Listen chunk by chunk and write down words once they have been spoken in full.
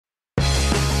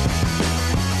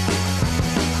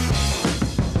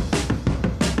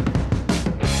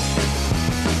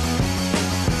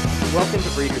Welcome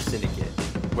to Breeders Syndicate,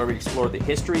 where we explore the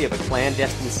history of a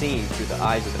clandestine scene through the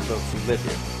eyes of the folks who live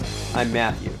here. I'm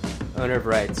Matthew, owner of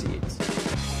Riot Seeds.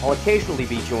 I'll occasionally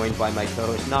be joined by my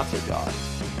co-host Not So Dog,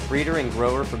 breeder and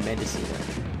grower from Mendocino.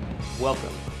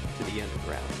 Welcome to the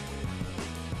underground.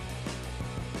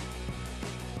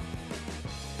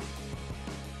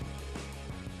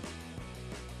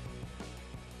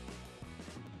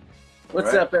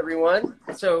 What's up, everyone?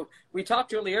 So we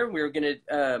talked earlier. We were going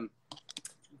to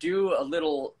do a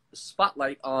little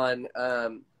spotlight on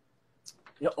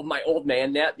my old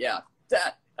man Nat. Yeah,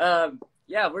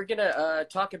 we're going to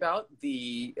talk about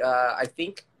the I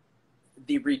think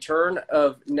the return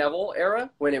of Nevil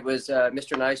era when it was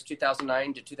Mr. Nice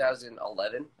 2009 to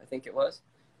 2011. I think it was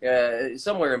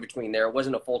somewhere in between there. It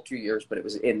wasn't a full 2 years, but it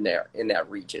was in there in that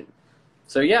region.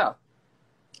 So yeah.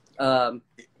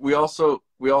 We also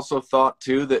thought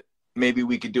too that maybe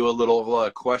we could do a little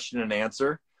question and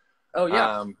answer. Oh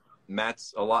yeah.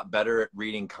 Matt's a lot better at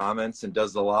reading comments and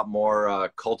does a lot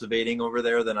more cultivating over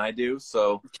there than I do.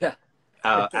 So yeah.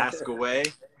 Ask away,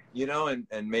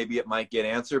 and maybe it might get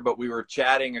answered. But we were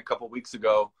chatting a couple weeks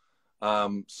ago,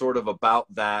 sort of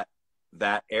about that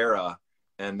era.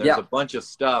 And there's a bunch of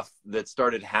stuff that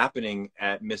started happening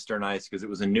at Mr. Nice because it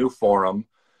was a new forum.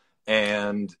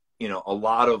 And a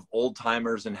lot of old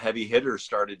timers and heavy hitters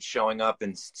started showing up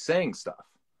and saying stuff.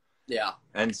 Yeah.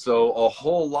 And so a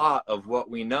whole lot of what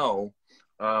we know,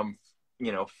 from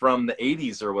the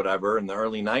 80s or whatever in the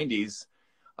early 90s,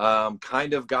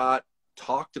 kind of got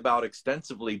talked about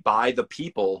extensively by the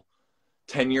people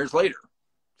 10 years later,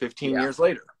 15 years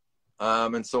later.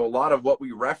 And so a lot of what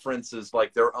we reference is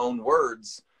like their own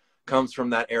words comes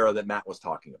from that era that Matt was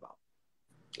talking about.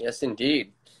 Yes,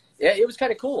 indeed. Yeah, it was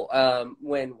kind of cool.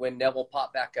 When Nevil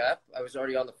popped back up, I was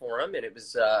already on the forum, and it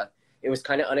was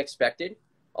kind of unexpected.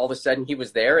 All of a sudden, he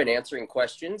was there and answering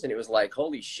questions, and it was like,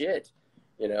 holy shit,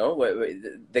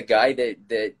 the guy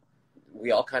that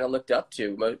we all kind of looked up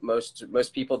to.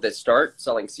 Most people that start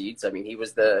selling seeds, I mean, he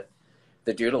was the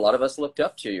dude a lot of us looked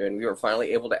up to, and we were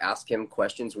finally able to ask him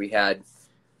questions. We had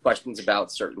questions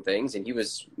about certain things, and he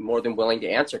was more than willing to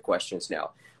answer questions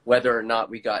now. Whether or not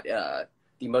we got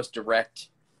the most direct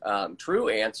true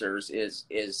answers is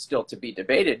still to be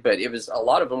debated, but a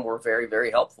lot of them were very,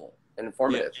 very helpful and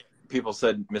informative. Yeah. People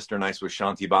said Mr. Nice was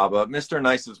Shanti Baba. Mr.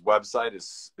 Nice's website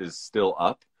is still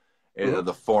up. Mm-hmm.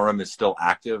 The forum is still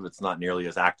active. It's not nearly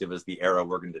as active as the era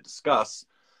we're going to discuss,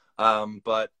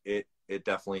 but it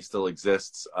definitely still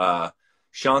exists.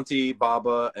 Shanti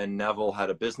Baba and Nevil had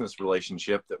a business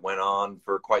relationship that went on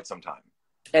for quite some time.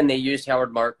 And they used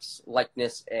Howard Marks'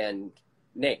 likeness and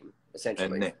name,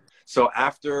 essentially. So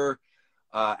after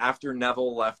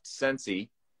Nevil left Sensi,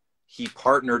 he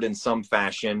partnered in some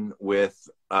fashion with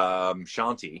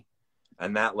Shanti,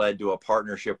 and that led to a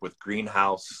partnership with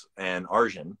Greenhouse and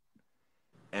Arjun.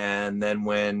 And then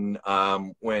when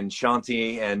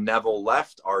Shanti and Nevil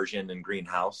left Arjun and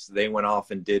Greenhouse, they went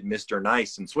off and did Mr.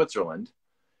 Nice in Switzerland.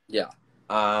 Yeah.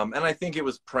 And I think it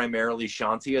was primarily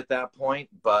Shanti at that point,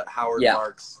 but Howard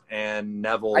Marks and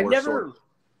Nevil I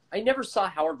never saw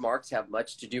Howard Marks have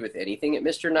much to do with anything at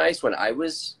Mr. Nice when I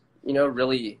was,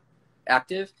 really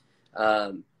active.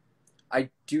 I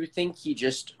do think he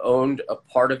just owned a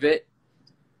part of it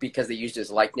because they used his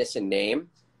likeness and name.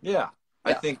 Yeah.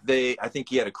 I think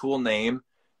he had a cool name,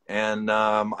 and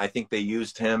I think they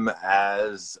used him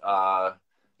as,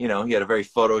 he had a very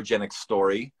photogenic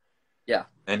story. Yeah.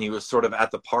 And he was sort of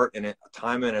at the part in a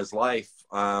time in his life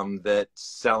that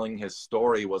selling his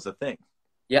story was a thing.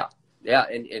 Yeah. Yeah,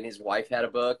 and his wife had a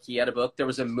book. He had a book. There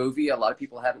was a movie a lot of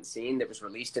people haven't seen that was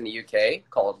released in the UK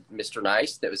called Mr.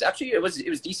 Nice. That was actually it was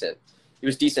decent. It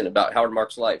was decent about Howard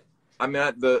Marks' life. I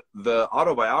mean, the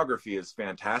autobiography is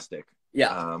fantastic.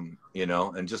 Yeah.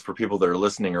 And just for people that are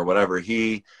listening or whatever,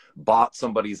 he bought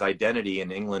somebody's identity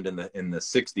in England in the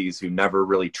 60s who never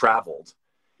really traveled.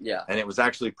 Yeah. And it was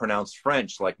actually pronounced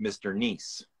French, like Mr.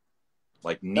 Nice,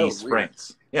 like Nice,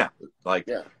 France. Yeah. Like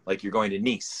you're going to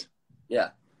Nice. Yeah.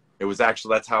 It was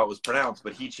actually, that's how it was pronounced,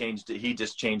 but he changed it. He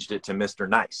just changed it to Mr.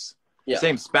 Nice. Yeah.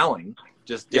 Same spelling,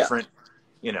 just different,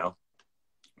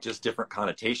 just different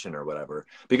connotation or whatever.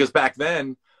 Because back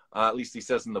then, at least he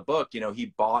says in the book, he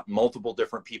bought multiple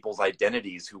different people's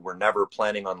identities who were never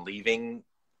planning on leaving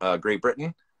Great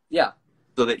Britain. Yeah.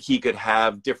 So that he could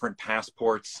have different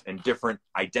passports and different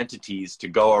identities to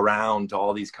go around to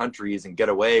all these countries and get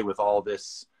away with all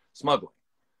this smuggling.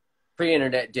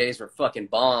 Pre-internet days were fucking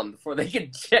bomb before they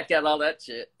could check out all that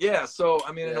shit. Yeah, so,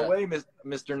 I mean, in a way,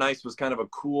 Mr. Nice was kind of a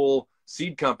cool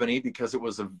seed company because it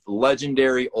was a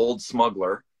legendary old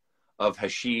smuggler of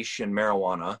hashish and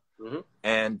marijuana,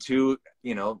 and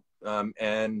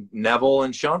and Nevil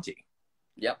and Shanti.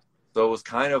 Yep. So it was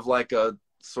kind of like a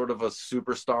sort of a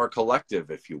superstar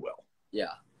collective, if you will.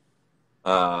 Yeah.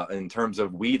 In terms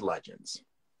of weed legends.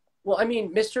 Well, I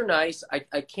mean, Mr. Nice,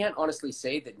 I can't honestly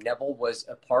say that Nevil was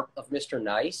a part of Mr.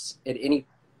 Nice at any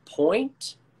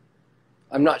point.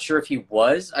 I'm not sure if he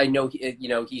was. I know,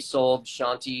 he sold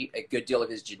Shanti a good deal of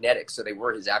his genetics, so they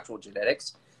were his actual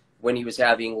genetics when he was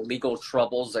having legal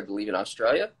troubles, I believe, in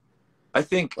Australia. I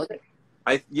think, Okay.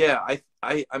 I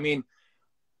mean,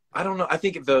 I don't know. I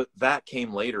think that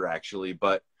came later, actually.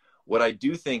 But what I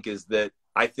do think is that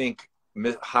I think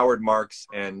Howard Marks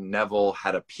and Nevil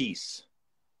had a piece.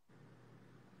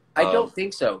 I don't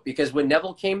think so, because when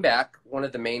Nevil came back, one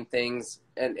of the main things,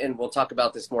 and we'll talk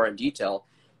about this more in detail,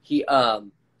 he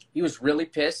was really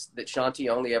pissed that Shanti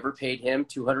only ever paid him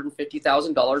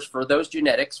 $250,000 for those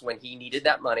genetics when he needed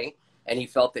that money, and he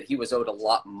felt that he was owed a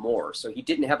lot more. So he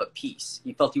didn't have a piece.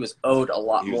 He felt he was owed a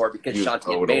lot more because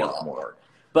Shanti had made a lot more.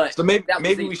 But so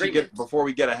maybe we should get, before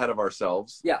we get ahead of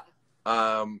ourselves. Yeah.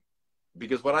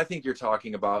 Because what I think you're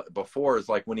talking about before is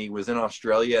like when he was in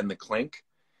Australia in the clink,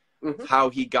 mm-hmm. how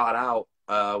he got out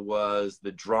was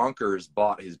the Dronkers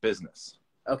bought his business.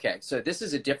 Okay, so this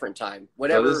is a different time.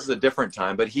 So this is a different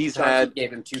time, but Shanti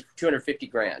gave him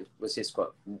 $250,000 was his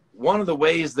quote. One of the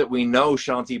ways that we know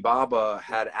Shanti Baba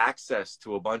had access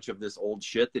to a bunch of this old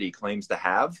shit that he claims to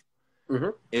have mm-hmm.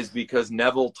 is because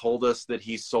Nevil told us that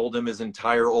he sold him his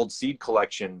entire old seed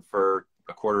collection for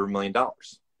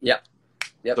 $250,000. Yeah.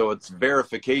 Yep. So it's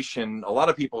verification. A lot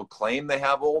of people claim they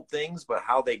have old things, but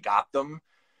how they got them,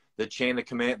 the chain of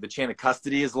command, the chain of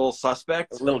custody is a little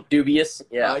suspect. A little dubious.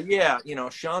 Yeah.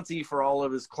 Shanti, for all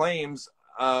of his claims,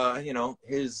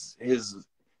 his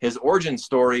origin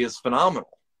story is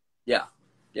phenomenal. Yeah.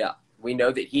 Yeah. We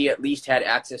know that he at least had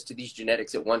access to these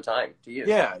genetics at one time to use.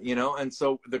 Yeah. And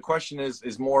so the question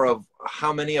is more of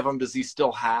how many of them does he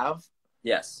still have?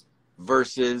 Yes.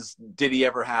 Versus did he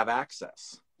ever have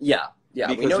access? Yeah. Yeah,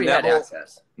 because we know he had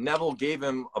access. Nevil gave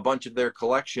him a bunch of their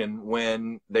collection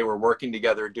when they were working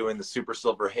together doing the Super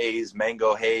Silver Haze,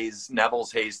 Mango Haze,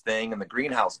 Nevil's Haze thing, and the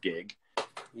greenhouse gig.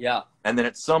 Yeah. And then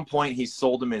at some point he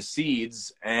sold him his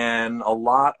seeds, and a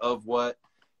lot of what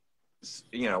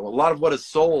is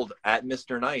sold at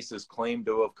Mr. Nice is claimed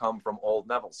to have come from old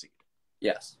Nevil seed.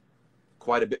 Yes.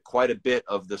 Quite a bit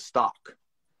of the stock.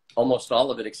 Almost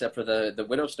all of it, except for the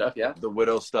widow stuff, yeah. The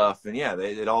widow stuff, and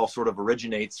it all sort of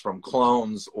originates from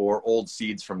clones or old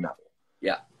seeds from Nevil.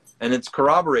 Yeah, and it's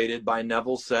corroborated by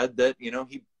Nevil said that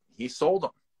he sold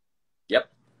them. Yep.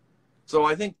 So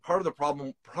I think part of the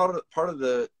problem, part of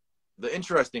the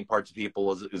interesting part to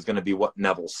people is going to be what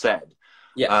Nevil said.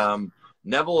 Yeah.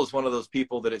 Nevil is one of those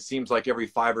people that it seems like every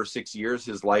 5 or 6 years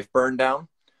his life burned down.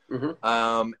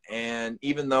 Mm-hmm. And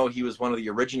even though he was one of the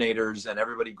originators and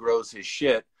everybody grows his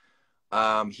shit.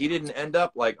 He didn't end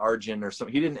up like Arjun or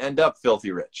something. He didn't end up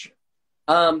filthy rich.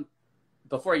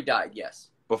 Before he died,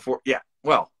 yes. Yeah,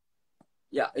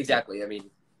 exactly. I mean,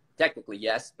 technically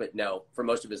yes, but no. For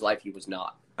most of his life, he was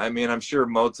not. I mean, I'm sure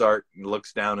Mozart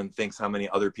looks down and thinks how many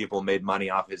other people made money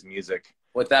off his music.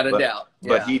 Without a doubt. Yeah.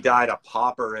 But he died a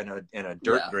pauper in a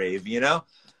dirt grave,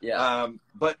 Yeah.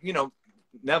 But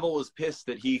Nevil was pissed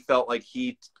that he felt like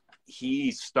he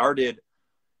started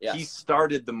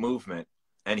the movement.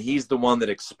 And he's the one that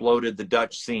exploded the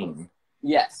Dutch scene.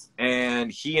 Yes.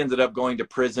 And he ended up going to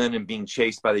prison and being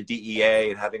chased by the DEA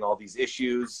and having all these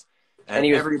issues. And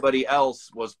everybody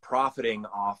else was profiting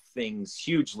off things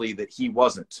hugely that he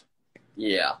wasn't.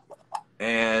 Yeah.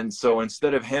 And so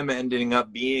instead of him ending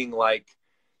up being like,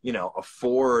 a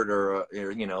Ford or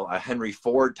a Henry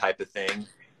Ford type of thing,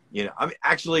 I mean,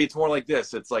 actually it's more like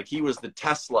this. It's like he was the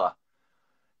Tesla,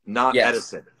 not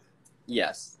Edison.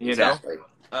 Yes, exactly.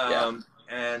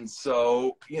 And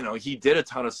so, he did a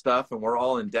ton of stuff and we're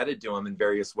all indebted to him in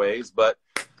various ways. But,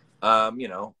 there's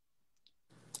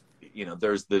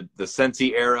the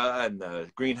Sensi era and the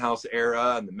greenhouse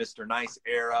era and the Mr. Nice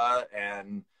era.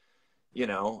 And, he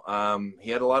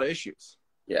had a lot of issues.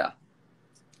 Yeah.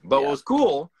 But what was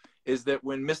cool is that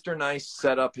when Mr. Nice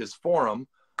set up his forum,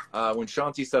 when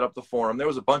Shanti set up the forum, there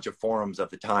was a bunch of forums at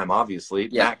the time, obviously.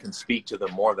 Yeah. Matt can speak to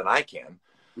them more than I can.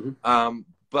 Mm-hmm.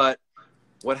 But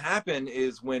what happened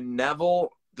is when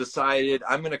Nevil decided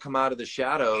I'm going to come out of the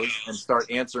shadows and start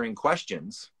answering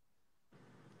questions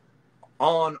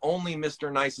on only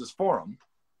Mr. Nice's forum.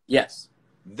 Yes.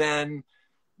 Then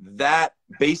that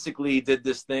basically did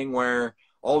this thing where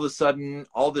all of a sudden,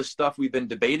 all this stuff we've been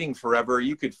debating forever,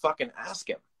 you could fucking ask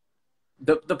him.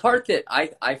 The part that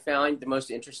I found the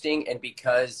most interesting, and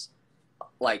because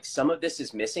like some of this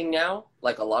is missing now,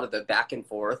 like a lot of the back and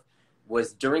forth,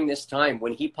 was during this time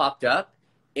when he popped up,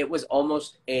 it was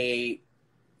almost a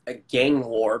a gang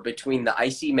war between the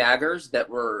Icy Maggers that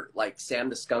were like Sam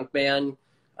the Skunk Man.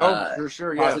 Oh, for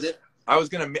sure, yes. Positive. I was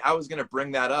gonna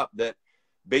bring that up. That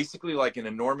basically, like, an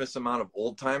enormous amount of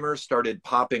old timers started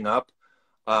popping up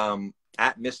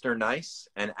at Mr. Nice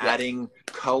and adding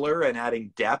color and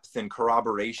adding depth and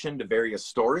corroboration to various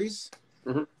stories.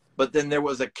 Mm-hmm. But then there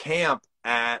was a camp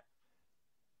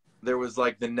there was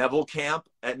like the Nevil camp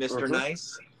at Mr. Mm-hmm.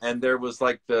 Nice, and there was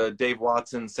like the Dave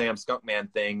Watson, Sam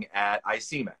Skunkman thing at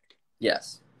ICMAC.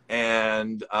 Yes.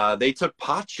 And they took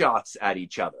pot shots at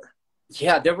each other.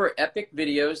 Yeah, there were epic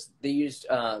videos. They used,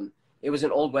 it was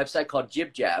an old website called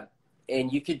Jib Jab,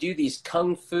 and you could do these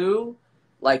kung fu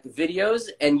like videos,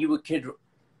 and you could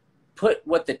put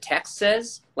what the text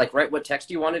says, like write what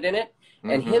text you wanted in it.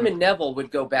 And him and Nevil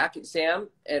would go back at Sam,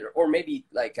 or maybe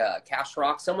like Cash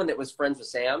Rock, someone that was friends with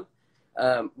Sam,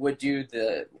 would do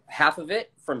the half of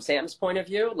it from Sam's point of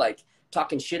view, like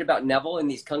talking shit about Nevil and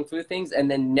these kung fu things. And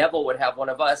then Nevil would have one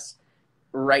of us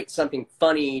write something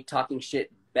funny, talking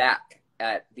shit back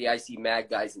at the IC Mag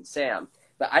guys and Sam.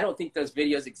 But I don't think those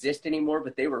videos exist anymore,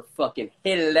 but they were fucking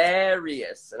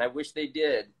hilarious. And I wish they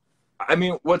did. I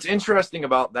mean, what's interesting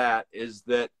about that is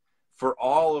that for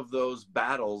all of those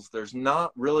battles, there's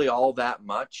not really all that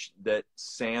much that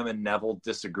Sam and Nevil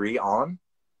disagree on.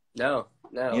 No.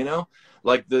 You know,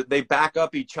 like they back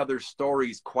up each other's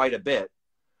stories quite a bit.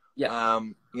 Yeah.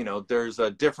 You know, there's a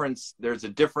difference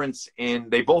in,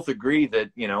 they both agree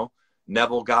that, you know,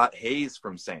 Nevil got haze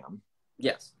from Sam.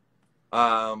 Yes.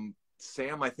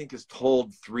 Sam, I think, has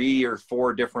told 3 or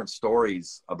 4 different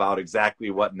stories about exactly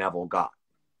what Nevil got.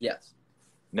 Yes.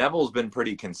 Neville's been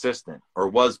pretty consistent, or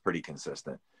was pretty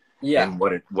consistent. Yeah. And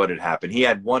what had happened. He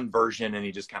had one version and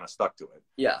he just kind of stuck to it.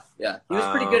 Yeah. He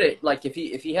was pretty good at, like, if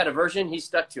he had a version, he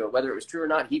stuck to it. Whether it was true or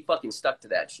not, he fucking stuck to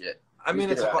that shit. I mean,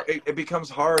 it becomes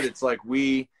hard. It's like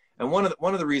and one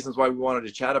of the reasons why we wanted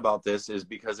to chat about this is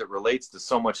because it relates to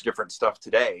so much different stuff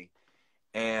today.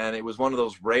 And it was one of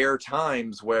those rare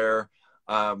times where,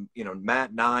 you know, Matt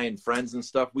and I and friends and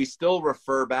stuff, we still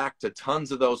refer back to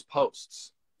tons of those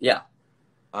posts. Yeah.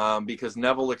 Because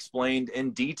Nevil explained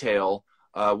in detail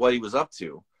what he was up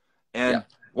to. And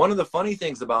one of the funny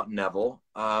things about Nevil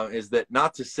is that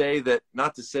not to say that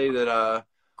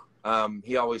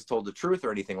he always told the truth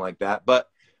or anything like that, but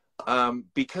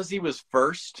because he was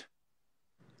first,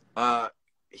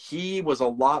 he was a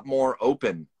lot more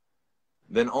open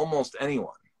than almost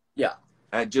anyone. Yeah.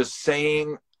 At just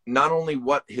saying not only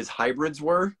what his hybrids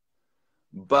were,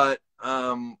 but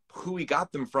who he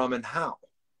got them from and how.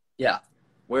 Yeah.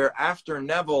 Where after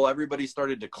Nevil, everybody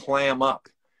started to clam up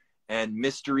and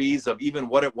mysteries of even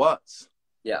what it was.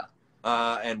 Yeah.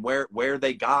 And where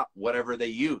they got whatever they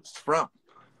used from.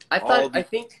 I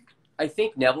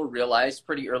think Nevil realized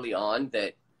pretty early on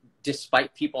that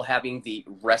despite people having the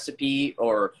recipe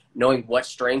or knowing what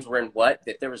strains were in what,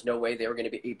 that there was no way they were going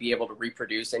to be able to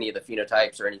reproduce any of the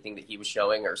phenotypes or anything that he was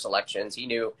showing or selections. He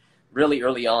knew really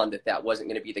early on that wasn't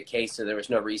going to be the case, so there was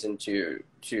no reason to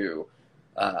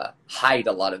hide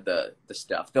a lot of the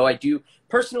stuff. Though I do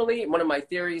personally, one of my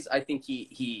theories, I think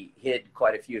he hid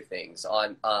quite a few things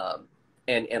on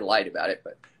and lied about it.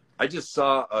 But I just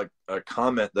saw a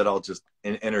comment that I'll just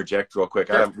interject real quick.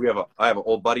 Sure. I have an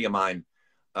old buddy of mine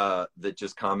that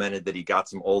just commented that he got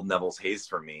some old Nevil's haze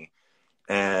from me,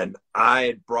 and I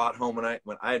had brought home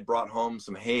when I had brought home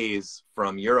some haze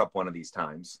from Europe one of these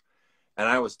times, and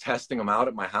I was testing them out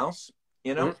at my house,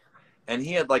 you know, and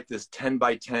he had like this 10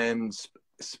 by 10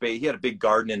 space. He had a big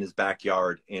garden in his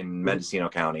backyard in Mendocino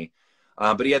County.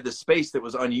 But he had this space that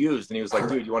was unused, and he was like,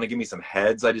 dude, you want to give me some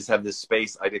heads? I just have this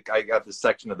space. I got this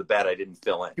section of the bed I didn't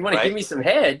fill in. You want to give me some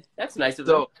head? That's nice of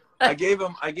him. I gave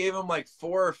him like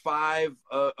 4 or 5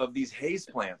 of these haze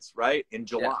plants, right, in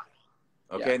July.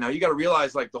 Yeah. Okay, now you got to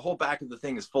realize, like, the whole back of the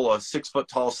thing is full of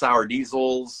 6-foot-tall sour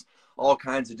diesels, all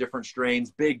kinds of different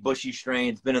strains, big bushy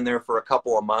strains, been in there for a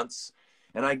couple of months.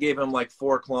 And I gave him like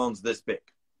 4 clones this big.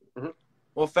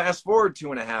 Well, fast forward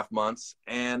 2.5 months,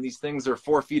 and these things are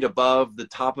 4 feet above the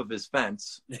top of his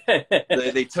fence.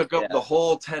 They took up the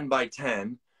whole 10 by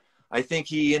 10. I think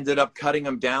he ended up cutting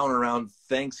them down around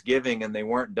Thanksgiving, and they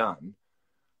weren't done.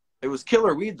 It was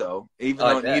killer weed, though, even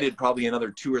though it needed probably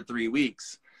another 2 or 3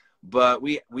 weeks. But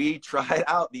we tried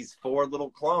out these 4 little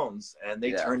clones, and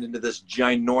they turned into this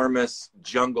ginormous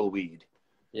jungle weed.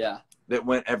 Yeah, that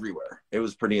went everywhere. It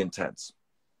was pretty intense.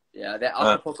 Yeah, that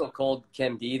Acapulco Cold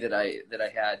Chem D that I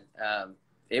had,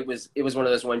 it was one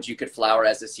of those ones you could flower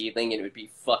as a seedling, and it would be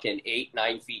fucking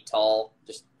 8-9 feet tall,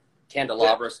 just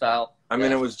candelabra style. I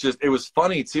mean, it was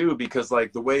funny too, because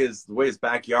like the way his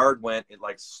backyard went, it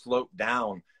like sloped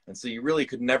down, and so you really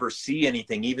could never see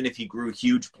anything, even if he grew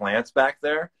huge plants back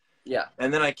there. Yeah.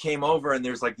 And then I came over and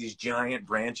there's like these giant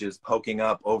branches poking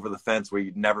up over the fence where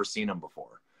you'd never seen them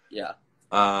before. Yeah.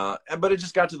 But it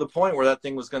just got to the point where that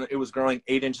thing it was growing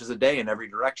 8 inches a day in every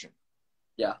direction.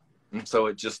 Yeah. And so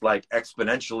it just like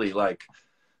exponentially, like,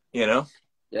 you know.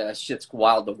 Yeah, that shit's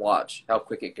wild to watch how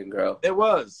quick it can grow. It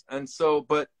was. And so,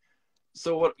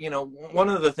 so what, you know, one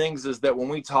of the things is that when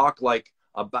we talk like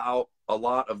about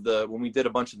when we did a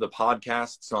bunch of the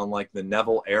podcasts on like the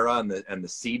Nevil era and the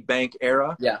seed bank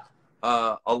era, yeah,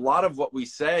 a lot of what we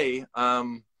say,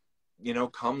 you know,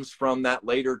 comes from that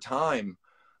later time,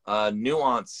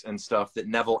 nuance and stuff that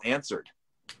Nevil answered.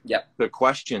 Yeah. The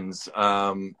questions,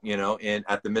 you know,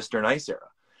 at the Mr. Nice era.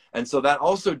 And so that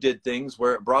also did things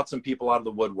where it brought some people out of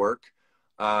the woodwork,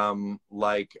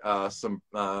 like some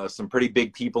pretty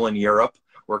big people in Europe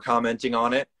were commenting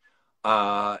on it.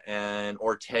 And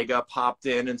Ortega popped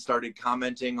in and started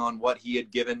commenting on what he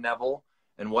had given Nevil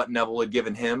and what Nevil had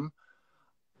given him.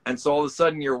 And so all of a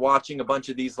sudden you're watching a bunch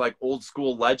of these like old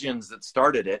school legends that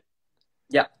started it.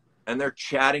 Yeah. And they're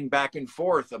chatting back and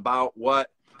forth about what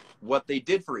they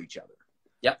did for each other.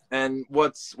 Yep. And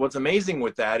what's amazing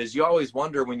with that is you always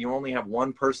wonder when you only have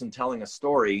one person telling a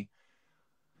story,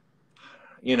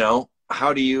 you know,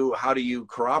 how do you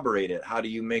corroborate it? How do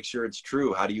you make sure it's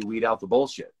true? How do you weed out the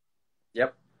bullshit?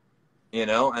 Yep. You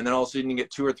know, and then all of a sudden you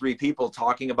get 2 or 3 people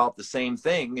talking about the same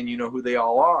thing and you know who they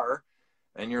all are.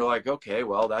 And you're like, okay,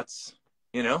 well, that's,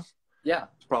 you know, yeah,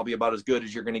 it's probably about as good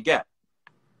as you're going to get,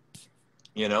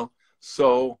 you know?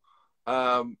 So,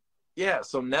 yeah,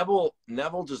 so Nevil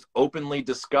just openly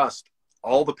discussed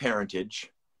all the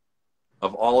parentage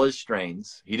of all his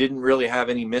strains. He didn't really have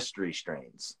any mystery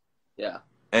strains. Yeah.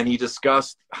 And he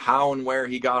discussed how and where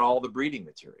he got all the breeding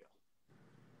material.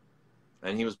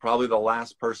 And he was probably the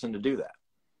last person to do that.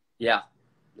 Yeah.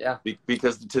 Yeah.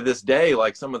 Because to this day,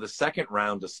 like some of the second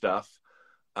round of stuff,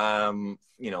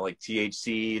 you know, like TH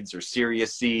seeds or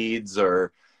Sirius seeds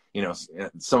or, you know,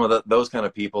 some of those kind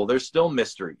of people, there's still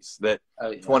mysteries that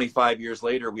 25 years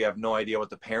later, we have no idea what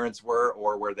the parents were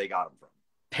or where they got them from.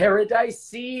 Paradise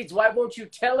Seeds. Why won't you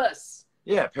tell us?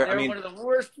 Yeah. They're one of the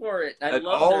worst for it. I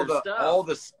love their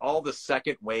stuff. All the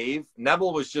second wave,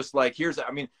 Nevil was just like,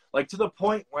 like to the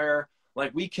point where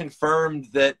like we confirmed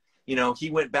that, you know, he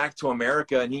went back to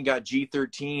America and he got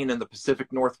G13 and the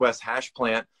Pacific Northwest hash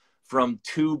plant from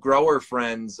 2 grower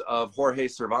friends of Jorge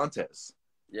Cervantes.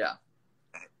 Yeah.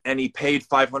 And he paid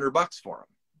 $500 for them.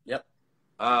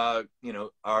 Yep. You know,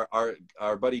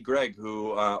 our buddy Greg,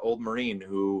 who old Marine,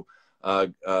 who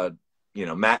you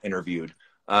know, Matt interviewed.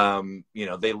 You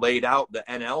know, they laid out the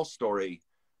NL story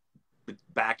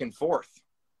back and forth.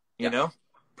 You know,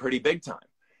 pretty big time,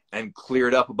 and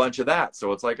cleared up a bunch of that.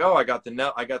 So it's like, oh, I got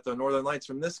the Northern Lights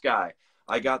from this guy.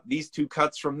 I got these 2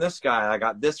 cuts from this guy. I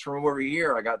got this from over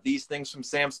here. I got these things from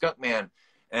Sam Skunkman,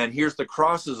 and here's the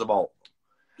crosses of all.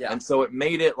 Yeah. And so it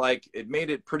made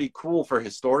it pretty cool for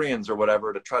historians or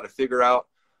whatever to try to figure out.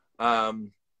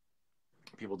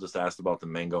 People just asked about the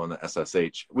mango and the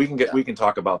SSH. We can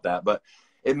talk about that, but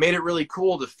it made it really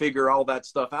cool to figure all that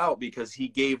stuff out because he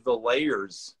gave the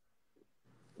layers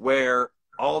where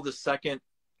all the second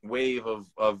wave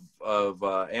of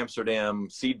Amsterdam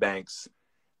seed banks,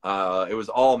 it was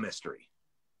all mystery.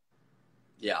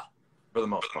 Yeah, for the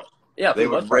most part. Yeah, they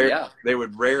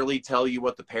would rarely tell you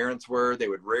what the parents were. They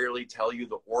would rarely tell you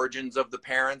the origins of the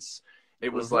parents.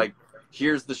 It was like,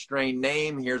 here's the strain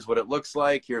name. Here's what it looks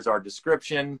like. Here's our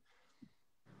description.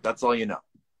 That's all you know.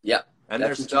 Yeah. And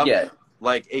there's stuff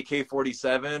like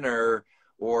AK-47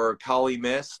 or Kali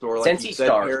Mist or like you said,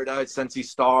 Paradise, Sensi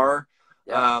Star.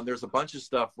 Yeah. There's a bunch of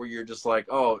stuff where you're just like,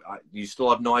 oh, you still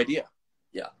have no idea.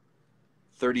 Yeah.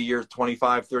 30 years,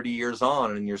 25, 30 years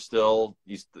on, and you're still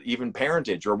even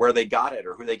parentage or where they got it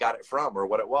or who they got it from or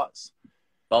what it was.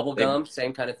 Bubblegum,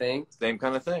 same kind of thing. Same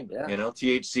kind of thing. Yeah. You know,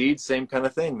 THC, same kind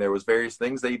of thing. There was various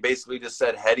things. They basically just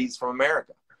said headies from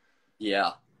America.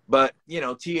 Yeah. But, you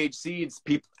know, THCs,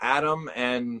 people, Adam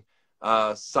and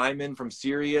Simon from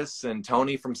Sirius and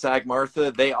Tony from Sag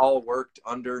Martha, they all worked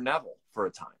under Nevil for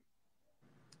a time.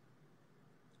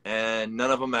 And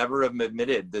none of them ever have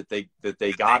admitted that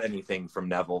they got anything from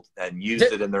Nevil and used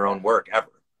it in their own work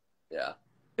ever. Yeah.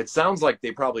 It sounds like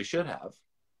they probably should have.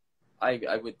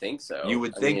 I would think so. You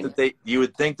would think that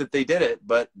they did it,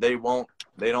 but they won't.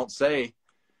 They don't say.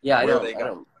 Yeah, I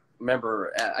don't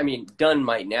remember. I mean, Dunn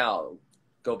might now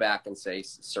go back and say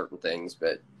certain things,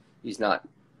 but he's not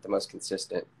the most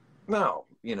consistent. No,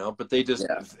 you know, but they just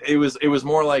it was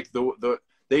more like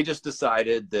they just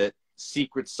decided that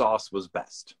secret sauce was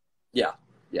best. Yeah.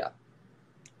 Yeah.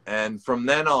 And from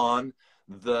then on,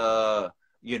 the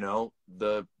you know,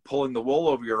 the pulling the wool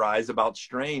over your eyes about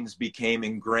strains became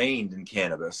ingrained in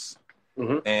cannabis,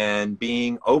 and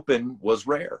being open was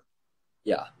rare.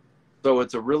 Yeah. So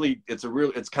it's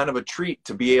kind of a treat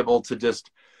to be able to just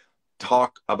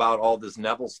talk about all this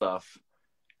Nevil stuff,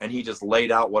 and he just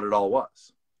laid out what it all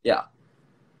was. Yeah.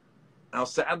 Now,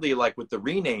 sadly, like with the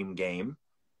rename game,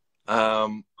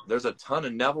 there's a ton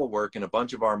of Nevil work and a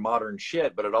bunch of our modern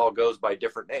shit, but it all goes by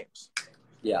different names.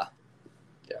 Yeah.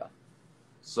 Yeah.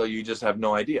 So you just have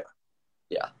no idea.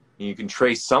 Yeah. You can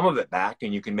trace some of it back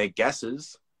and you can make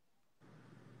guesses.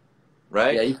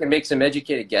 Right? Yeah, you can make some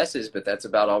educated guesses, but that's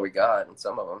about all we got in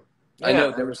some of them. Yeah. I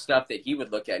know there was stuff that he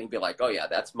would look at and he'd be like, oh, yeah,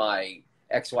 that's my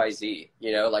XYZ,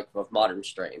 you know, like of modern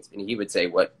strains. And he would say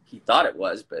what he thought it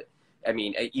was. But, I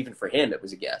mean, even for him, it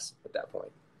was a guess at that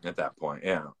point. At that point,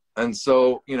 yeah. And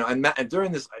so, you know, and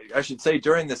during this, I should say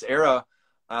during this era,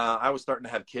 I was starting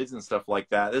to have kids and stuff like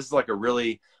that. This is like a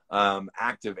really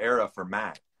active era for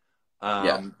Matt.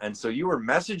 And so you were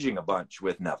messaging a bunch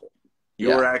with Nevil.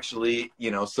 You were actually,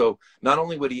 you know, so not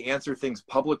only would he answer things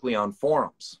publicly on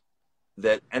forums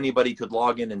that anybody could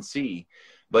log in and see,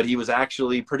 but he was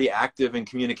actually pretty active in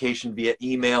communication via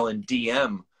email and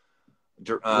DM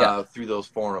through those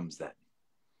forums then.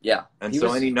 Yeah. And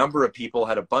so any number of people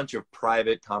had a bunch of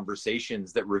private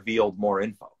conversations that revealed more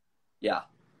info. Yeah.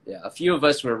 Yeah. A few of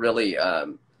us were really,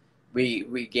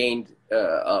 we gained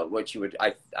what you would,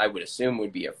 I would assume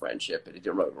would be a friendship, but it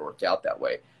didn't really work out that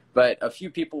way. But a few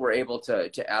people were able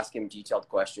to ask him detailed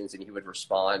questions and he would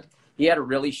respond. He had a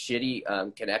really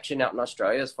shitty connection out in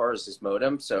Australia as far as his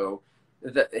modem. So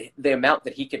the amount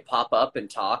that he could pop up and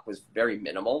talk was very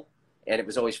minimal. And it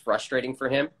was always frustrating for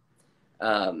him.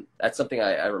 That's something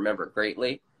I remember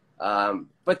greatly.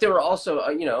 But there were also,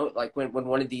 you know, like when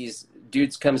one of these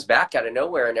dudes comes back out of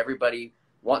nowhere and everybody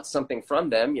wants something from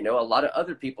them, you know, a lot of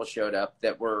other people showed up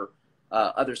that were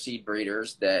other seed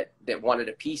breeders that wanted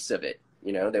a piece of it.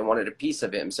 You know, they wanted a piece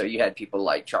of him. So you had people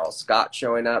like Charles Scott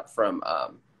showing up from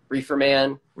Reefer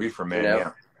Man. Reefer Man, you know?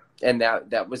 yeah. And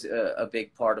that was a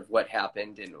big part of what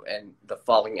happened and the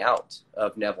falling out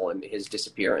of Nevil and his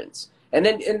disappearance. And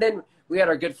then we had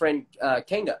our good friend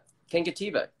Kenga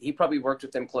Tiva. He probably worked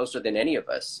with them closer than any of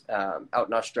us out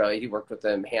in Australia. He worked with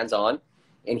them hands-on.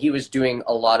 And he was doing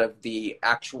a lot of the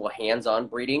actual hands-on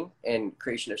breeding and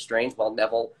creation of strains while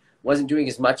Nevil wasn't doing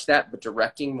as much that, but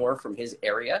directing more from his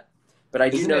area. But I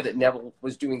do know that Nevil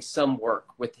was doing some work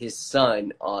with his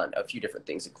son on a few different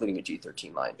things, including a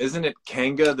G13 line. Isn't it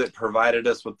Kenga that provided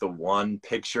us with the one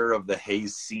picture of the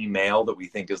Hayes C male that we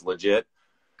think is legit?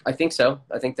 I think so.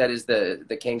 I think that is the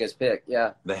Kenga's pick,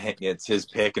 yeah. It's his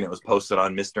pick, and it was posted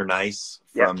on Mr. Nice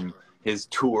from his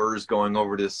tours going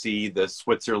over to see the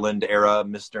Switzerland era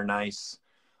Mr. Nice,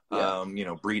 you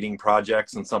know, breeding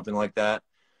projects and something like that.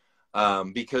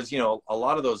 Because, you know, a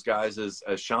lot of those guys, as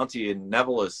Shanti and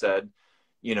Nevil has said,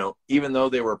 you know, even though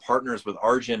they were partners with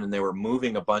Arjun and they were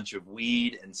moving a bunch of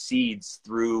weed and seeds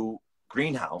through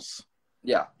Greenhouse.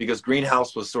 Yeah. Because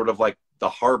Greenhouse was sort of like the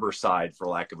harbor side, for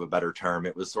lack of a better term.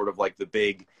 It was sort of like the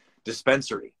big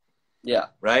dispensary. Yeah.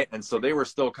 Right. And so they were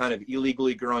still kind of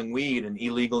illegally growing weed and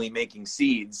illegally making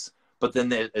seeds. But then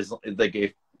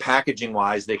they packaging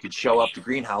wise, they could show up to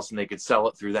Greenhouse and they could sell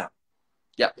it through them.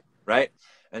 Yep. Right.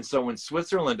 And so when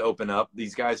Switzerland opened up,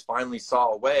 these guys finally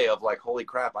saw a way of like, holy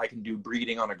crap, I can do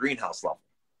breeding on a greenhouse level.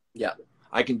 Yeah.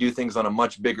 I can do things on a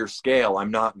much bigger scale.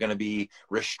 I'm not going to be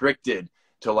restricted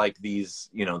to like these,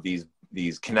 you know,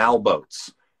 these canal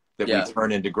boats that we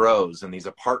turn into grows and these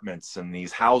apartments and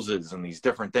these houses and these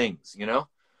different things, you know?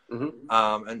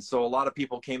 Mm-hmm. And so a lot of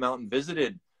people came out and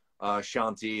visited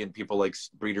Shanti and people like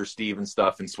Breeder Steve and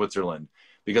stuff in Switzerland,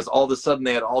 because all of a sudden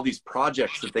they had all these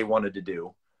projects that they wanted to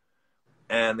do.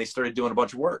 And they started doing a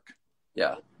bunch of work.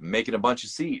 Yeah. Making a bunch of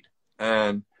seed.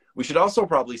 And we should also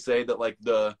probably say that like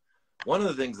one of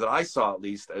the things that I saw at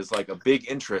least as like a big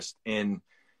interest in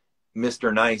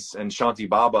Mr. Nice and Shanti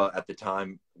Baba at the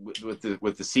time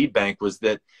with the seed bank was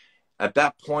that at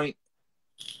that point,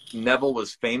 Nevil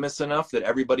was famous enough that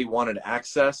everybody wanted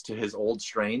access to his old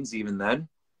strains even then.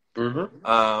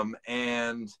 Mm-hmm.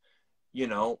 And, you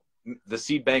know, the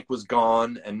seed bank was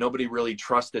gone and nobody really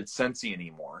trusted Sensi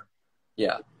anymore.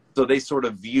 Yeah. So they sort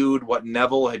of viewed what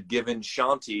Nevil had given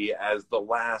Shanti as the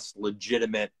last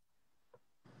legitimate,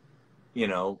 you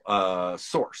know,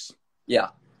 source. Yeah.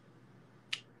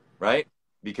 Right?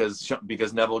 Because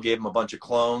Nevil gave him a bunch of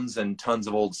clones and tons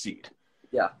of old seed.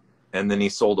 Yeah. And then he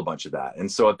sold a bunch of that.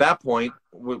 And so at that point,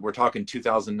 we're talking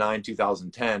 2009,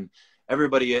 2010,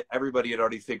 everybody had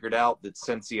already figured out that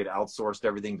Sensi had outsourced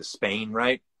everything to Spain,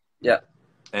 right? Yeah.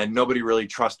 And nobody really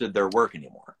trusted their work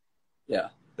anymore. Yeah.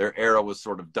 Their era was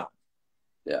sort of done.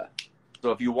 Yeah.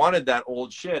 So if you wanted that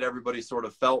old shit, everybody sort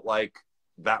of felt like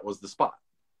that was the spot.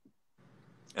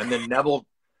 And then Nevil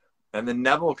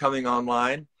coming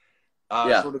online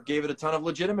sort of gave it a ton of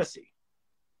legitimacy.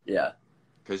 Yeah.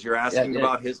 Because you're asking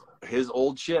about his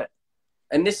old shit.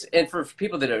 And for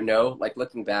people that don't know, like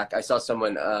looking back, I saw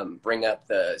someone bring up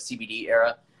the CBD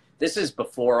era. This is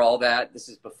before all that. This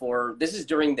is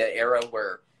during the era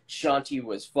where Shanti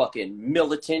was fucking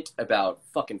militant about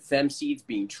fucking femseeds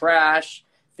being trash.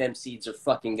 Femseeds are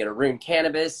fucking gonna ruin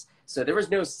cannabis. So there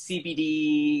was no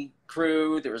CBD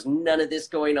crew. There was none of this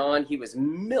going on. He was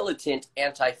militant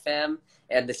anti-fem,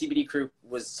 and the CBD crew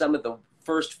was some of the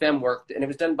first fem work, and it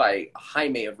was done by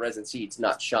Jaime of Resin Seeds,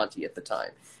 not Shanti at the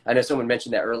time. I know someone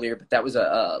mentioned that earlier, but that was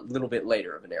a little bit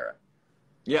later of an era.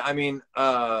 Yeah, I mean,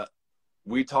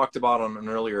 we talked about on an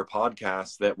earlier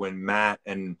podcast that when Matt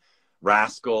and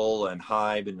Rascal and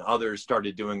Hive and others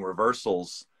started doing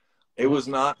reversals, it was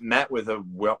not met with a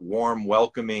warm,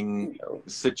 welcoming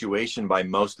situation by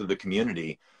most of the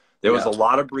community. There was a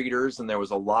lot of breeders and there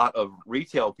was a lot of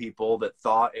retail people that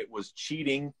thought it was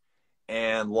cheating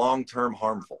and long-term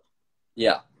harmful.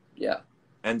 Yeah, yeah.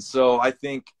 And so I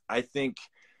think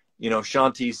you know,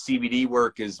 Shanti's CBD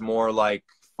work is more like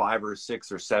 5 or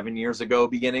 6 or 7 years ago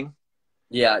beginning.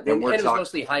 Yeah, and it was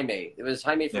mostly Jaime. It was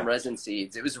Jaime from Resin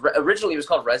Seeds. It was originally it was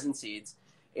called Resin Seeds,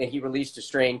 and he released a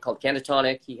strain called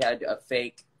Canatonic. He had a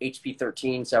fake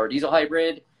HP13 sour diesel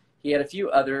hybrid. He had a few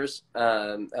others.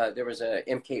 There was a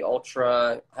MK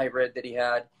Ultra hybrid that he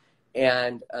had,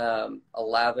 and a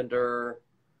lavender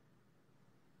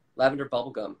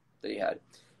bubblegum that he had.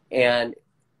 And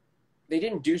they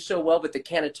didn't do so well, but the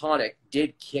Canatonic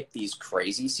did kick these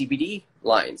crazy CBD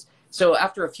lines. So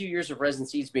after a few years of Resin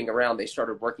Seeds being around, they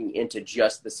started working into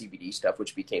just the CBD stuff,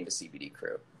 which became the CBD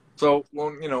crew. So,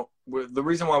 well, you know, the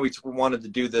reason why we wanted to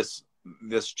do this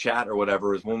chat or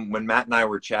whatever is when Matt and I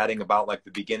were chatting about like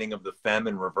the beginning of the fem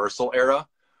and reversal era,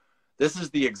 this is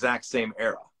the exact same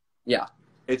era. Yeah.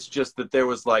 It's just that there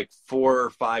was like 4 or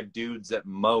 5 dudes at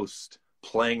most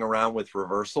playing around with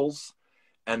reversals,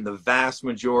 and the vast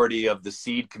majority of the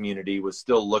seed community was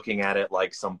still looking at it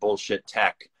like some bullshit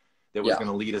tech that was going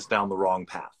to lead us down the wrong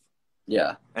path.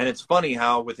 Yeah. And it's funny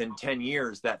how within 10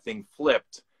 years that thing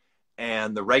flipped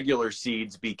and the regular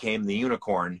seeds became the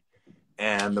unicorn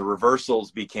and the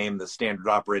reversals became the standard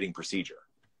operating procedure.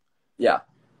 Yeah.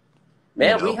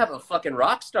 Man, you know? We have a fucking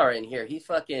rock star in here. He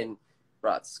fucking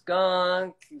brought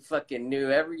skunk. He fucking knew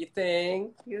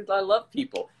everything. I love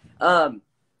people.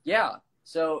 Yeah.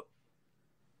 So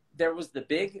there was the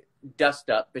big dust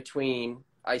up between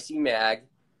IC Mag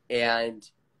and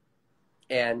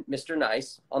Mr.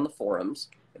 Nice on the forums.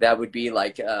 That would be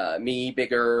like me,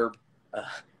 Bigger,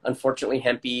 unfortunately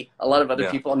Hempy, a lot of other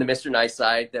people on the Mr. Nice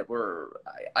side that were,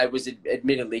 I was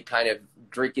admittedly kind of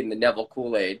drinking the Nevil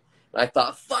Kool-Aid. And I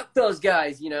thought, fuck those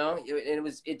guys, you know? And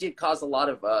it did cause a lot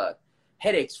of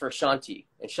headaches for Shanti.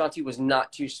 And Shanti was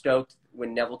not too stoked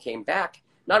when Nevil came back,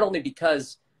 not only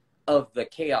because of the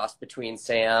chaos between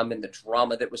Sam and the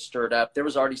drama that was stirred up. There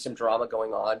was already some drama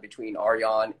going on between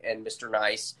Aryan and Mr.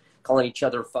 Nice, calling each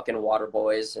other fucking water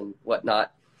boys and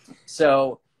whatnot.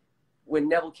 So when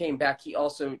Nevil came back, he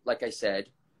also, like I said,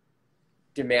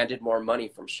 demanded more money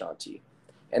from Shanti.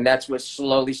 And that's what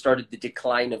slowly started the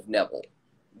decline of Nevil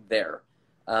there.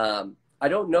 I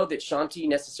don't know that Shanti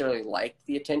necessarily liked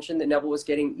the attention that Nevil was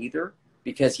getting either,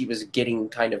 because he was getting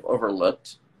kind of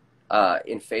overlooked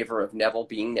in favor of Nevil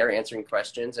being there answering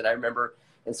questions. And I remember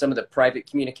in some of the private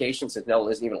communications, that Nevil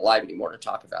isn't even alive anymore to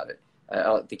talk about it. I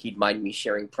don't think he'd mind me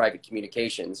sharing private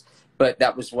communications, but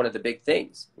that was one of the big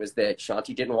things, was that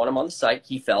Shanti didn't want him on the site.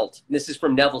 He felt, this is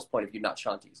from Nevil's point of view, not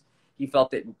Shanti's. He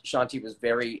felt that Shanti was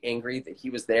very angry that he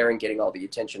was there and getting all the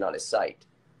attention on his site.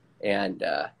 And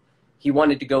he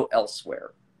wanted to go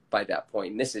elsewhere by that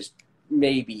point. And this is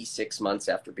maybe 6 months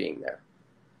after being there.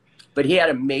 But he had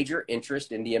a major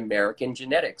interest in the American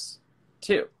genetics,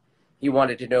 too. He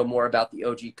wanted to know more about the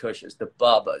OG Kushes, the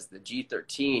Bubbas, the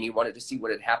G13. He wanted to see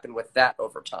what had happened with that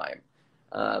over time.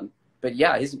 But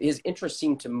yeah, his interest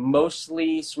seemed to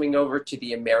mostly swing over to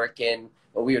the American,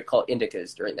 what we would call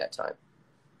indicas during that time.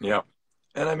 Yeah.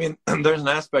 And I mean, there's an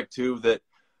aspect, too, that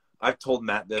I've told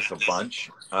Matt this a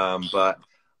bunch, but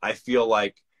I feel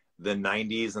like the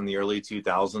 90s and the early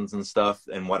 2000s and stuff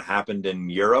and what happened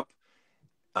in Europe,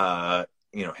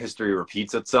 you know, history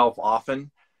repeats itself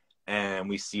often. And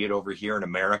we see it over here in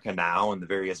America now, and the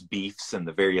various beefs and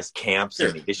the various camps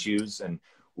and the issues and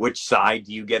which side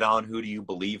do you get on? Who do you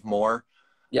believe more?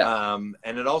 Yeah.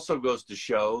 And it also goes to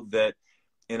show that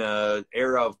in an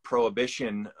era of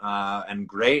prohibition and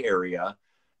gray area,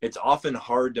 it's often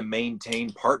hard to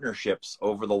maintain partnerships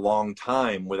over the long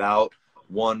time without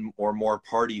one or more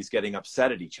parties getting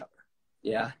upset at each other.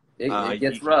 Yeah, it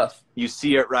gets rough. You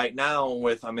see it right now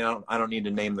with, I mean, I don't need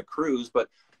to name the crews, but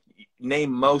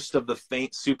name most of the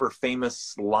super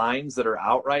famous lines that are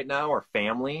out right now or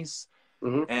families.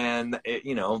 Mm-hmm. And it,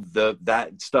 you know, that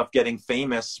stuff getting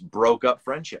famous broke up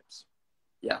friendships.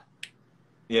 Yeah.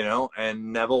 You know,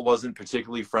 and Nevil wasn't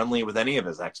particularly friendly with any of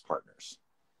his ex-partners.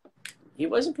 He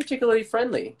wasn't particularly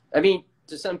friendly. I mean,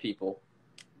 to some people.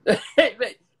 But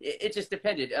it just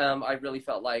depended. I really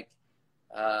felt like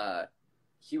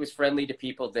he was friendly to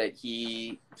people that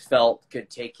he felt could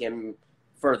take him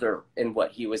further in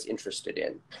what he was interested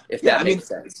in, if that makes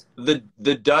sense.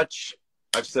 The Dutch,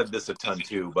 I've said this a ton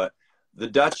too, but the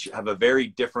Dutch have a very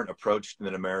different approach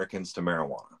than Americans to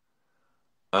marijuana.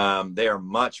 They are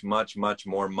much, much, much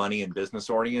more money and business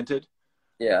oriented.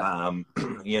 Yeah.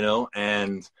 You know,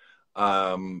 and,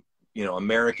 you know,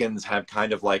 Americans have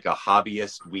kind of like a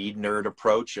hobbyist weed nerd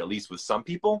approach, at least with some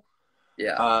people.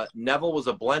 Yeah. Nevil was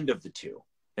a blend of the two,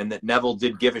 and that Nevil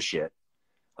did give a shit.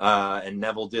 And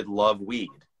Nevil did love weed,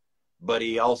 but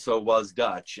he also was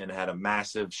Dutch and had a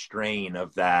massive strain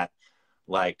of that.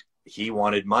 Like, he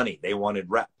wanted money. They wanted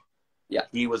rep. Yeah.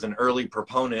 He was an early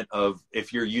proponent of,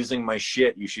 if you're using my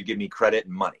shit, you should give me credit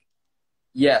and money.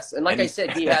 Yes. And like I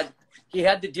said, he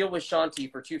had the deal with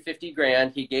Shanti for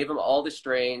 $250,000. He gave him all the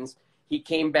strains. He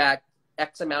came back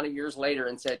X amount of years later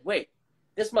and said, wait,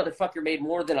 this motherfucker made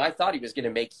more than I thought he was going to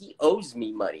make. He owes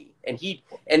me money. And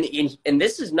and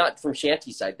this is not from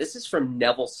Shanti's side. This is from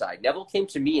Nevil's side. Nevil came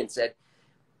to me and said,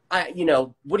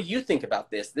 what do you think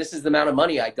about this? This is the amount of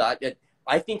money I got.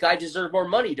 I think I deserve more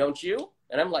money, don't you?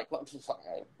 And I'm like, well,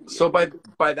 fine. So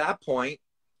by that point,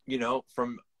 you know,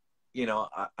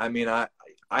 I mean, I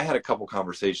had a couple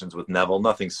conversations with Nevil,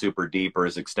 nothing super deep or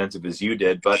as extensive as you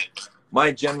did, but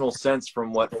my general sense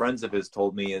from what friends of his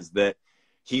told me is that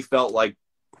he felt like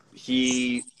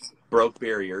he broke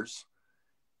barriers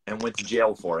and went to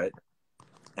jail for it.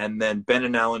 And then Ben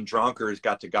and Alan Dronkers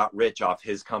got rich off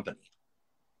his company.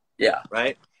 Yeah.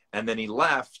 Right. And then he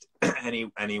left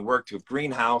and he worked with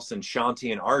Greenhouse and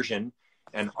Shanti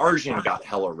and Arjun got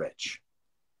hella rich.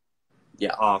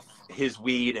 Yeah. Off his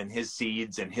weed and his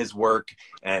seeds and his work,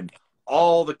 and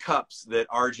all the cups that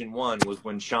Arjun won was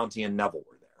when Shanti and Nevil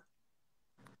were there.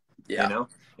 Yeah. You know,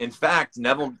 in fact,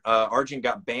 Arjun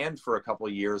got banned for a couple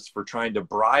of years for trying to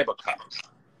bribe a cup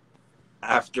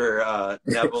after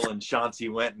Nevil and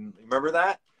Shanti went, and remember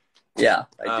that? Yeah,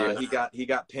 I do. He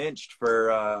got pinched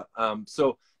for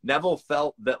so Nevil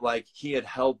felt that like he had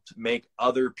helped make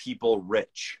other people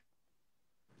rich.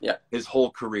 Yeah. His whole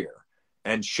career.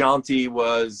 And Shanti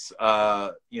was,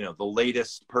 you know, the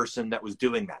latest person that was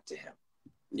doing that to him.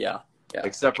 Yeah. Yeah.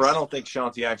 Except for I don't think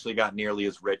Shanti actually got nearly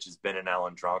as rich as Ben and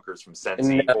Alan Dronkers from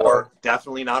Sensi, No. or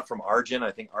definitely not from Arjun.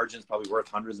 I think Arjun's probably worth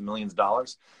hundreds of millions of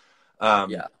dollars.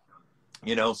 Yeah.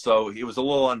 You know, so it was a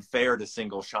little unfair to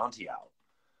single Shanti out.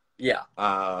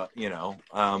 Yeah. You know,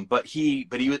 but he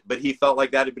felt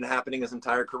like that had been happening his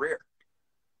entire career.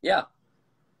 Yeah.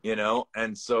 You know,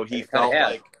 and so he felt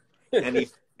like,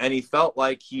 and he felt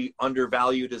like he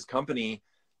undervalued his company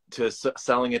to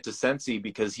selling it to Sensi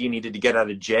because he needed to get out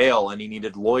of jail and he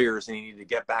needed lawyers and he needed to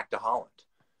get back to Holland.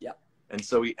 Yeah. And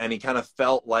so he kind of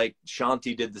felt like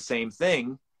Shanti did the same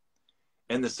thing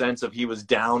in the sense of he was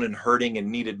down and hurting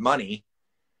and needed money.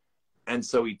 And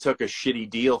so he took a shitty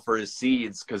deal for his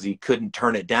seeds because he couldn't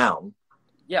turn it down.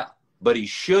 Yeah. But he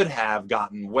should have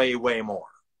gotten way, way more.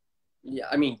 Yeah.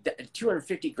 I mean,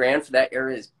 $250,000 for that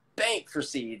era is bank for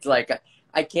seeds. Like,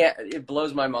 I can't, it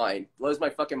blows my mind. Blows my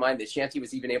fucking mind that Shanti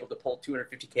was even able to pull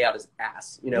 $250,000 out his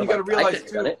ass. You know, you got to realize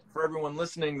too, for everyone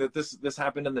listening, that this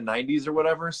happened in the 90s or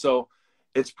whatever. So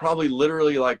it's probably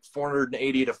literally like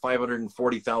 $480,000 to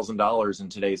 $540,000 in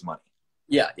today's money.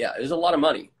 Yeah. Yeah. There's a lot of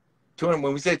money. When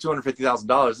we say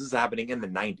 $250,000, this is happening in the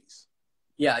 90s.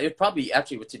 Yeah. It probably,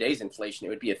 actually with today's inflation, it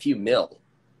would be a few mil.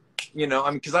 You know, I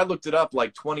mean, because I looked it up,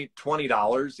 like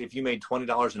 $20. If you made $20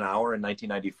 an hour in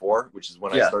 1994, which is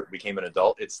when I became an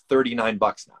adult, it's $39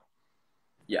 now.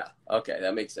 Yeah. Okay,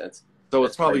 that makes sense. So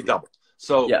it's probably doubled.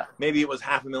 So yeah, maybe it was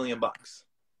 $500,000.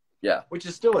 Yeah, which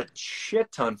is still a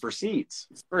shit ton for seeds.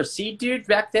 For a seed dude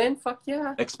back then, fuck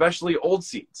yeah. Especially old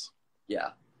seeds. Yeah.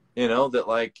 You know, that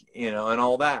like, you know, and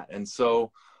all that. And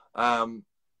so,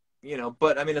 you know,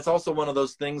 but I mean, it's also one of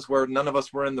those things where none of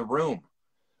us were in the room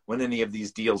when any of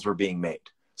these deals were being made.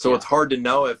 So it's hard to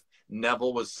know if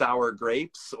Nevil was sour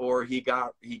grapes or he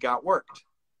got worked.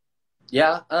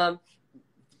 Yeah.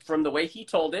 From the way he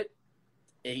told it,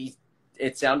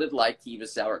 it sounded like he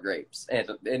was sour grapes.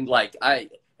 And like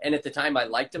and at the time I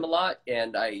liked him a lot,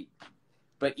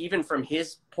 but even from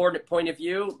his point of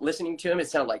view, listening to him, it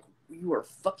sounded like you are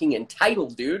fucking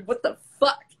entitled, dude. What the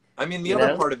fuck? I mean, the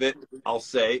other part of it, I'll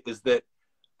say, is that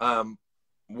when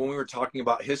we were talking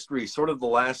about history, sort of the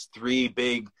last three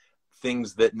big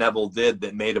things that Nevil did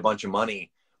that made a bunch of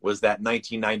money was that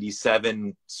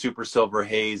 1997 Super Silver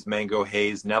Haze, Mango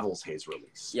Haze, Nevil's Haze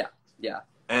release. Yeah, yeah.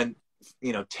 And,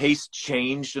 you know, taste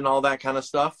changed and all that kind of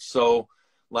stuff. So,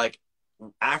 like,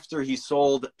 after he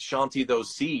sold Shanti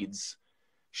those seeds,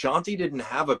 Shanti didn't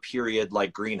have a period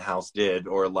like Greenhouse did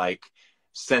or like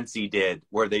Sensi did,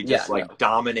 where they just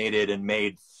dominated and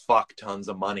made fuck tons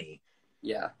of money.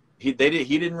 Yeah. He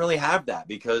didn't really have that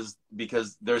because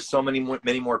there's so many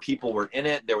more people were in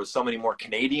it. There was so many more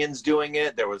Canadians doing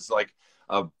it. There was like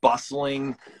a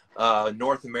bustling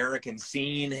North American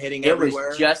scene hitting everywhere. It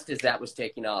was just as that was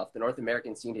taking off. The North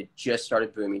American scene had just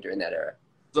started booming during that era.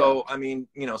 So, I mean,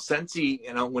 you know, Sensi,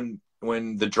 you know, when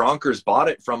the Dronkers bought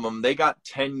it from them, they got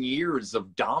 10 years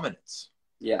of dominance.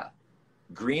 Yeah.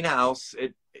 Greenhouse,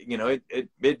 it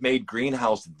made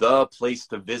Greenhouse the place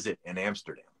to visit in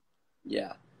Amsterdam.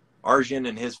 Yeah. Arjun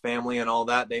and his family and all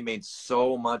that, they made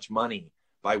so much money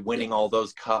by winning all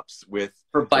those cups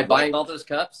by buying all those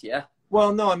cups. Yeah.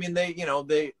 Well, no, I mean, they had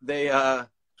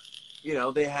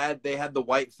the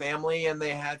White family and they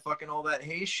had fucking all that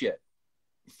Haze shit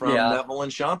from Nevil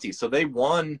and Shanti. So they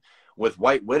won with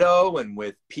White Widow and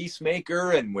with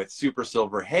Peacemaker and with Super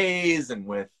Silver Haze and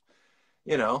with,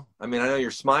 you know, I mean, I know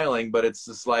you're smiling, but it's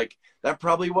just like, that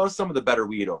probably was some of the better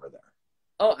weed over there.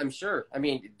 Oh, I'm sure. I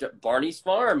mean, Barney's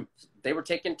Farm, they were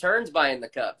taking turns buying the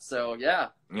cups. So, yeah.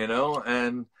 You know,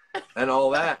 and all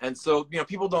that. And so, you know,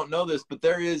 people don't know this, but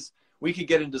we could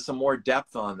get into some more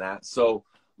depth on that. So,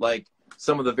 like,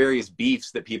 some of the various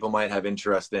beefs that people might have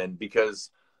interest in,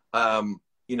 because,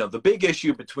 you know, the big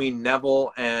issue between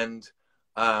Nevil and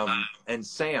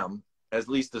Sam, at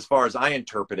least as far as I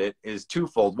interpret it, is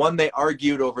twofold. One, they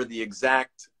argued over the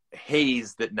exact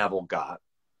haze that Nevil got,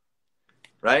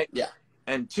 right? Yeah.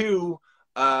 And two,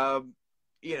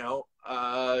 you know,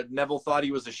 Nevil thought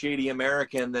he was a shady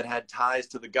American that had ties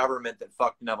to the government that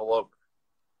fucked Nevil over.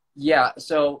 Yeah,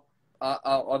 so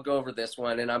I'll go over this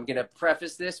one, and I'm going to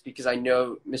preface this because I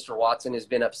know Mr. Watson has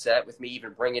been upset with me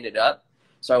even bringing it up.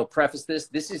 So I will preface this.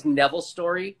 This is Nevil's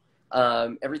story.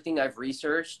 Everything I've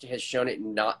researched has shown it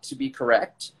not to be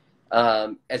correct,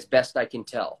 as best I can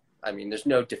tell. I mean, there's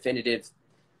no definitive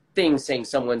thing saying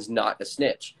someone's not a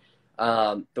snitch.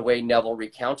 The way Nevil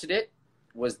recounted it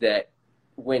was that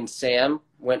when Sam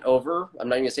went over, I'm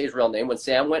not even gonna say his real name, when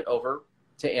Sam went over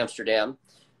to Amsterdam,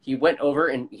 he went over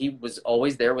and he was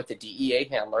always there with the DEA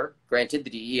handler. Granted,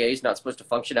 the DEA is not supposed to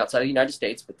function outside of the United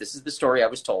States, but this is the story I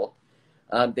was told,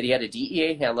 that he had a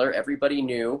DEA handler. Everybody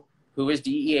knew who his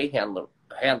DEA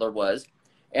handler was.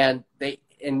 And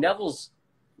Nevil's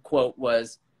quote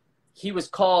was, he was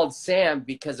called Sam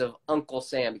because of Uncle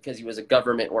Sam, because he was a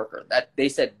government worker. That they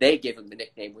said they gave him the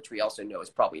nickname, which we also know is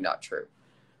probably not true.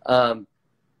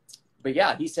 But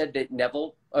yeah, he said that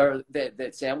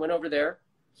that Sam went over there.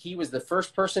 He was the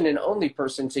first person and only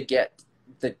person to get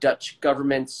the Dutch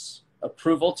government's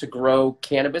approval to grow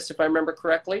cannabis, if I remember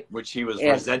correctly. Which he was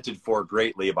resented for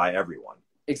greatly by everyone.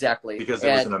 Exactly. Because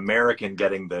it was an American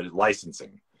getting the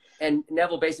licensing. And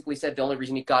Nevil basically said the only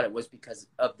reason he got it was because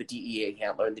of the DEA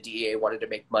handler, and the DEA wanted to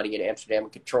make money in Amsterdam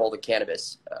and control the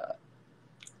cannabis.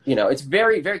 You know, it's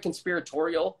very, very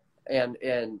conspiratorial and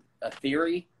a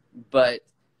theory, but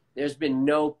there's been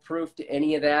no proof to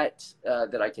any of that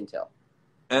that I can tell.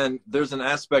 And there's an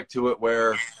aspect to it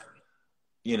where,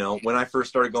 you know, when I first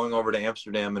started going over to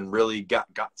Amsterdam and really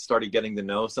started getting to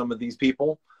know some of these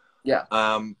people,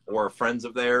 or friends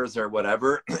of theirs or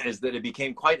whatever, is that it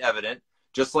became quite evident,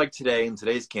 just like today in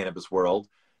today's cannabis world,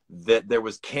 that there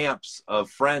was camps of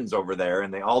friends over there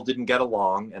and they all didn't get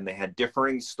along and they had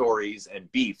differing stories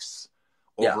and beefs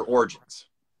over origins.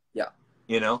 Yeah.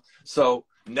 You know, so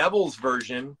Nevil's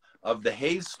version of the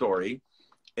Haze story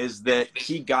is that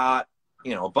he got,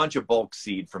 you know, a bunch of bulk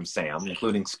seed from Sam,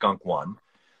 including Skunk One.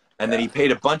 And then he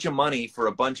paid a bunch of money for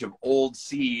a bunch of old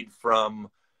seed from,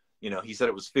 you know, he said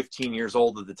it was 15 years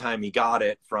old at the time he got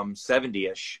it, from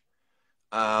 70-ish.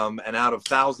 And out of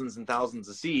thousands and thousands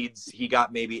of seeds, he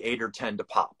got maybe 8 or 10 to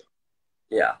pop.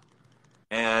 Yeah.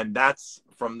 And that's,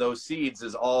 from those seeds,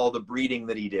 is all the breeding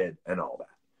that he did and all that.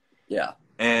 Yeah.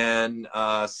 And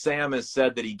Sam has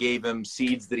said that he gave him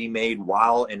seeds that he made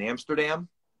while in Amsterdam.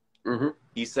 Mm-hmm.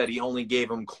 He said he only gave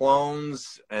him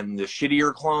clones and the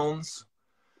shittier clones.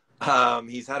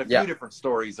 He's had a few different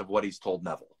stories of what he's told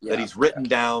Nevil that he's written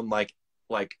down like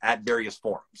at various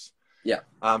forums. Yeah.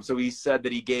 So he said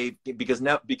that he gave, because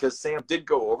Sam did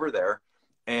go over there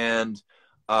and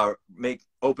make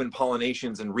open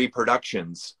pollinations and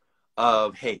reproductions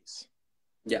of haze.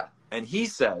 Yeah. And he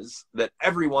says that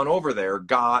everyone over there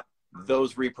got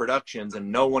those reproductions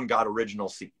and no one got original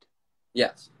seed.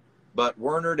 Yes. But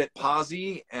Wernerd at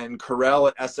Posy and Carell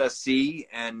at SSC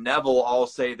and Nevil all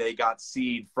say they got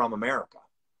seed from America.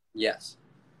 Yes.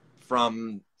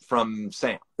 From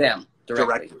Sam. Sam,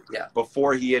 directly. Yeah.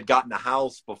 Before he had gotten a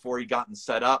house, before he'd gotten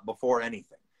set up, before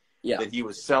anything. Yeah. That he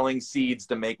was selling seeds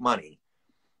to make money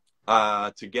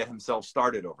to get himself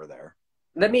started over there.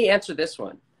 Let me answer this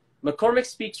one. McCormick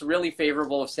speaks really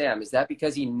favorable of Sam. Is that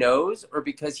because he knows or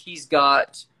because he's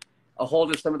got a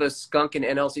hold of some of those skunk and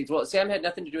NL seeds? Well, Sam had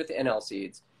nothing to do with the NL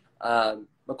seeds.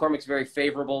 McCormick's very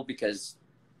favorable because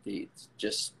it's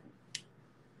just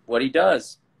what he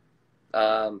does.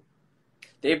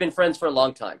 They've been friends for a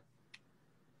long time.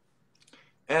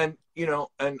 And, you know,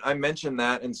 and I mentioned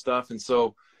that and stuff. And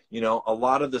so, you know, a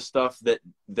lot of the stuff that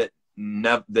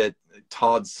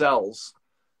Todd sells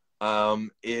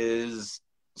is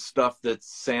stuff that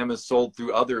Sam has sold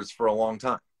through others for a long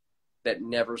time. That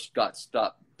never got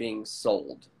stopped being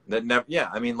sold. That never, yeah.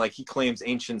 I mean, like he claims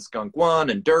Ancient Skunk One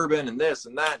and Durban and this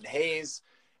and that and Hayes.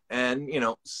 And, you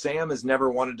know, Sam has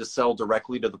never wanted to sell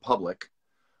directly to the public.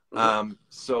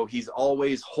 So he's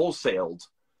always wholesaled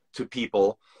to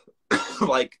people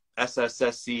like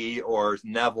SSSC or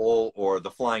Nevil or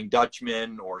the Flying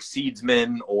Dutchman or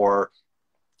Seedsman or,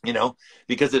 you know,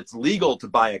 because it's legal to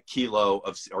buy a kilo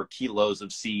of or kilos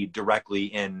of seed directly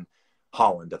in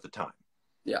Holland at the time.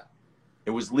 Yeah.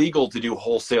 It was legal to do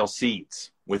wholesale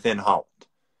seeds within Holland.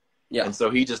 Yeah. And so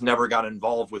he just never got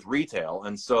involved with retail.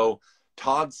 And so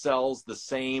Todd sells the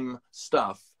same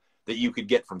stuff that you could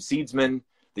get from Seedsman,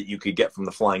 that you could get from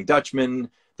the Flying Dutchman,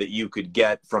 that you could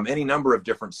get from any number of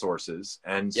different sources.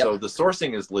 And so the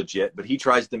sourcing is legit, but he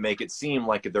tries to make it seem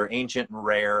like they're ancient and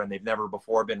rare and they've never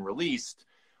before been released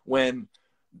when,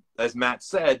 as Matt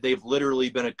said, they've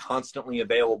literally been constantly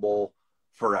available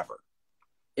forever.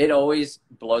 It always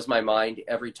blows my mind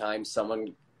every time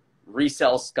someone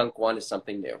resells Skunk One as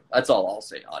something new. That's all I'll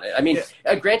say on it. I mean,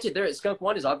 granted, Skunk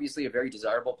One is obviously a very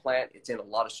desirable plant. It's in a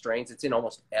lot of strains. It's in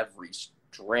almost every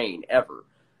strain ever.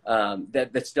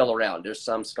 That's still around. There's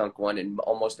some Skunk One in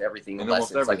almost everything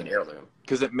unless it's like an heirloom.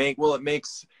 Because it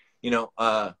makes, you know,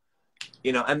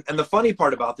 and the funny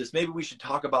part about this, maybe we should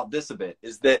talk about this a bit,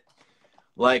 is that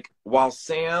like while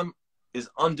Sam is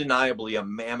undeniably a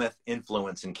mammoth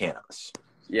influence in cannabis.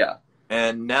 Yeah.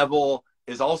 And Nevil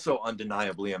is also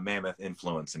undeniably a mammoth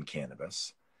influence in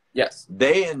cannabis. Yes.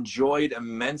 They enjoyed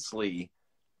immensely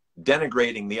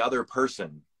denigrating the other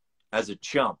person as a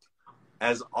chump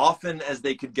as often as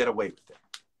they could get away with it.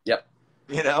 Yep.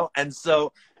 You know, and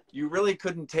so you really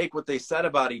couldn't take what they said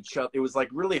about each other. It was like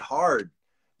really hard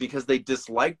because they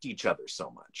disliked each other so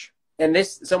much. And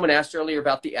someone asked earlier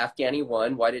about the Afghani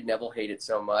one. Why did Nevil hate it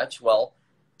so much? Well,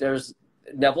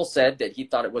 Nevil said that he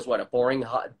thought it was a boring,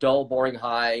 dull, boring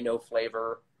high, no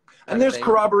flavor. And there's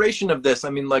corroboration of this. I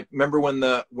mean, like, remember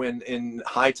when in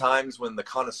High Times, when the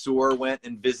connoisseur went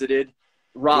and visited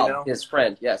Rob, his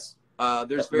friend, yes.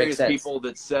 There's various people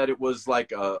that said it was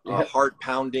like a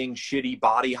heart-pounding, shitty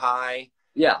body high.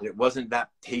 Yeah. It wasn't that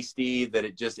tasty, that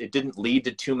it didn't lead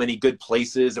to too many good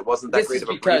places. It wasn't that great of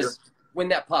a breeder. Because when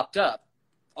that popped up,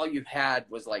 all you had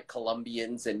was like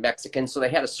Colombians and Mexicans. So they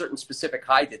had a certain specific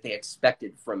high that they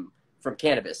expected from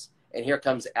cannabis. And here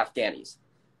comes Afghanis.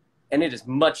 And it is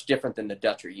much different than the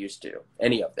Dutch are used to,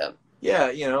 any of them.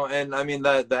 Yeah, you know, and I mean,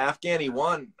 the Afghani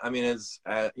one, I mean, is,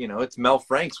 you know, it's Mel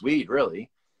Frank's weed, really.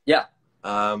 Yeah.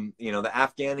 You know, the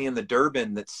Afghani and the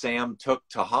Durban that Sam took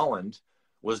to Holland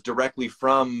was directly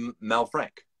from Mel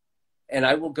Frank. And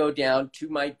I will go down to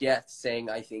my death saying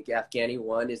I think Afghani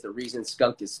 1 is the reason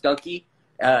skunk is skunky.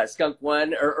 Skunk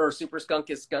 1 or Super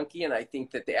Skunk is skunky. And I think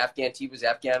that the Afghan T was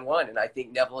Afghan 1. And I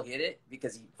think Nevil hit it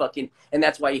because and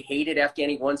that's why he hated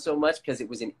Afghani 1 so much, because it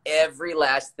was in every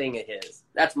last thing of his.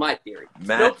 That's my theory.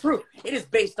 No proof. It is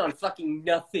based on fucking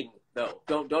nothing. No,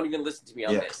 don't even listen to me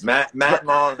on this. Matt and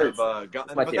Long have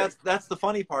but that's the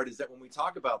funny part, is that when we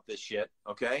talk about this shit,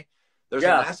 okay, there's an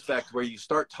aspect where you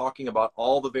start talking about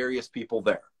all the various people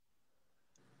there.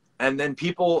 And then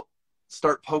people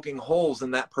start poking holes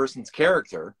in that person's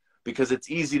character because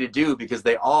it's easy to do because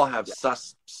they all have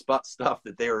sus stuff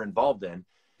that they are involved in.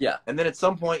 Yeah. And then at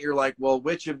some point you're like, well,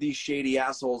 which of these shady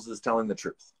assholes is telling the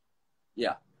truth?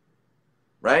 Yeah.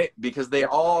 Right? Because they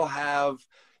all have...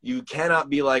 You cannot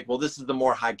be like, well, this is the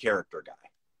more high character guy.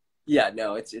 Yeah,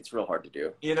 no, it's real hard to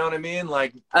do. You know what I mean?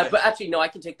 Like, but actually, no, I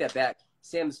can take that back.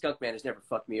 Sam the Skunk Man has never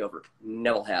fucked me over.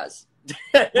 Nevil has.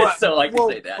 So I can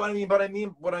say that.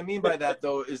 What I mean by that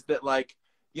though is that, like,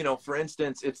 you know, for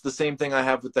instance, it's the same thing I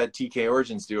have with that TK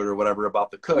Origins dude or whatever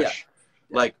about the Kush.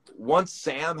 Like, once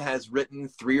Sam has written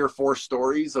 3 or 4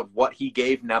 stories of what he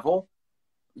gave Nevil,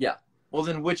 well,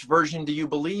 then which version do you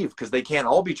believe? Because they can't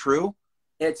all be true.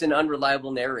 It's an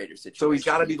unreliable narrator situation. So he's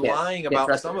got to be lying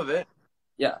about some of it.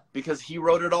 Yeah. Because he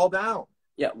wrote it all down.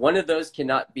 Yeah. One of those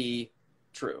cannot be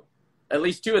true. At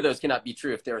least 2 of those cannot be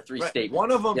true if there are 3 statements.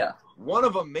 One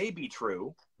of them may be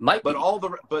true. Might be.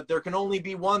 But there can only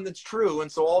be one that's true,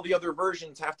 and so all the other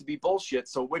versions have to be bullshit.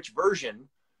 So which version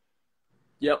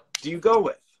do you go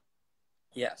with?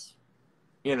 Yes.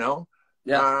 You know?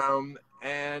 Yeah.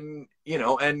 And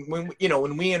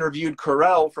when we interviewed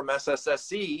Carell from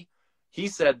SSSC, he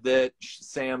said that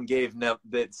Sam gave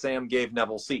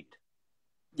Nevil seed.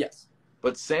 Yes.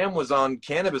 But Sam was on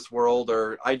Cannabis World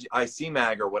or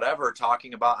ICMag or whatever,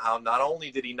 talking about how not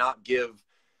only did he not give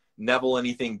Nevil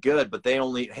anything good, but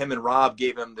him and Rob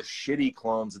gave him the shitty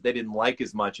clones that they didn't like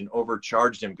as much and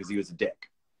overcharged him because he was a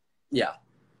dick. Yeah.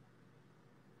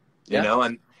 You know,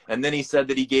 and then he said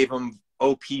that he gave him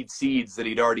OP'd seeds that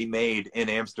he'd already made in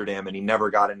Amsterdam and he never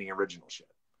got any original shit.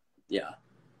 Yeah.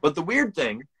 But the weird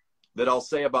thing that I'll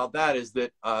say about that is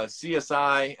that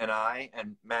CSI and I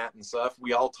and Matt and stuff,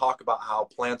 we all talk about how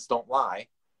plants don't lie.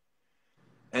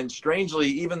 And strangely,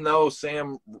 even though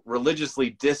Sam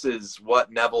religiously disses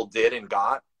what Nevil did and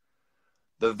got,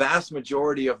 the vast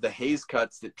majority of the haze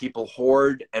cuts that people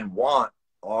hoard and want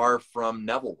are from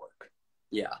Nevil work.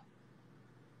 Yeah.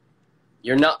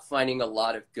 You're not finding a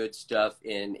lot of good stuff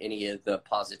in any of the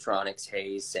Positronics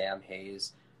haze, Sam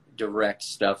haze, direct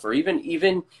stuff, or even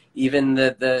the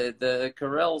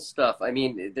Carell stuff. I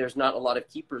mean, there's not a lot of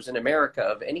keepers in America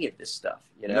of any of this stuff,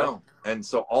 you know? No. And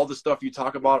so all the stuff you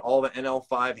talk about, all the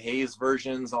NL5 haze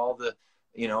versions, all the,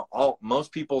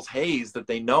 most people's haze that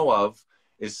they know of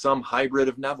is some hybrid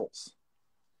of Nevil's.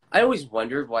 I always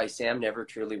wondered why Sam never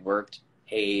truly worked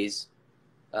haze,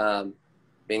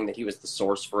 being that he was the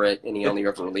source for it and he only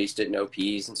ever released it in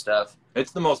OPs and stuff.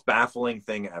 It's the most baffling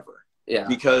thing ever. Yeah.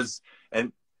 Because,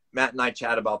 and Matt and I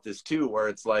chat about this too, where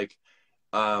it's like,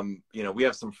 we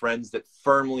have some friends that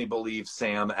firmly believe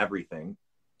Sam everything.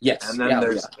 Yes.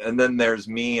 And then there's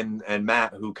me and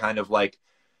Matt who kind of like,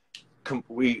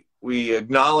 we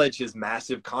acknowledge his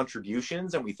massive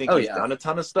contributions and we think he's done a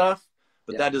ton of stuff,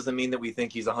 but that doesn't mean that we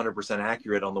think he's 100%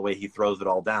 accurate on the way he throws it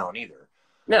all down either.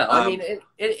 No, I mean,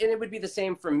 it would be the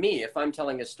same for me if I'm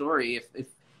telling a story.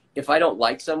 If I don't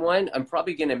like someone, I'm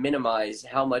probably going to minimize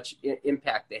how much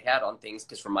impact they had on things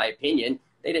because, from my opinion,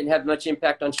 they didn't have much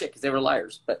impact on shit because they were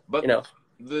liars. But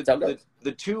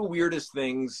the 2 weirdest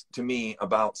things to me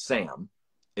about Sam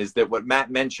is that what Matt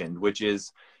mentioned, which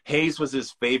is haze was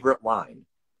his favorite line.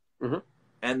 Mm-hmm.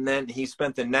 And then he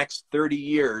spent the next 30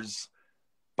 years,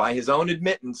 by his own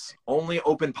admittance, only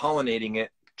open pollinating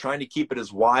it, trying to keep it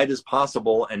as wide as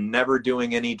possible and never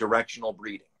doing any directional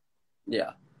breeding.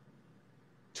 Yeah.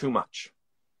 Too much.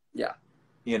 Yeah.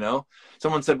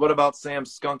 Someone said, what about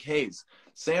Sam's skunk haze?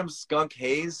 Sam's skunk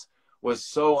haze was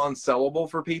so unsellable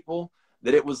for people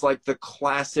that it was like the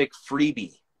classic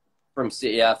freebie. From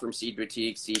Seed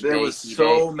Boutique, Seed There Base, was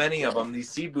so many of them. These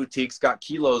seed boutiques got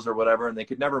kilos or whatever, and they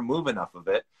could never move enough of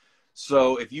it.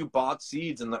 So if you bought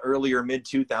seeds in the earlier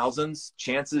mid-2000s,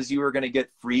 chances you were going to get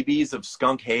freebies of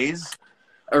skunk haze.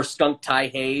 Or skunk tie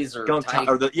haze. Or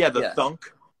the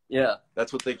thunk. Yeah.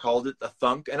 That's what they called it, the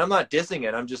thunk. And I'm not dissing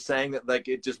it. I'm just saying that like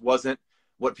it just wasn't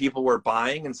what people were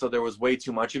buying, and so there was way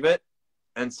too much of it.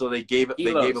 And so they gave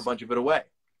a bunch of it away.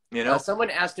 Someone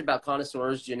asked about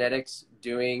Connoisseur's genetics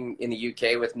doing in the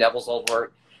UK with Nevil's old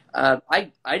work.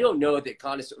 I don't know that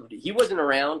Connoisseur, he wasn't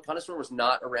around. Connoisseur was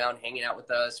not around hanging out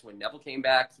with us when Nevil came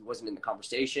back. He wasn't in the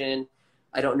conversation.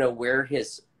 I don't know where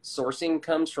his sourcing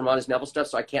comes from on his Nevil stuff,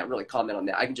 so I can't really comment on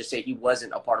that. I can just say he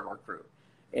wasn't a part of our crew,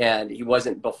 and he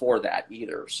wasn't before that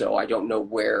either. So I don't know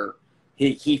where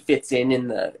he fits in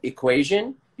the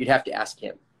equation. You'd have to ask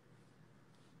him.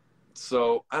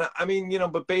 So, I mean,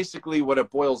 but basically what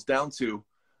it boils down to,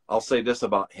 I'll say this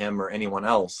about him or anyone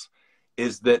else,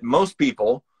 is that most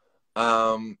people,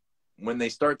 when they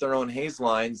start their own haze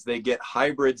lines, they get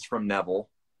hybrids from Nevil,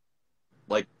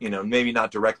 like, maybe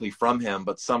not directly from him,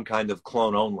 but some kind of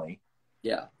clone only.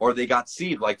 Yeah. Or they got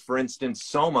seed. Like, for instance,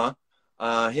 Soma,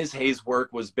 his haze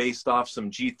work was based off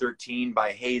some G13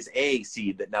 by Haze A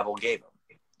seed that Nevil gave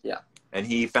him. Yeah. And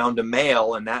he found a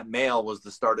male, and that male was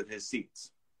the start of his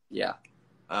seeds. Yeah.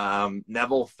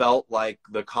 Nevil felt like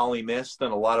the Collie Mist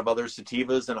and a lot of other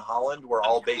sativas in Holland were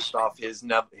all based off his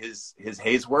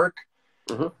haze work,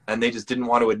 mm-hmm. and they just didn't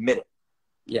want to admit it.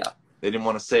 Yeah. They didn't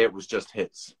want to say it was just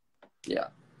his. Yeah.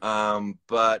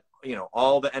 But,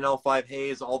 all the NL5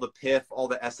 haze, all the PIF, all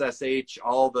the SSH,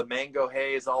 all the Mango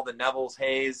haze, all the Nevil's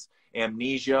haze,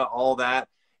 Amnesia, all that,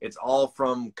 it's all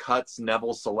from cuts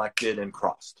Nevil selected and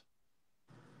crossed.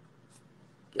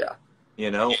 Yeah.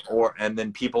 You know, and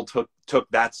then people took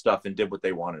that stuff and did what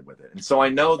they wanted with it. And so I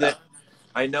know that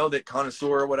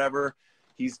Connoisseur or whatever,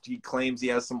 he claims he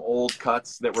has some old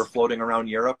cuts that were floating around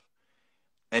Europe.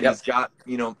 And he's got,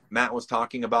 you know, Matt was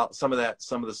talking about some of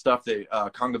the stuff that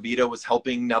Congabito was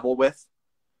helping Nevil with.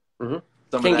 Mm-hmm.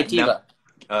 Some Kingativa.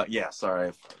 Yeah,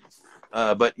 sorry.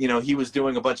 But, you know, he was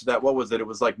doing a bunch of that. What was it? It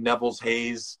was like Neville's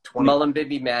Haze.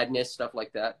 Mullumbimby Madness, stuff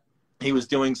like that. He was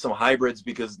doing some hybrids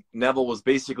because Nevil was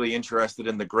basically interested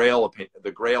in the Grail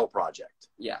project.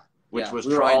 Yeah. Which was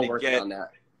we were all working on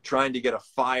that. Trying to get a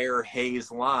fire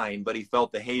haze line, but he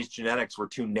felt the haze genetics were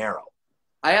too narrow.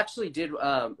 I actually did,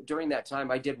 during that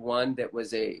time, I did one that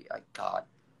was it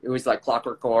was like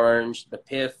Clockwork Orange, the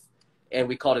Piff, and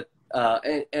we called it,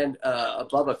 a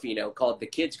Bubba Fino called the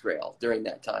Kids Grail during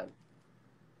that time.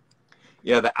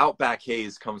 Yeah, the Outback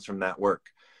Haze comes from that work.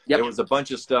 Yep. There was a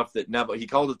bunch of stuff that Nevil, he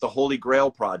called it the Holy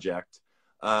Grail Project,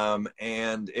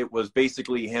 and it was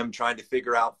basically him trying to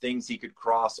figure out things he could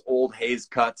cross old haze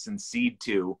cuts and seed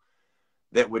to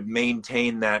that would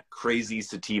maintain that crazy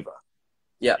sativa.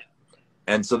 Yeah.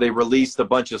 And so they released a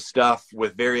bunch of stuff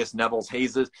with various Neville's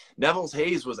Hazes. Neville's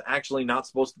Haze was actually not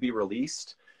supposed to be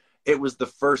released. It was the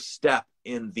first step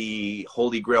in the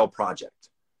Holy Grail project.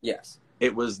 Yes.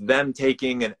 It was them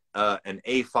taking an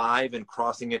A5 and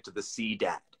crossing it to the C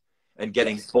dad and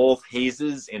getting both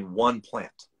hazes in one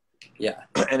plant. Yeah.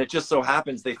 And it just so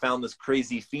happens they found this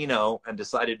crazy pheno and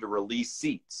decided to release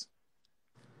seeds.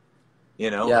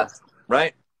 You know? Yeah.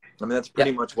 Right? I mean, that's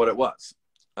pretty much what it was.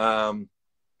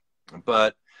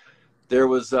 But there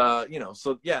was, you know,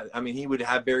 so yeah, I mean, he would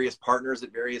have various partners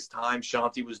at various times.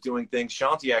 Shanti was doing things.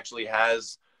 Shanti actually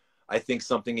has, I think,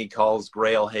 something he calls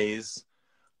Grail Haze,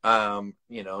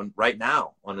 you know, right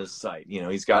now on his site. You know,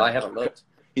 he's got, I haven't looked.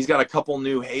 He's got a couple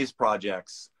new haze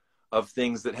projects of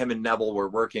things that him and Nevil were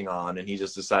working on, and he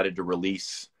just decided to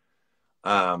release,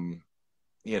 you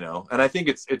know, and I think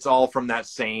it's all from that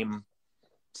same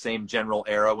general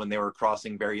era when they were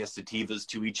crossing various sativas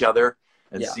to each other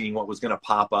and seeing what was going to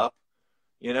pop up,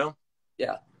 you know?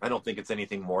 Yeah. I don't think it's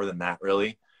anything more than that,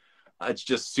 really. It's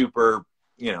just super,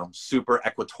 you know, super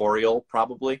equatorial,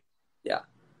 probably. Yeah.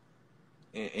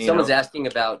 Someone's asking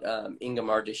about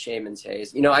Ingemar de Shaman's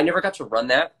haze. You know, I never got to run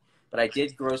that, but I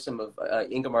did grow some of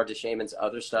Ingemar de Shaman's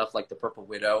other stuff, like the Purple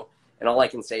Widow. And all I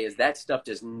can say is that stuff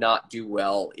does not do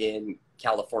well in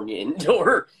California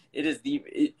indoor. It is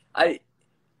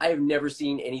I have never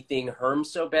seen anything herm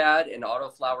so bad and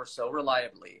autoflower so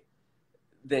reliably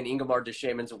than Ingemar de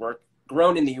Shaman's work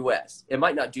grown in the U.S. It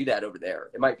might not do that over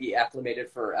there. It might be acclimated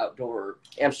for outdoor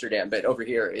Amsterdam, but over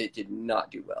here it did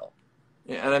not do well.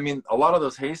 Yeah, and I mean, a lot of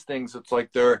those haze things, it's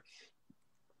like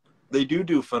they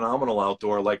do phenomenal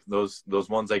outdoor, like those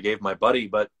ones I gave my buddy,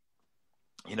 but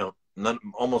you know,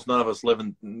 almost none of us live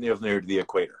near the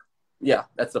equator. Yeah,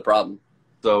 that's the problem.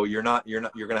 So you're going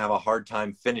to have a hard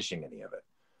time finishing any of it.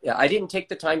 Yeah, I didn't take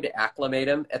the time to acclimate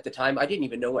them at the time. I didn't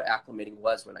even know what acclimating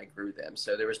was when I grew them.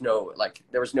 So there was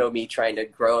no me trying to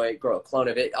grow a clone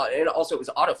of it. And also it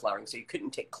was autoflowering, so you couldn't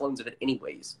take clones of it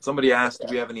anyways. Somebody asked, do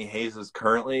we have any hazes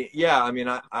currently? Yeah, I mean,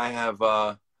 I have,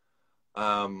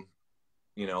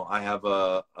 you know, I have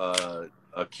a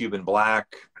Cuban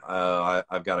black.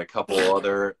 I've got a couple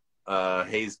other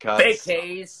haze cuts. Fake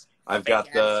haze. I've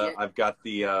got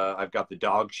the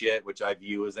dog shit, which I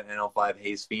view as an NL5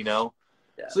 haze pheno.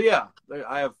 Yeah. So yeah,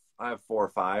 I have 4 or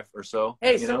 5 or so.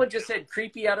 Hey, someone just said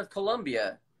creepy out of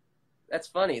Colombia. That's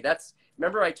funny.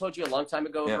 Remember I told you a long time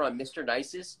ago over on Mr.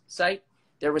 Nice's site,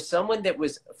 there was someone that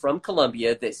was from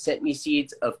Colombia that sent me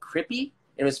seeds of Crippy,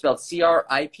 and it was spelled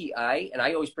C-R-I-P-I, and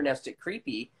I always pronounced it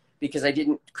creepy because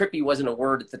Crippy wasn't a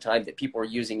word at the time that people were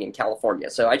using in California.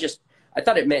 So I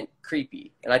thought it meant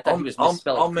creepy, and I thought he was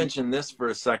misspelling. I'll mention this for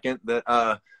a second,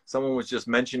 that someone was just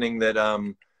mentioning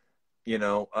that, you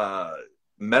know,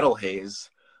 Metal Haze.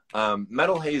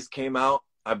 Metal Haze came out,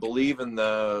 I believe, in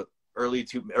the early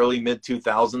mid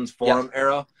 2000s forum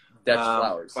era. Dutch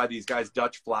Flowers. By these guys,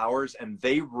 Dutch Flowers, and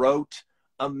they wrote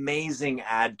amazing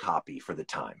ad copy for the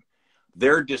time.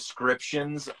 Their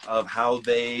descriptions of how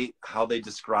they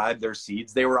described their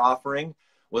seeds they were offering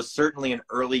was certainly an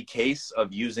early case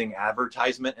of using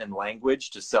advertisement and language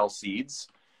to sell seeds,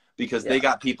 because they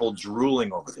got people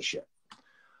drooling over the shit.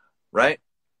 Right?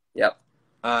 Yep.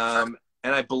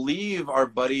 And I believe our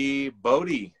buddy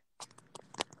Bodie,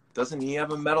 doesn't he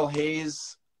have a Metal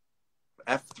Haze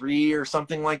F3 or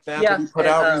something like that that he put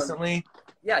out recently?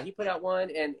 Yeah, he put out one,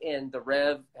 and the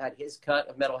Rev had his cut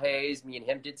of Metal Haze. Me and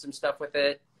him did some stuff with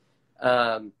it.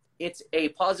 it's a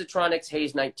Positronics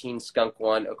Haze 19 Skunk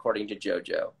One, according to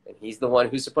JoJo. And he's the one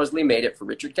who supposedly made it for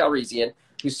Richard Calrissian,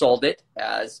 who sold it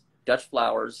as Dutch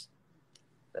Flowers.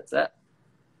 That's that.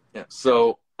 Yeah.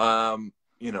 So,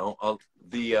 you know,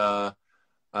 but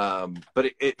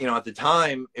you know, at the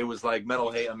time it was like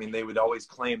Metal Haze. I mean, they would always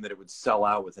claim that it would sell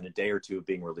out within a day or two of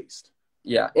being released.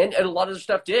 Yeah, and a lot of their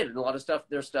stuff did. And a lot of stuff,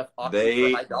 their stuff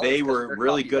they were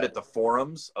really good at the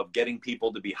forums of getting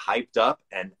people to be hyped up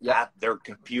and at their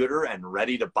computer and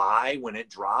ready to buy when it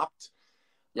dropped.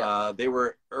 Yeah. They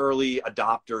were early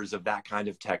adopters of that kind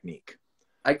of technique.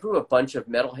 I grew a bunch of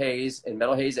Metal Haze and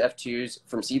Metal Haze F2s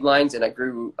from seedlines, and I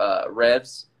grew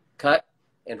Rev's Cut.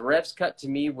 And Rev's Cut to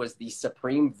me was the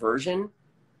supreme version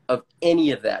of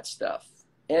any of that stuff.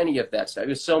 Any of that stuff. It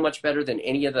was so much better than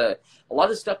any of a lot of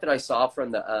the stuff that I saw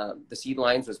from the seed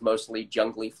lines was mostly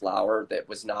jungly flower that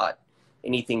was not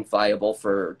anything viable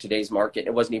for today's market.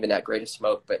 It wasn't even that great of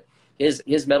smoke, but his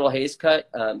Metal Haze Cut,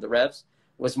 the Revs,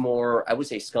 was more, I would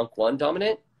say, Skunk One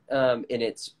dominant in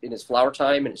its flower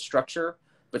time and its structure,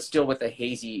 but still with a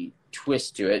hazy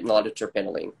twist to it and a lot of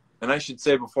terpenoline. And I should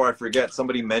say before I forget,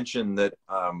 somebody mentioned that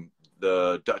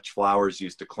the Dutch Flowers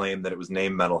used to claim that it was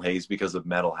named Metal Haze because of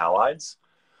metal halides.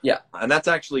 Yeah. And that's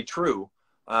actually true.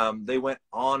 They went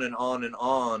on and on and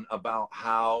on about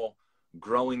how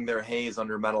growing their haze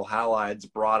under metal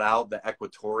halides brought out the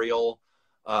equatorial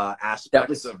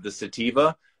aspects of the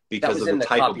sativa because of the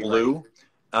type of blue.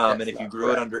 And if you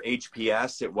grew it under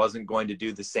HPS, it wasn't going to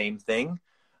do the same thing.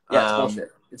 Yeah, it's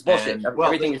bullshit. It's bullshit. And, well,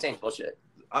 everything you're saying is bullshit.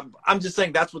 I'm just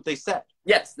saying that's what they said.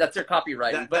 Yes, that's their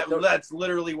copywriting. That's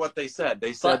literally what they said.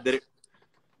 They said that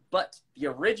But the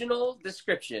original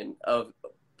description of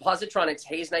Positronics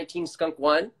Haze 19 Skunk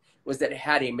One was that it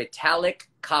had a metallic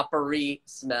coppery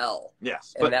smell.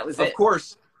 Yes, and but that was of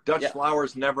course, Dutch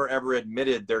Flowers never ever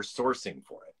admitted their sourcing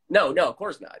for it. No, of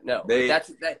course not. No,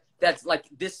 that's like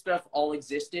this stuff all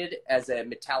existed as a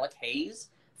metallic haze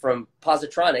from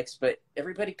Positronics, but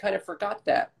everybody kind of forgot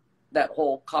that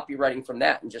whole copywriting from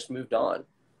that and just moved on.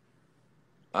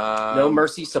 No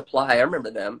Mercy Supply, I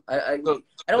remember them. I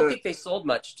don't think they sold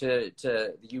much to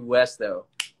the U.S. though.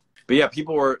 But yeah,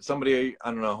 people were, somebody,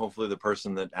 I don't know, hopefully the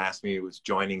person that asked me was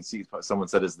joining, someone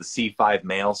said, is the C5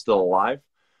 male still alive?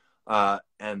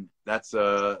 And that's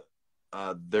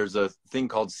there's a thing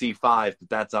called C5, but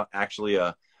that's actually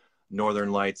a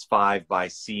Northern Lights 5 by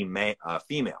C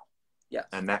female. Yeah.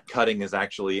 And that cutting is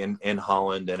actually in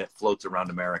Holland, and it floats around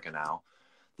America now.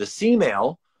 The C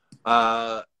male,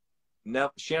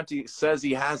 Shanti says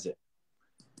he has it.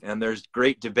 And there's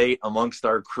great debate amongst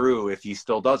our crew if he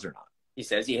still does or not. He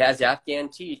says he has Afghan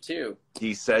tea too.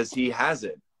 He says he has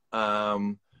it.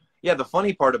 Yeah, the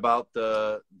funny part about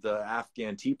the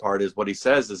Afghan tea part is what he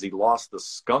says is he lost the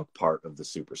skunk part of the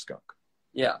super skunk.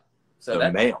 Yeah. So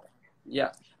the male.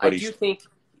 Yeah. But I do think,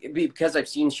 because I've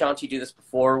seen Shanti do this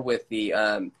before with the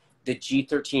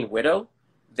G13 Widow,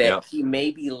 that he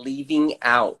may be leaving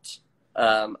out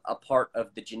a part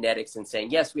of the genetics and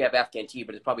saying, yes, we have Afghan tea,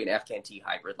 but it's probably an Afghan tea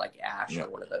hybrid like Ash or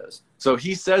one of those. So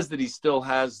he says that he still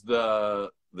has the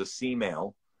C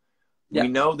male. We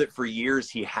know that for years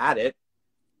he had it.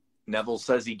 Nevil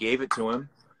says he gave it to him.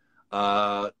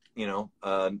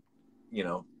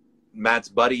 Matt's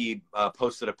buddy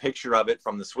posted a picture of it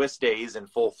from the Swiss days in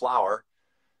full flower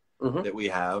that we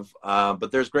have. But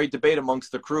there's great debate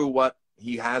amongst the crew what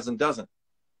he has and doesn't.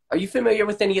 Are you familiar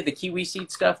with any of the kiwi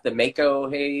seed stuff, the Mako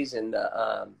haze and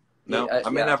the? No, I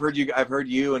mean I've heard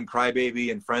you and Crybaby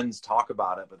and friends talk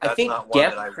about it, but that's not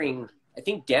one that I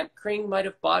think Dampkring might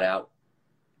have bought out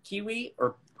kiwi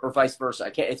or vice versa. I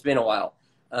can't. It's been a while.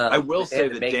 I will say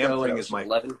that Dampkring is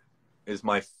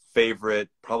my favorite.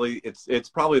 Probably it's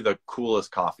probably the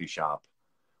coolest coffee shop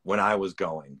when I was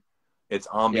going. Its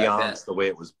ambiance, the way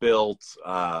it was built.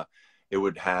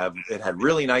 It had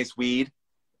really nice weed,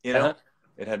 you know.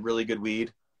 It had really good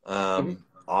weed,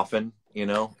 often, you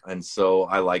know, and so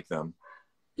I like them.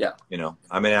 Yeah. You know,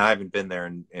 I mean, I haven't been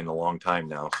there in a long time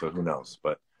now, so who knows?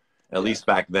 But at least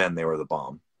back then they were the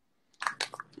bomb.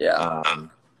 Yeah.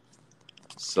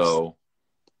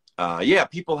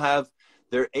 People have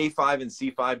their A5 and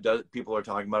C5. People are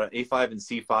talking about it. A5 and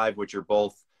C5, which are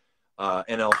both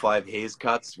NL5 haze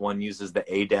cuts. One uses the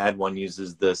A dad, one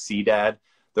uses the C dad.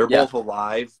 They're both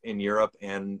alive in Europe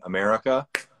and America.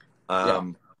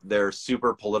 They're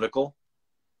super political.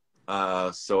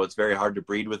 So it's very hard to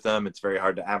breed with them. It's very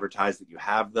hard to advertise that you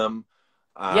have them.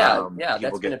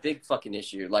 That's been a big fucking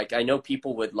issue. Like, I know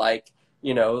people would like,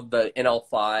 you know, the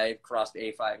NL5 crossed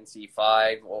A5 and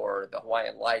C5 or the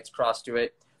Hawaiian Lights crossed to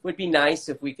it. Would be nice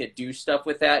if we could do stuff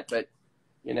with that, but,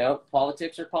 you know,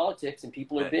 politics are politics and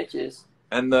people are bitches.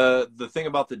 And the thing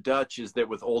about the Dutch is that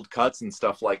with old cuts and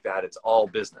stuff like that, it's all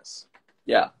business.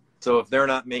 Yeah. So if they're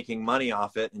not making money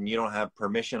off it and you don't have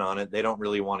permission on it, they don't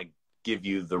really want to give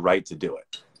you the right to do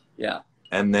it. Yeah.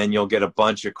 And then you'll get a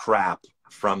bunch of crap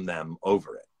from them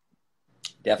over it.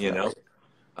 Definitely. You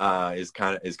know, is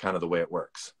kind of the way it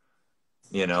works.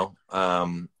 You know,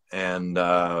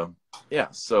 yeah.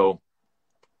 So,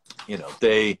 you know,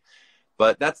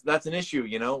 but that's an issue.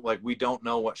 You know, like we don't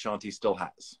know what Shanti still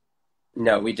has.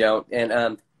 No, we don't.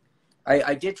 And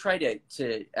I did try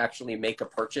to actually make a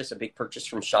big purchase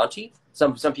from Shanti.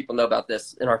 Some people know about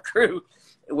this in our crew,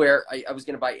 where I was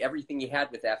going to buy everything he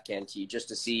had with Afghan tea just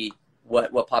to see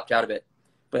what popped out of it.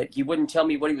 But he wouldn't tell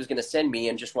me what he was going to send me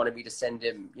and just wanted me to send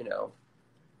him, you know,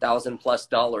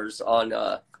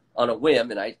 $1,000+ on a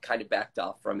whim. And I kind of backed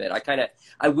off from it.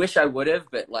 I wish I would have,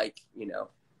 but like, you know,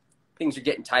 things are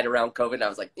getting tight around COVID. And I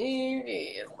was like,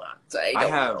 I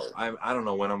don't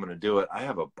know when I'm going to do it. I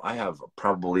have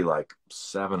probably like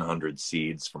 700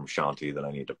 seeds from Shanti that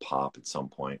I need to pop at some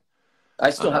point. I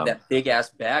still have that big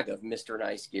ass bag of Mr.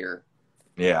 Nice gear.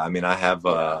 Yeah, I mean, I have,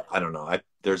 I don't know.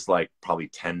 There's like probably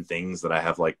 10 things that I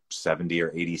have like 70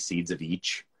 or 80 seeds of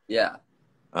each. Yeah.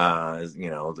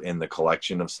 You know, in the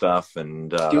collection of stuff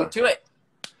and, do it to it.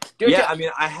 I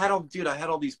mean, I had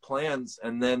all these plans,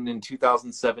 and then in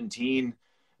 2017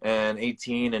 and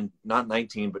 18 and not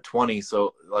 19, but 20.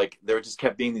 So like there just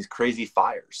kept being these crazy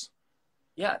fires.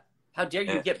 Yeah. How dare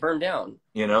you get burned down?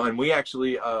 You know, and we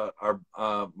actually,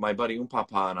 my buddy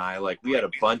Umpapa and I, like we had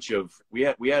a bunch of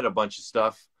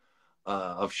stuff,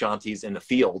 of Shanti's in the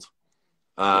field.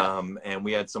 And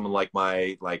we had some of like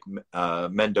my,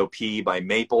 Mendo P by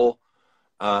Maple,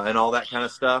 and all that kind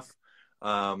of stuff.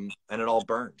 And it all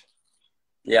burned.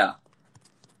 Yeah.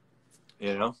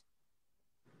 You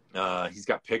know, he's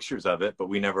got pictures of it, but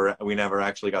we never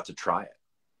actually got to try it.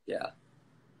 Yeah.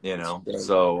 You know,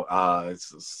 so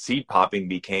seed popping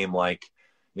became like,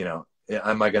 you know,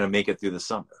 am I going to make it through the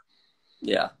summer?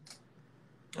 Yeah.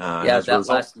 That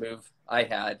last move I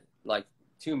had, like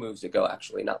 2 moves ago,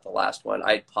 actually, not the last one.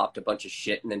 I popped a bunch of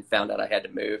shit and then found out I had to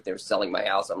move. They were selling my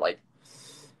house. I'm like,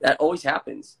 that always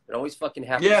happens. It always fucking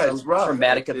happens. Yeah, it's rough.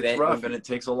 Traumatic event. It's rough, and it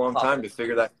takes a long time to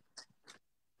figure that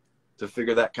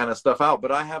kind of stuff out.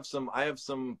 But I have 4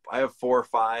 or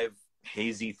 5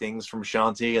 hazy things from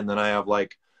Shanti, and then I have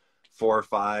like 4 or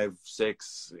 5,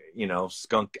 6, you know,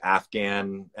 skunk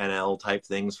Afghan NL type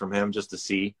things from him just to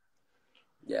see.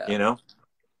 Yeah. You know,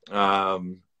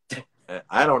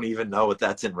 I don't even know what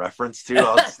that's in reference to.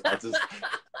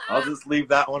 I'll just leave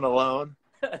that one alone.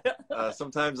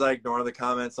 Sometimes I ignore the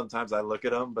comments. Sometimes I look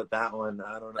at them, but that one,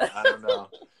 I don't know.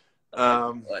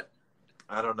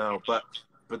 I don't know,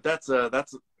 but that's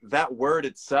that word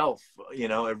itself, you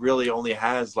know, it really only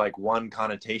has like one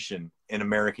connotation in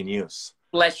American use.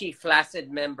 Fleshy, flaccid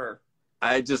member.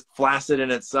 I just flaccid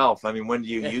in itself. I mean, when do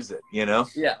you use it, you know?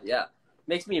 Yeah.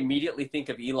 Makes me immediately think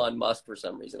of Elon Musk for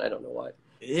some reason. I don't know why.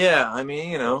 Yeah, I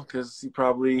mean, you know, because he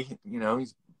probably, you know,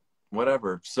 he's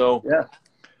whatever. So, yeah.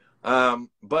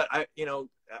 But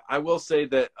I will say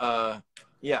that,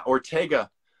 Ortega,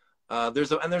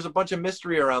 there's a bunch of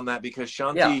mystery around that because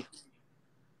Shanti,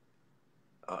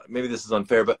 maybe this is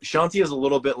unfair, but Shanti is a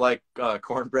little bit like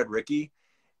Cornbread Ricky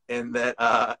in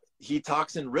that he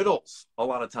talks in riddles a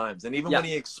lot of times. And even when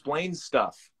he explains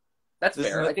stuff, that's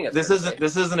fair. I think this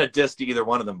isn't a diss to either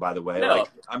one of them, by the way. No, like,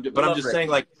 I'm just saying,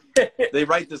 like, they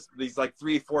write these like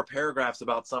 3-4 paragraphs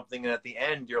about something, and at the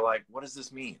end, you're like, what does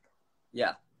this mean?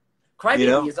 Yeah.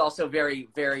 Crybaby is also very,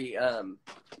 very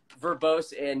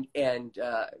verbose and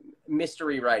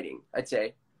mystery writing, I'd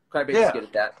say. Crybaby's good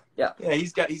at that. Yeah. Yeah,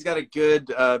 he's got a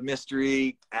good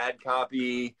mystery, ad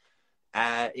copy,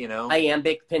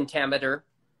 iambic pentameter.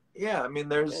 Yeah, I mean,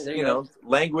 there's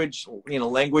language.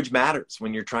 Language matters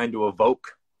when you're trying to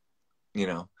evoke,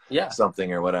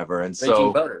 something or whatever. And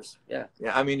so, voters. Yeah.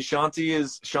 I mean,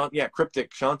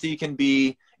 cryptic. Shanti can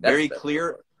be very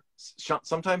clear.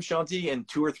 Sometimes Shanti in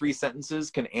 2 or 3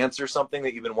 sentences can answer something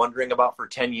that you've been wondering about for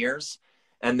 10 years,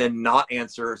 and then not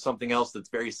answer something else that's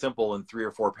very simple in 3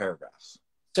 or 4 paragraphs.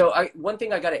 So one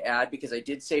thing I got to add, because I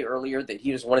did say earlier that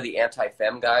he was one of the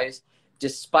anti-fem guys.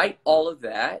 Despite all of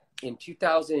that, in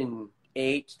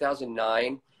 2008,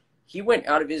 2009, he went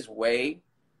out of his way,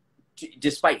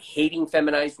 despite hating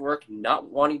feminized work,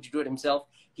 not wanting to do it himself.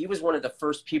 He was one of the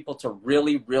first people to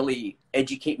really, really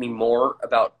educate me more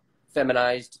about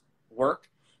feminized work,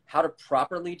 how to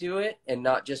properly do it, and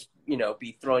not just,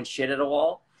 be throwing shit at a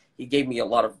wall. He gave me a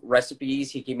lot of recipes.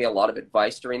 He gave me a lot of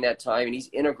advice during that time, and he's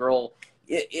integral.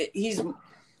 He's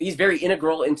very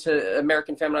integral into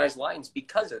American feminized lines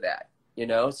because of that. you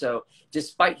know? So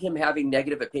despite him having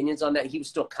negative opinions on that, he was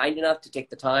still kind enough to take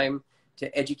the time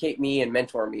to educate me and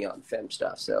mentor me on fem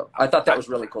stuff. So I thought that was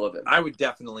really cool of him. I would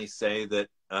definitely say that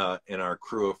in our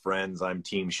crew of friends, I'm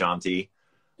Team Shanti.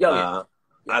 Yeah.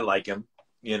 I like him,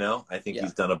 you know. I think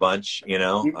he's done a bunch, you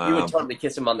know. You would totally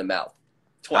kiss him on the mouth.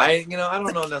 Twice. I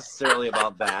don't know necessarily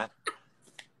about that.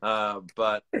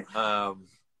 But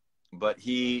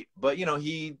you know,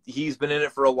 he's been in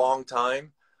it for a long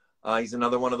time. He's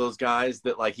another one of those guys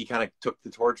that, like, he kind of took the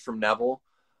torch from Nevil.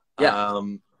 Yeah.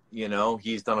 You know,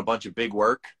 he's done a bunch of big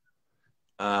work.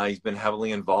 He's been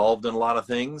heavily involved in a lot of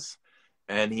things,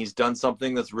 and he's done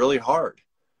something that's really hard,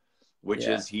 which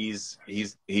is he's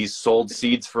sold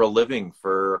seeds for a living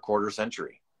for a quarter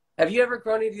century. Have you ever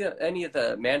grown any of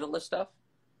the mandala stuff?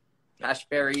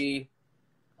 Ashberry.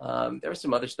 There was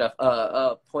some other stuff.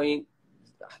 Point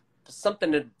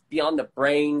something to Beyond the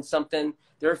Brain. Something.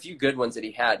 There are a few good ones that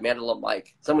he had. Mandala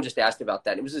Mike. Someone just asked about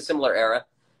that. It was a similar era.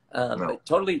 No. But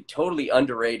totally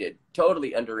underrated.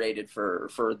 Totally underrated for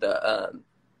the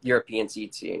European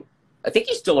seed scene. I think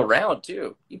he's still around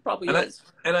too. He probably is.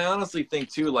 And I honestly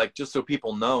think too, like, just so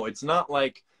people know, it's not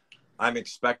like I'm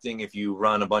expecting if you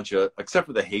run a bunch of, except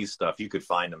for the haze stuff, you could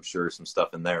find, I'm sure, some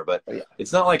stuff in there. But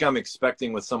it's not like I'm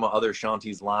expecting with some of other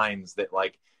Shanti's lines that,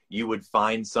 like, you would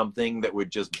find something that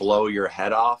would just blow your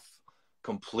head off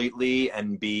completely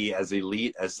and be as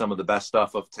elite as some of the best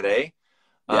stuff of today.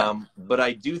 But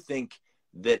I do think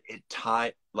that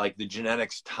like the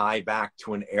genetics tie back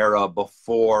to an era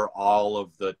before all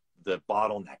of the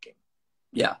bottlenecking.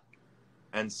 Yeah.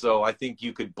 And so I think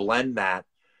you could blend that,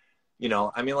 you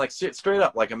know, I mean, like, straight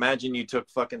up, like, imagine you took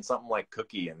fucking something like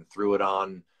Cookie and threw it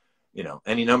on, you know,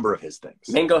 any number of his things.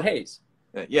 Mango Haze.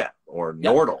 Yeah. Or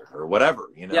Nordal or whatever,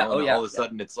 you know, and all of a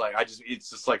sudden it's like, it's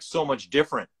just like so much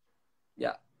different.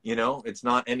 Yeah. You know, it's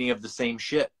not any of the same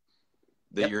shit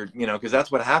that you're, you know, because that's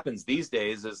what happens these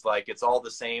days is, like, it's all the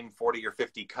same 40 or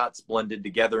 50 cuts blended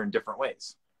together in different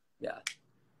ways. Yeah.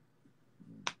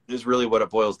 Is really what it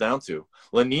boils down to.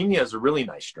 La Nina is a really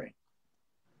nice strain.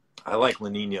 I like La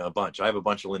Nina a bunch. I have a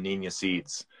bunch of La Nina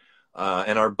seeds.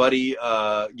 And our buddy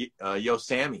Yo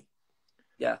Sammy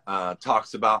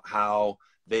talks about how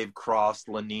they've crossed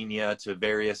La Nina to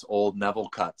various old Nevil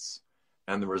cuts,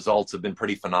 and the results have been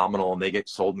pretty phenomenal, and they get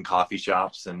sold in coffee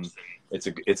shops, and it's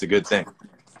a good thing.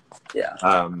 Yeah.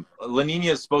 La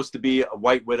Nina is supposed to be a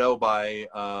White Widow by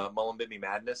Mullumbimby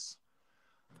Madness.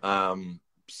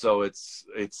 So it's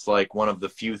like one of the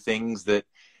few things that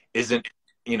isn't,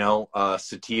 you know,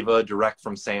 sativa direct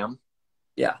from Sam.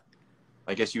 Yeah.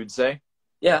 I guess you would say.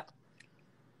 Yeah.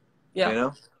 Yeah. You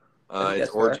know,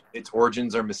 its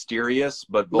origins are mysterious,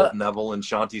 but both Nevil and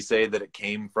Shanti say that it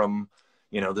came from,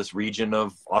 you know, this region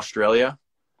of Australia.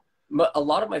 A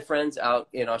lot of my friends out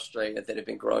in Australia that have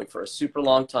been growing for a super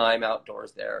long time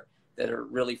outdoors there, that are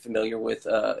really familiar with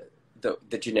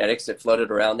the genetics that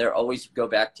floated around there, always go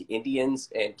back to Indians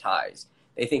and Thais.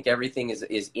 They think everything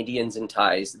is Indians and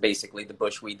Thais, basically the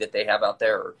bushweed that they have out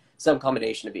there, or some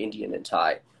combination of Indian and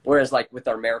Thai. Whereas, like, with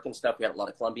our American stuff, we had a lot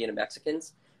of Colombian and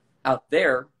Mexicans. Out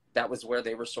there, that was where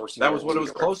they were sourcing. That was what it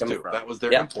was close to. That was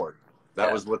their import.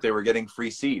 That was what they were getting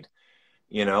free seed.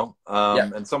 You know,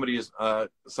 and somebody,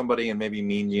 and maybe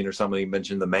Mean Gene or somebody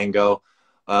mentioned the mango.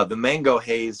 The mango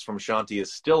haze from Shanti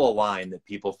is still a line that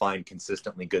people find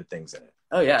consistently good things in it.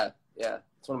 Oh yeah, yeah,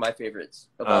 it's one of my favorites.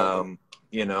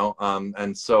 You know,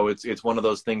 and so it's one of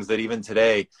those things that even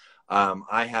today,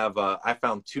 I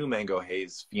found 2 mango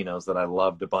haze phenos that I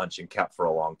loved a bunch and kept for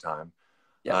a long time.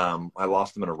 I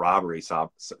lost them in a robbery,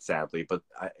 sadly, but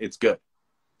it's good.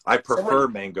 I prefer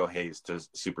mango haze to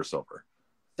super silver.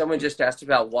 Someone just asked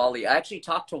about Wally. I actually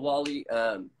talked to Wally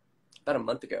about a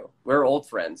month ago. We're old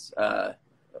friends.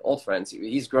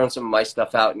 He's grown some of my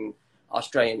stuff out in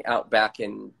Australian outback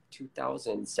in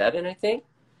 2007, I think.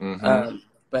 Mm-hmm.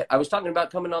 But I was talking about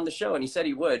coming on the show, and he said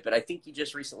he would, but I think he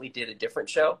just recently did a different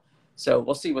show. So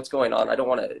we'll see what's going on. I don't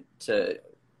want to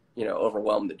you know,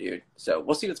 overwhelm the dude. So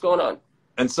we'll see what's going on.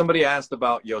 And somebody asked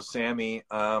about Yosemite.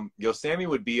 Yosemite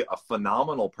would be a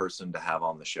phenomenal person to have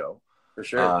on the show. For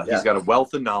sure. He's got a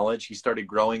wealth of knowledge. He started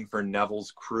growing for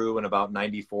Nevil's crew in about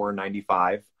 94,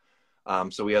 95.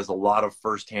 So he has a lot of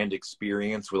firsthand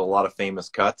experience with a lot of famous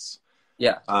cuts.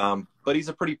 Yeah. But he's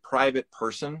a pretty private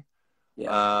person.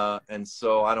 Yeah. And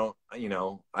so I don't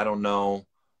know.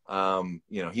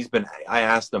 I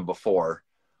asked him before,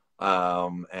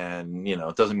 and, you know,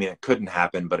 it doesn't mean it couldn't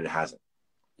happen, but it hasn't.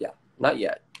 Yeah. Not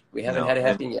yet. We haven't had it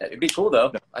happen yet. It'd be cool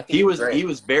though. I think he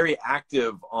was very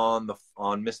active on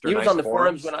Mr. He was on the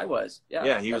forums when I was. Yeah.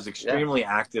 Yeah, he was extremely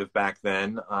active back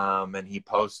then. And he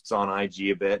posts on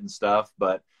IG a bit and stuff,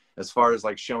 but as far as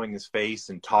like showing his face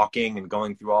and talking and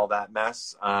going through all that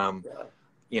mess.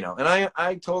 You know, and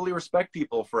I totally respect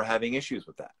people for having issues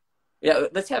with that. Yeah,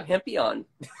 let's have Hempy on.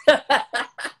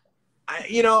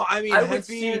 You know, I mean, I would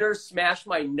sooner smash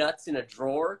my nuts in a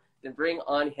drawer than bring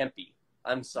on Hempy.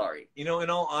 I'm sorry. You know, in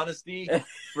all honesty,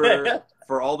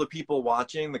 for all the people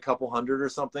watching, the couple hundred or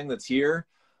something that's here,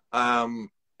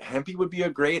 Hempy would be a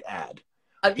great ad.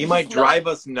 I mean, he might drive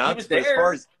us nuts, but as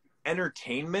far as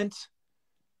entertainment,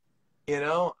 you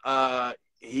know,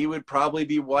 he would probably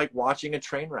be like watching a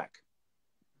train wreck.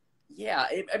 Yeah,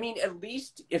 I mean, at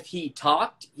least if he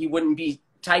talked, he wouldn't be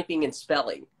typing and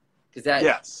spelling, because that.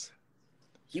 Yes.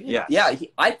 Yeah,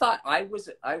 I thought I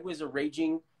was a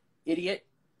raging idiot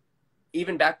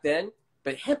even back then,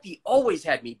 but Hempy always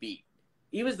had me beat.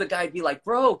 He was the guy to be like,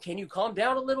 bro, can you calm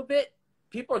down a little bit?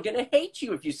 People are gonna hate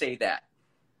you if you say that.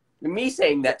 Me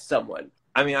saying that to someone.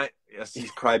 I mean, yes,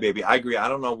 he's crybaby. I agree. I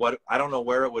don't know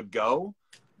where it would go,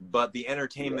 but the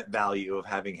entertainment value of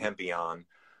having Hempy on.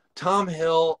 Tom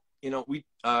Hill, you know,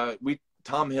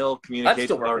 Tom Hill communicates. I'm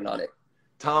still working on it.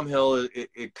 Tom Hill,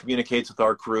 it communicates with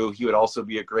our crew. He would also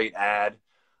be a great ad.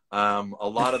 A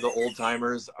lot of the old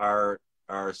timers are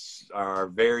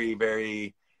very,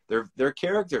 very, they're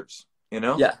characters, you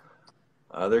know? Yeah.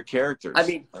 They're characters. I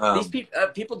mean, these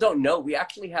people don't know. We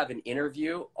actually have an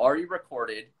interview already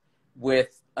recorded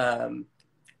with,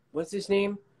 what's his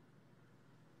name?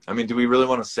 I mean, do we really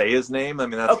want to say his name? I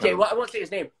mean, that's okay. Well, I won't say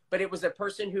his name, but it was a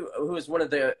person who was one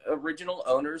of the original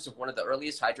owners of one of the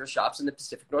earliest hydro shops in the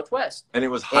Pacific Northwest. And it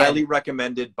was highly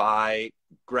recommended by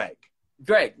Greg.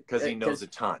 Because he knows a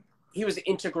ton. He was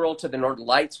integral to the Northern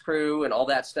Lights crew and all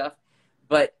that stuff.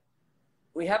 But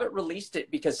we haven't released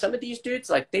it because some of these dudes,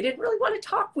 like, they didn't really want to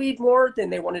talk weed more than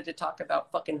they wanted to talk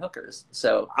about fucking hookers.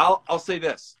 So I'll say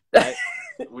this, right?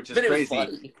 Which is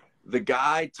crazy. The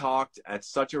guy talked at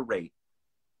such a rate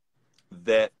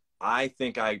that I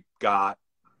think I got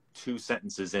 2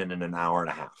 sentences in an hour and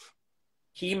a half.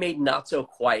 He made Not So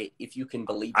Quiet, if you can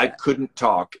believe that. I couldn't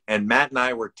talk, and Matt and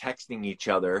I were texting each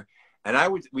other,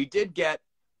 and we did get,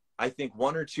 I think,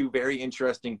 1 or 2 very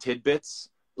interesting tidbits.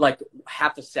 Like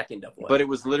half a second of one. But it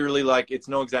was literally like, it's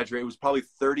no exaggeration, it was probably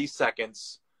 30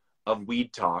 seconds of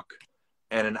weed talk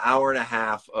and an hour and a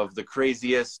half of the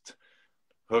craziest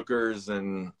hookers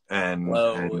and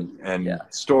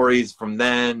stories from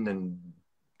then, and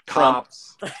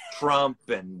cops, Trump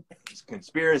and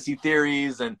conspiracy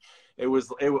theories. And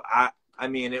I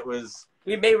mean, it was.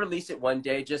 We may release it one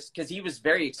day, just because he was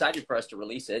very excited for us to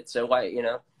release it. So why, you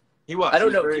know, he was. I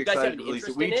don't know. Very Do you guys have excited an to release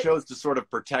interest it. in We it? chose to sort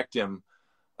of protect him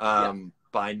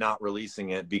by not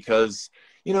releasing it, because,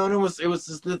 you know, and it was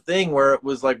just the thing where it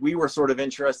was like we were sort of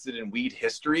interested in weed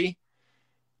history,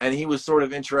 and he was sort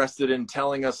of interested in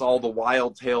telling us all the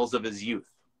wild tales of his youth.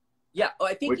 Yeah,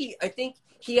 I think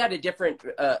he had a different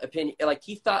opinion. Like,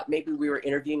 he thought maybe we were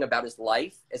interviewing about his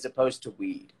life as opposed to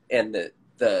weed and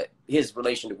his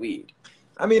relation to weed.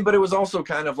 I mean, but it was also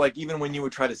kind of like, even when you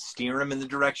would try to steer him in the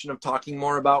direction of talking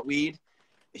more about weed,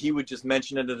 he would just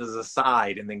mention it as a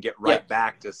side and then get right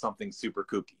back to something super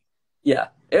kooky. Yeah.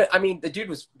 I mean, the dude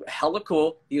was hella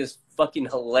cool. He was fucking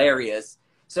hilarious.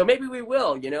 So maybe we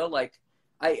will, you know, like,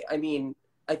 I mean,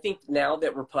 I think now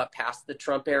that we're past the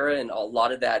Trump era and a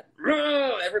lot of that,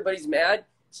 everybody's mad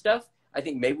stuff, I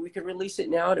think maybe we could release it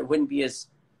now and it wouldn't be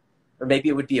or maybe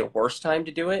it would be a worse time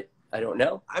to do it. I don't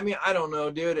know. I mean, I don't know,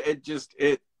 dude. It just,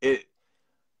 it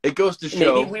goes to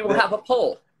show. Maybe we will have a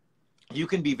poll. You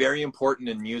can be very important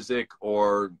in music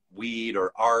or weed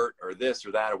or art or this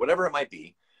or that or whatever it might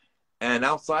be. And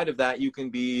outside of that, you can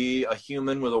be a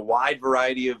human with a wide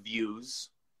variety of views,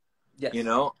 you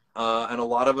know, and a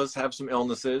lot of us have some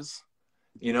illnesses,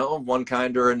 you know, of one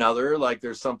kind or another. Like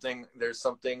there's something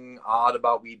odd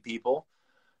about weed people,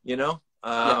 you know?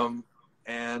 But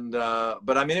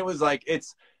I mean, it was like,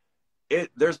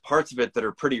 there's parts of it that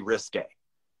are pretty risque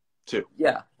too.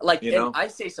 Yeah. Like, you know? I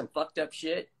say some fucked up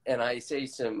shit and I say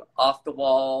some off the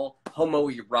wall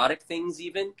homoerotic things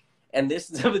even. And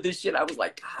some of this shit, I was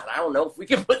like, God, I don't know if we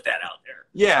can put that out there.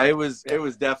 Yeah, it was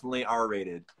definitely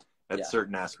R-rated at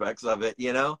certain aspects of it,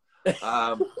 you know,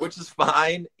 which is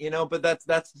fine, you know. But that's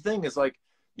the thing, is like,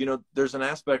 you know, there's an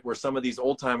aspect where some of these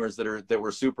old timers that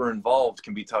were super involved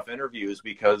can be tough interviews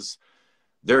because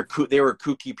they were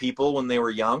kooky people when they were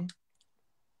young.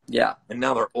 Yeah, and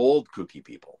now they're old kooky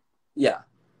people. Yeah,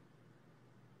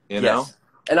 you know.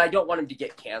 And I don't want him to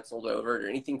get canceled over it or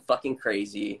anything fucking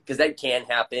crazy, because that can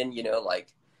happen, you know,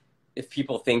 like if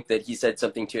people think that he said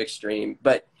something too extreme.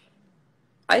 But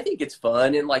I think it's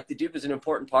fun. And like, the dude was an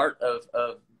important part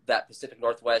of that Pacific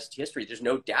Northwest history. There's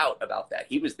no doubt about that.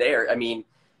 He was there. I mean,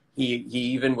 He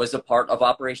even was a part of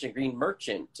Operation Green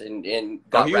Merchant and Oh,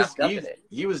 got wrapped up in it.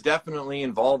 He was definitely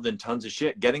involved in tons of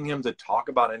shit. Getting him to talk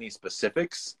about any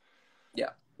specifics,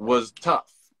 was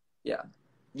tough. Yeah.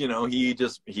 You know,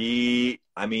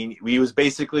 I mean, we was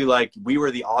basically like, we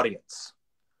were the audience.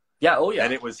 Yeah. Oh yeah.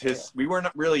 And it was we weren't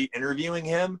really interviewing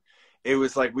him. It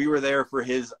was like, we were there for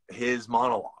his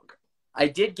monologue. I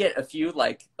did get a few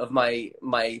like of my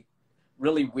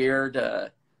really weird,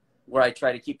 where I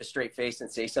try to keep a straight face and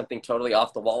say something totally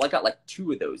off the wall. I got like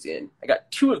 2 of those in. I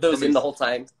got 2 of those in the whole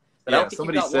time. But yeah,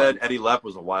 somebody said Eddie Lepp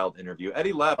was a wild interview.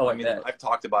 Eddie Lepp, I mean, I've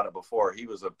talked about it before. He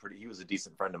was a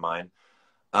decent friend of mine.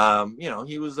 You know,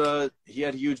 he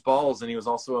had huge balls, and he was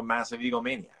also a massive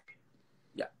egomaniac.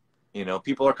 Yeah. You know,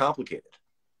 people are complicated.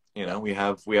 You know, we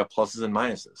have pluses and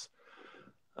minuses.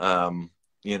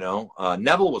 You know,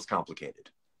 Nevil was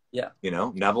complicated. Yeah. You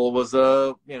know, Nevil was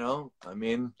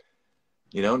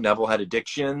Nevil had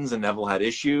addictions, and Nevil had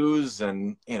issues,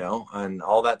 and, you know, and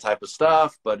all that type of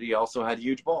stuff, but he also had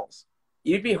huge balls.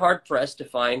 You'd be hard pressed to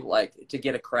find to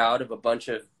get a crowd of a bunch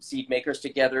of seed makers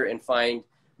together and find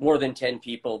more than 10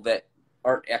 people that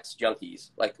aren't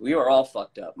ex-junkies. Like, we were all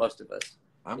fucked up, most of us.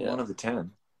 I'm one of the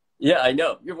 10. Yeah, I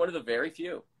know. You're one of the very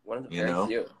few. One of the very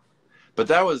few. But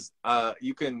that was,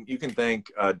 you can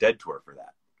thank Dead Tour for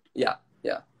that. Yeah,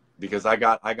 yeah. Because I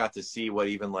got to see what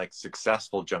even like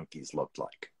successful junkies looked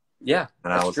like. Yeah.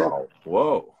 And I was all,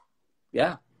 whoa.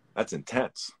 Yeah. That's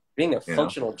intense. Being a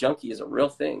functional junkie is a real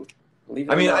thing. In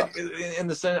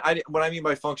the sense, what I mean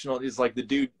by functional is like the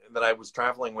dude that I was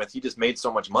traveling with, he just made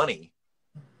so much money.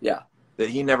 Yeah. That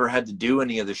he never had to do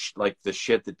any of the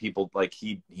shit that people like.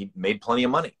 He made plenty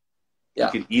of money. Yeah.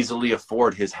 He could easily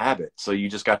afford his habit. So you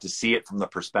just got to see it from the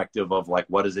perspective of like,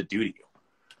 what does it do to you?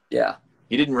 Yeah.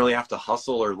 He didn't really have to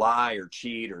hustle or lie or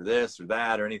cheat or this or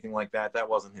that or anything like that. That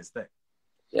wasn't his thing.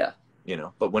 Yeah. You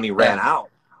know, but when he ran out,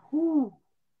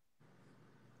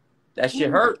 that shit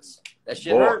hurts. That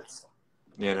shit hurts.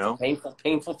 You know,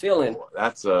 painful feeling.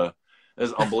 That's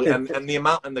unbelievable. and the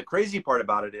amount, and the crazy part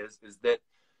about it is that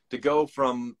to go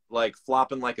from like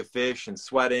flopping like a fish and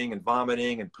sweating and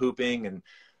vomiting and pooping and,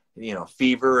 you know,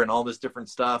 fever and all this different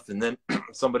stuff. And then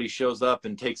somebody shows up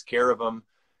and takes care of him.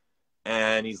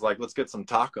 And he's like, let's get some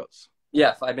tacos.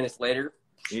 Yeah. 5 minutes later.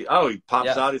 He pops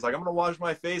out. He's like, I'm going to wash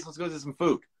my face. Let's go get some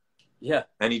food. Yeah.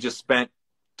 And he just spent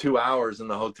 2 hours in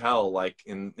the hotel, like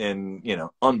in, you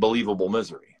know, unbelievable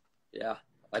misery. Yeah.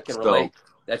 I can relate.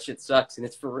 That shit sucks. And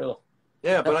it's for real.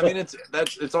 Yeah. But I mean,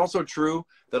 it's also true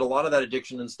that a lot of that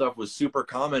addiction and stuff was super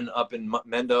common up in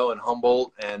Mendo and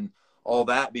Humboldt and all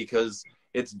that, because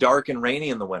it's dark and rainy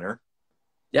in the winter.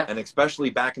 Yeah. And especially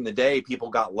back in the day,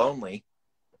 people got lonely.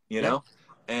 You know,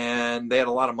 and they had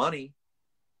a lot of money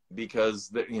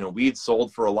because, you know, weed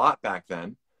sold for a lot back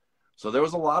then. So there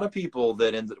was a lot of people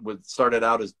that started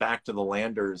out as back to the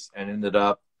landers and ended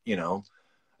up, you know,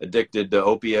 addicted to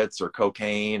opiates or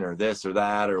cocaine or this or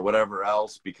that or whatever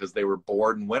else because they were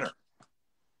bored in winter.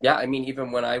 Yeah. I mean, even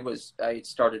when I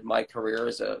started my career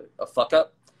as a fuck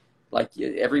up, like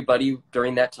everybody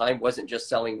during that time wasn't just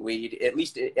selling weed, at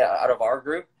least out of our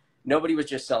group, nobody was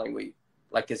just selling weed.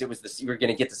 Like, because you were going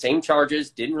to get the same charges,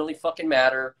 didn't really fucking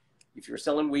matter. If you were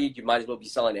selling weed, you might as well be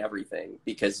selling everything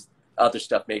because other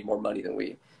stuff made more money than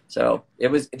weed. So it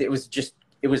was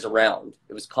around.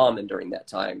 It was common during that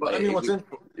time. But I mean,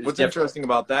 what's interesting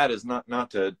about that is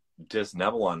not to diss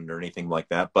Nevil on it or anything like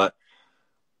that, but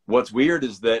what's weird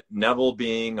is that Nevil,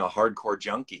 being a hardcore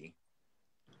junkie,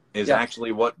 is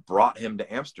actually what brought him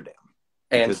to Amsterdam.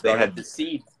 And they had the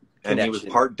seed connection. And he was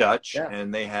part Dutch,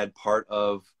 and they had part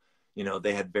of, you know,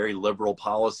 they had very liberal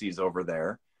policies over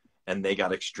there, and they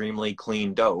got extremely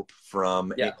clean dope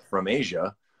from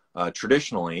Asia,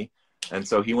 traditionally. And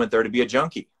so he went there to be a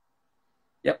junkie.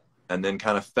 Yep. And then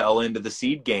kind of fell into the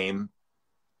seed game,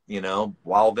 you know,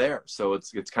 while there. So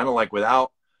it's kind of like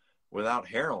without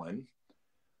heroin,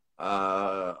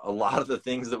 a lot of the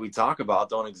things that we talk about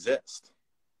don't exist.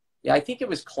 Yeah, I think it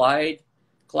was Clyde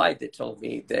that told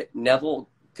me that Nevil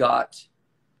got,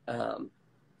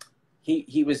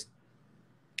 he was,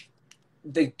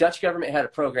 the Dutch government had a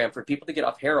program for people to get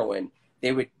off heroin.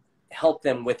 They would help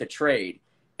them with a trade.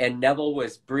 And Nevil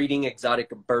was breeding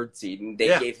exotic bird seed, and they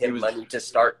gave him money to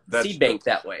start seed bank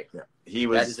that way. Yeah. He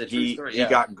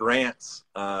got grants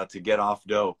to get off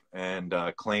dope and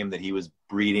claimed that he was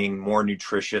breeding more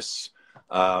nutritious,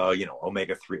 you know,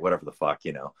 omega-3, whatever the fuck,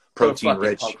 you know, protein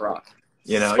rich, punk rock.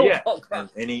 You know,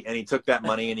 and he took that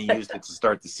money and he used it to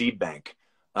start the seed bank,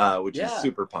 which is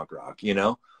super punk rock, you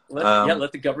know.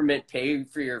 Let the government pay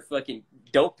for your fucking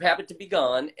dope happened to be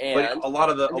gone, But and a lot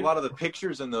of the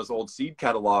pictures in those old seed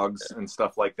catalogs and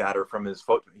stuff like that are from his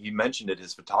photo. He mentioned it,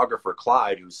 his photographer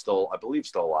Clyde, who's still, I believe,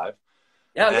 still alive.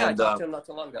 yeah, I talked to him not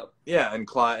so long ago. Yeah, and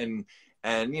Clyde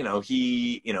and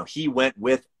he went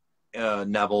with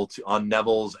Nevil on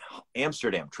Neville's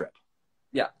Amsterdam trip.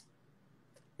 Yeah.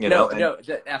 No,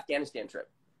 the Afghanistan trip.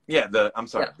 Yeah, the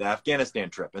Afghanistan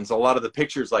trip. And so a lot of the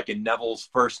pictures, like in Neville's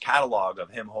first catalog of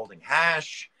him holding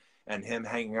hash and him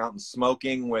hanging out and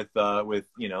smoking with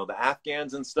the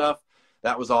Afghans and stuff,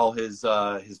 that was all his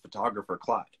photographer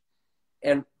Clyde.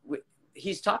 And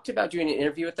he's talked about doing an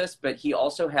interview with us, but he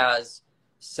also has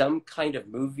some kind of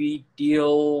movie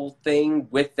deal thing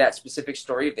with that specific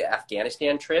story of the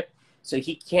Afghanistan trip, so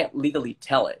he can't legally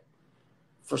tell it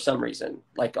for some reason,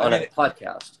 like on a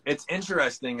podcast. It's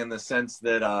interesting in the sense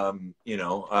that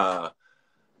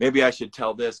maybe I should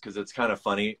tell this because it's kind of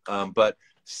funny, but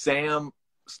Sam,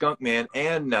 Skunkman,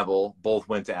 and Nevil both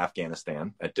went to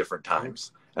Afghanistan at different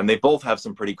times, and they both have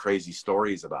some pretty crazy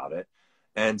stories about it.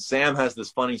 And Sam has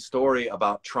this funny story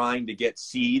about trying to get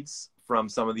seeds from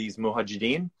some of these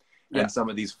mujahideen and some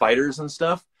of these fighters and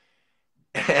stuff.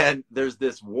 And there's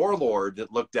this warlord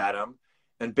that looked at him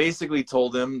and basically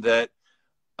told him that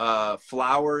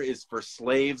flour is for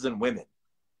slaves and women.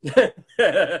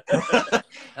 And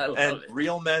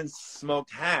real men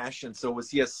smoked hash, and so was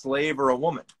he a slave or a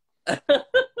woman?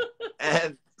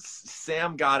 And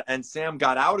Sam got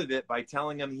out of it by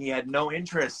telling him he had no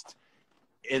interest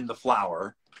in the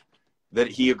flour, that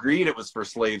he agreed it was for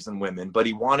slaves and women, but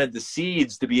he wanted the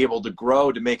seeds to be able to grow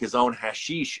to make his own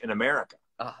hashish in America.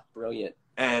 Ah, brilliant.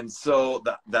 And so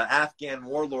the Afghan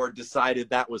warlord decided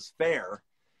that was fair.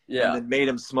 Yeah. And then made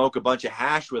him smoke a bunch of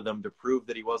hash with him to prove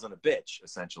that he wasn't a bitch,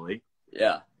 essentially.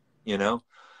 Yeah. And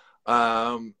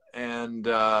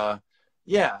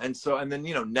then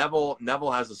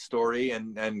Nevil has a story,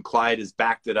 and Clyde has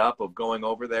backed it up, of going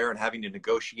over there and having to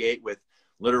negotiate with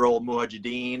literal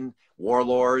mujahideen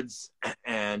warlords,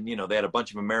 and they had a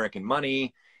bunch of American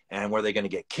money, and were they going to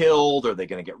get killed, or are they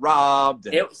going to get robbed?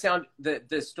 And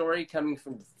the story coming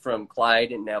from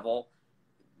Clyde and Nevil,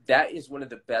 that is one of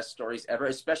the best stories ever,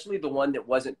 especially the one that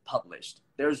wasn't published.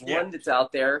 There's one that's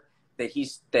out there that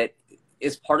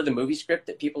is part of the movie script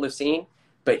that people have seen,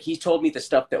 but he told me the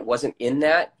stuff that wasn't in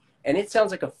that, and it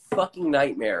sounds like a fucking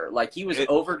nightmare. Like he was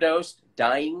overdosed,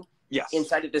 dying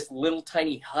inside of this little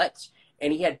tiny hut,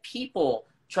 and he had people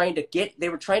trying to get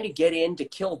in to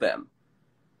kill them.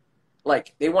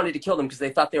 Like they wanted to kill them because they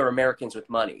thought they were Americans with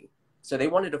money. So they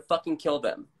wanted to fucking kill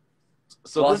them.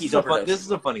 So this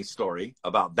is a funny story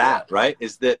about that, right?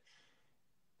 Is that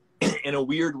in a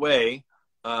weird way,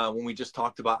 when we just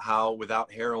talked about how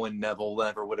without heroin, Nevil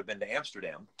never would have been to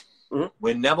Amsterdam. Mm-hmm.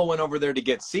 When Nevil went over there to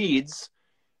get seeds,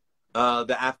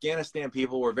 the Afghanistan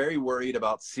people were very worried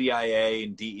about CIA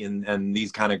and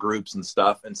these kind of groups and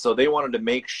stuff. And so they wanted to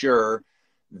make sure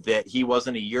that he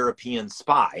wasn't a European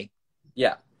spy.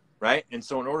 Yeah. Right. And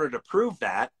so in order to prove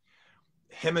that,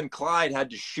 him and Clyde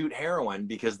had to shoot heroin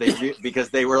because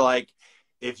they were like,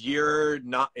 if you're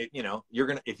not,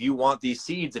 if you want these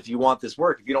seeds, if you want this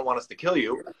work, if you don't want us to kill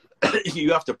you,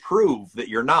 you have to prove that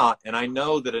you're not. And I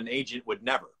know that an agent would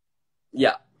never.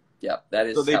 Yeah. Yeah. That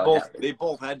is. So they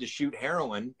both had to shoot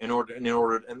heroin in order,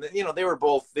 and they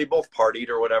both partied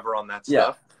or whatever on that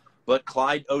stuff, but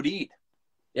Clyde OD'd.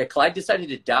 Yeah. Clyde decided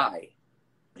to die,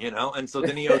 and so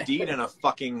then he OD'd in a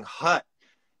fucking hut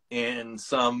in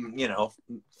some,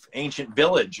 ancient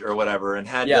village or whatever, and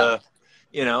had to,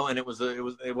 and it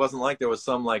wasn't like there was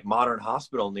some like modern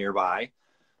hospital nearby.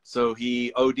 So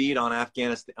he OD'd on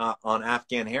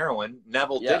Afghan heroin.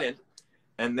 Nevil didn't.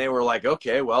 And they were like,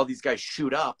 okay, well, these guys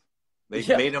shoot up. They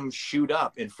made him shoot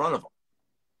up in front of them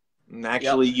and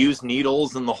actually use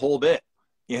needles and the whole bit,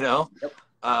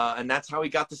 and that's how he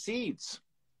got the seeds.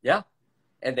 Yeah.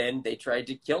 And then they tried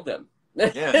to kill them.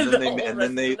 Yeah, and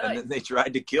then they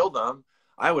tried to kill them.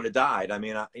 I would have died. I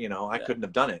mean, I couldn't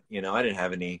have done it. I didn't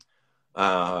have any.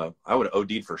 I would have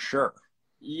OD'd for sure.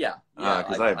 Yeah,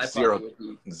 because I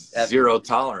have zero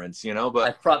tolerance. But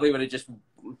I probably would have just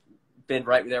been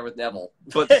right there with Nevil.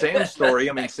 But Sam's story.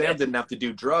 I mean, Sam didn't have to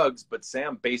do drugs, but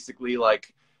Sam basically,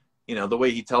 like, the way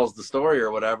he tells the story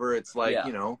or whatever, it's like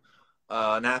an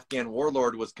Afghan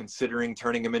warlord was considering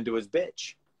turning him into his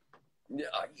bitch.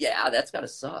 Yeah, that's gotta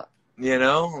suck.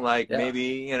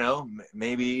 Maybe,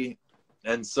 maybe.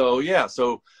 And so,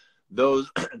 so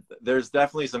there's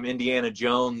definitely some Indiana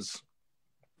Jones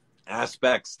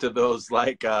aspects to those,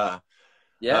 like,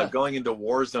 going into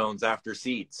war zones after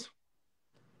seeds.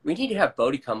 We need to have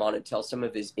Bodie come on and tell some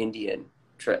of his Indian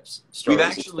trips. We've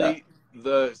actually,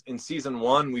 in season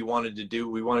 1, we wanted to do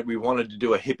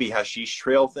a hippie hashish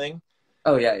trail thing.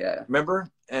 Oh yeah, yeah, Remember?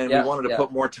 And we yeah, wanted to yeah,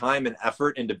 put more time and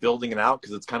effort into building it out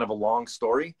because it's kind of a long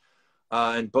story.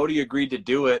 And Bodie agreed to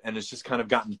do it, and it's just kind of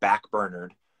gotten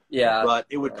backburnered. yeah, But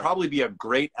it would yeah, probably be a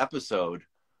great episode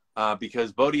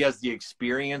because Bodie has the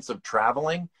experience of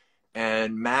traveling,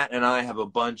 and Matt and I have a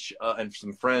bunch, and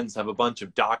some friends have a bunch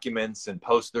of documents and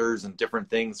posters and different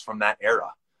things from that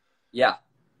era. yeah,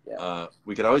 yeah.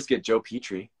 We could always get Joe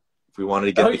Petrie if we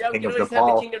wanted to Oh get the yeah, we King can of always have the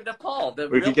Nepal. King of Nepal, the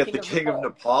We could real get King the of King of Nepal.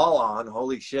 Nepal on.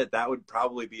 Holy shit, that would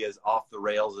probably be as off the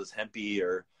rails as Hempy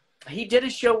or. He did a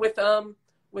show with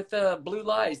Blue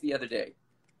Lies the other day.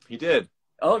 He did.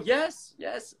 Oh yes,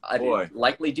 yes. I Boy. mean,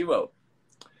 likely duo.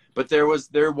 But there was,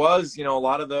 a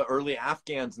lot of the early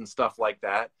Afghans and stuff like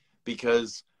that,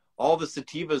 because all the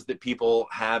sativas that people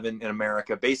have in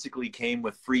America basically came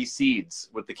with free seeds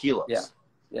with the kilos. Yeah,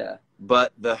 yeah.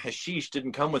 But the hashish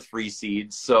didn't come with free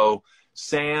seeds. So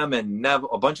Sam and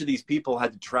Nevil, a bunch of these people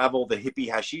had to travel the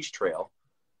hippie hashish trail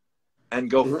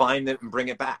and go find it and bring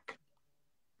it back.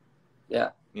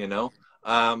 Yeah.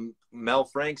 Mel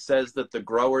Frank says that the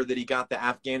grower that he got the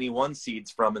Afghani 1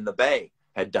 seeds from in the Bay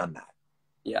had done that.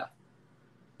 Yeah.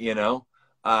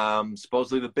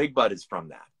 Supposedly the Big Bud is from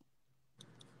that.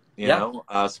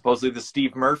 Supposedly the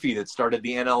Steve Murphy that started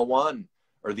the NL1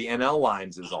 or the NL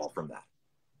lines is all from that.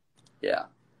 Yeah.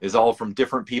 Is all from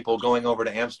different people going over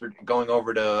to Amsterdam, going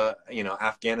over to,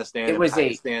 Afghanistan and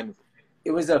Pakistan.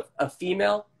 It was a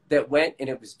female that went, and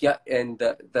it was, and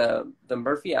the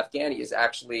Murphy Afghani is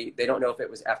actually, they don't know if it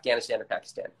was Afghanistan or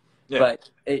Pakistan, but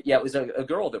it was a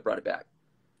girl that brought it back,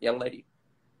 young lady.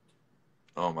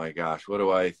 Oh my gosh, what do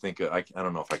I think of, I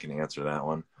don't know if I can answer that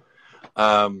one.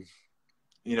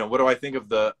 What do I think of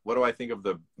the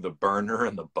Burner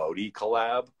and the Bodie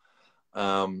collab?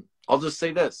 I'll just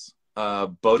say this.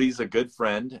 Bodie's a good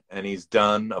friend, and he's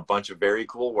done a bunch of very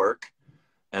cool work,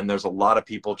 and there's a lot of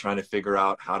people trying to figure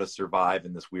out how to survive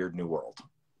in this weird new world.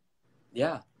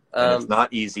 Yeah. And it's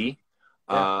not easy.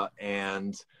 Yeah.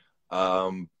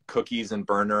 Cookies and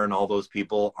Burner and all those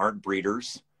people aren't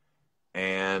breeders,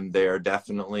 and they're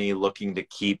definitely looking to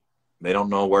they don't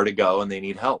know where to go, and they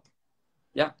need help.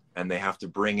 Yeah. And they have to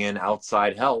bring in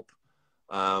outside help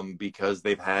because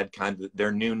they've had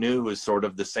their new is sort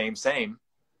of the same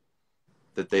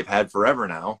that they've had forever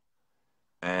now,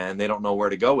 and they don't know where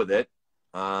to go with it.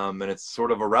 And it's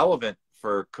sort of irrelevant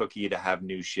for Cookie to have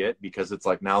new shit because it's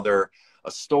like now they're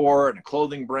a store and a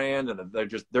clothing brand, and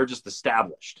they're just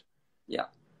established. Yeah.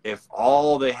 If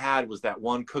all they had was that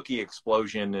one Cookie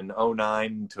explosion in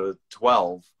 09 to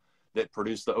 12 that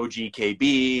produced the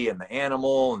OGKB and the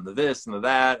Animal and the this and the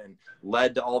that and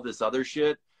led to all this other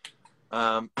shit,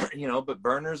 but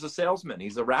Burner's a salesman.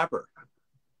 He's a rapper.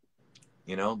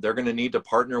 They're going to need to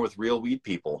partner with real weed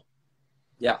people.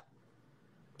 Yeah.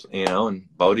 And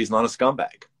Bodie's not a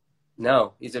scumbag.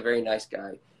 No, he's a very nice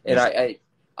guy. And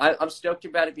I'm stoked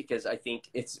about it because I think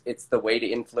it's the way to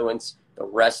influence the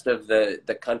rest of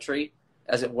the country,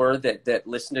 as it were, that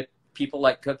listen to people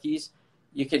like Cookies.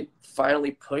 You can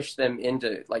finally push them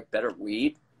into like better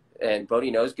weed, and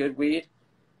Bodie knows good weed,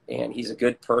 and he's a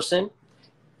good person.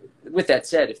 With that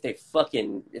said, if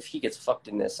he gets fucked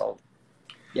in this,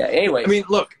 anyway. I mean,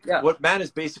 look, what Matt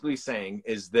is basically saying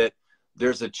is that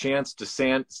there's a chance to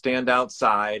stand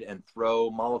outside and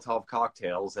throw Molotov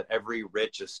cocktails at every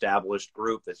rich established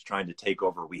group that's trying to take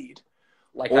over weed.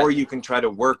 Or you can try to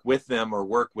work with them or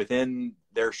work within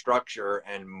their structure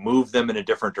and move them in a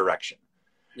different direction.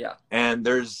 Yeah. And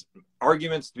there's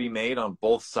arguments to be made on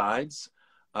both sides.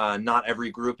 Not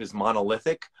every group is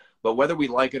monolithic, but whether we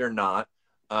like it or not,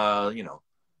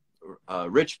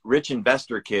 rich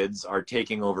investor kids are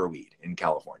taking over weed in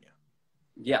California.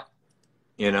 Yeah.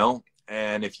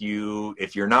 And if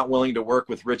you're not willing to work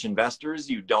with rich investors,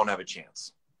 you don't have a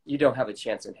chance. You don't have a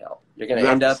chance in hell. You're going to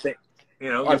end up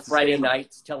on Friday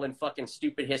nights telling fucking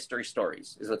stupid history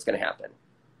stories is what's going to happen.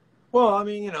 Well, I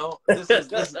mean, this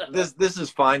is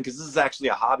fine because this is actually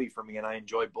a hobby for me, and I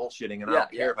enjoy bullshitting, and I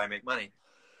don't care if I make money.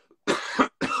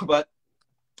 But,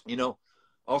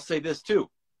 I'll say this too.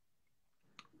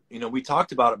 We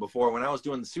talked about it before. When I was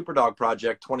doing the Superdog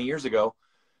project 20 years ago,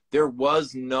 there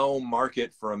was no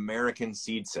market for American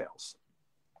seed sales.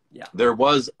 Yeah. There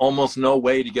was almost no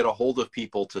way to get a hold of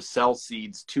people to sell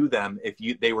seeds to them if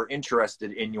they were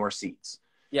interested in your seeds.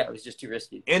 Yeah, it was just too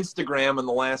risky. Instagram in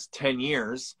the last 10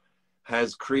 years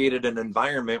has created an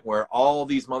environment where all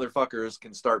these motherfuckers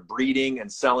can start breeding and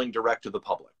selling direct to the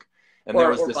public. And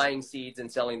or buying seeds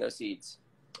and selling those seeds.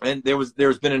 And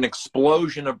there's been an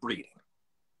explosion of breeding,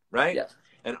 right? Yeah.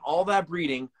 And all that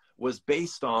breeding was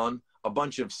based on a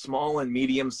bunch of small and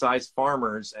medium-sized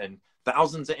farmers and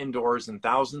thousands of indoors and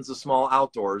thousands of small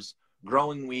outdoors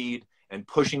growing weed and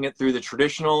pushing it through the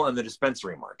traditional and the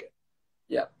dispensary market.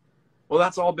 Yeah. Well,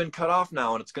 that's all been cut off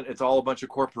now, and it's all a bunch of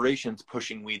corporations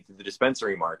pushing weed through the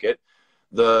dispensary market.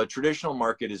 The traditional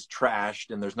market is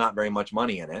trashed, and there's not very much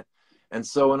money in it. And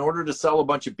so in order to sell a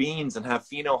bunch of beans and have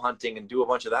pheno hunting and do a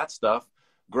bunch of that stuff,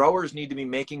 growers need to be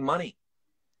making money.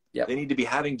 Yep. They need to be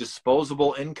having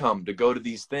disposable income to go to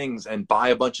these things and buy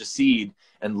a bunch of seed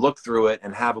and look through it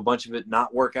and have a bunch of it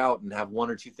not work out and have one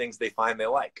or two things they find they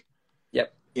like.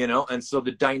 Yep. You know, and so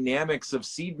the dynamics of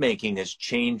seed making has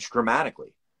changed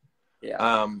dramatically.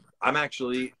 Yeah. I'm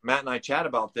actually, Matt and I chat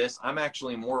about this. I'm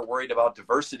actually more worried about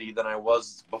diversity than I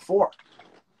was before.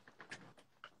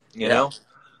 You know,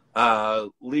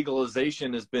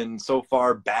 legalization has been so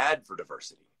far bad for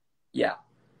diversity. Yeah.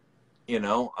 You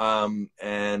know,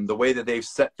 and the way that they've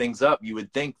set things up, you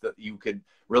would think that you could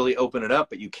really open it up,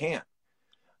 but you can't.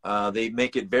 They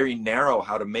make it very narrow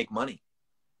how to make money.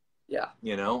 Yeah.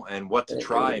 You know, and what to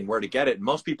try and where to get it. And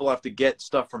most people have to get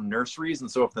stuff from nurseries.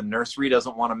 And so if the nursery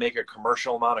doesn't want to make a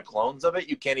commercial amount of clones of it,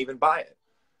 you can't even buy it.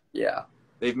 Yeah.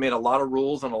 They've made a lot of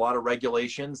rules and a lot of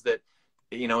regulations that,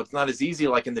 you know, it's not as easy.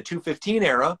 Like in the 215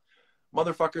 era,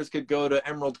 motherfuckers could go to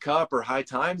Emerald Cup or High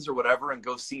Times or whatever and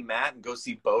go see Matt and go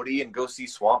see Bodie and go see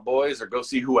Swamp Boys or go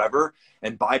see whoever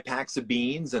and buy packs of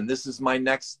beans. And this is my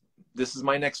next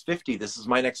 50. This is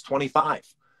my next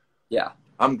 25. Yeah.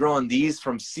 I'm growing these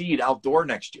from seed outdoor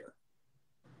next year.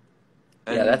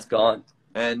 And, yeah, that's gone.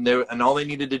 And all they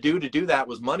needed to do that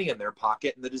was money in their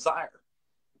pocket and the desire.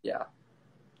 Yeah.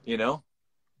 You know?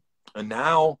 And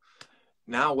now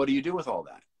what do you do with all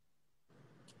that?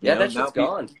 Yeah, that shit's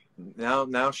gone.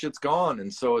 Now shit's gone.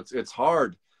 And so it's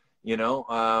hard, you know,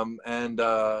 and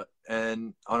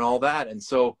on all that. And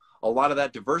so a lot of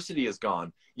that diversity is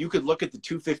gone. You could look at the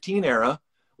 215 era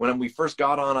when we first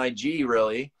got on IG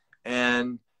really,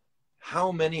 and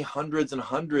how many hundreds and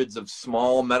hundreds of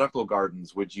small medical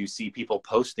gardens would you see people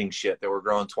posting shit that were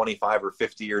growing 25 or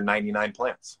 50 or 99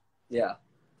 plants? Yeah.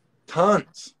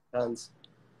 Tons.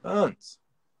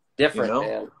 Different, you know?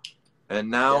 Man. And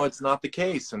now it's not the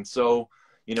case. And so,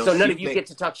 you know, so none of you get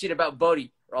to talk shit about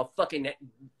Bodie, or I'll fucking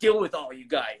deal with all you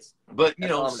guys. But, you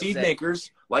know, seed makers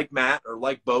like Matt or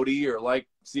like Bodie or like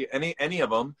any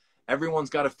of them, everyone's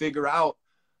got to figure out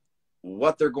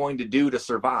what they're going to do to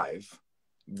survive,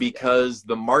 because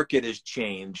the market has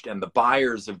changed and the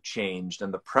buyers have changed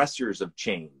and the pressures have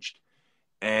changed.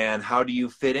 And how do you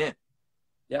fit in?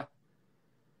 Yeah.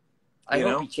 I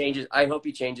hope he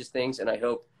changes things, and I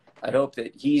hope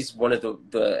that he's one of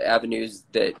the avenues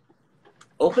that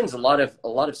opens a lot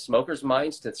of smokers'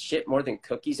 minds to shit more than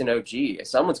cookies and OG.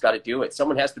 Someone's got to do it.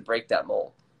 Someone has to break that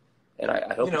mold. And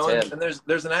I hope it's him. And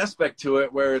there's an aspect to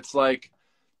it where it's like,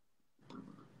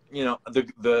 you know,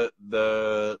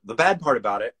 the bad part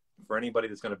about it for anybody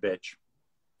that's going to bitch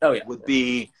would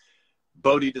be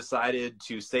Bodie decided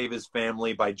to save his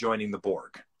family by joining the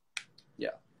Borg.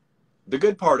 Yeah. The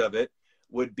good part of it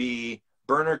would be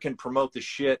Burner can promote the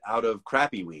shit out of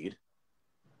crappy weed.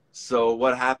 So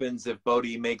what happens if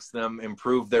Bodie makes them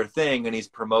improve their thing and he's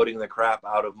promoting the crap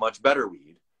out of much better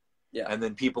weed? Yeah. And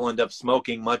then people end up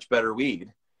smoking much better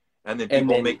weed. And then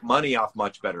people make money off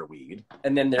much better weed.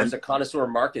 And then there's a connoisseur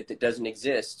market that doesn't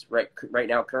exist right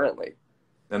now currently.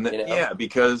 And then, yeah,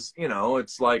 because, you know,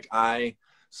 it's like there's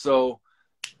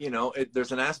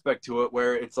an aspect to it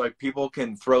where it's like people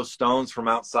can throw stones from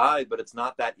outside, but it's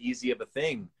not that easy of a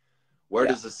thing. Where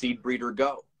does a seed breeder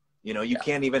go? You know, you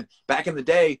can't even, back in the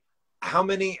day, how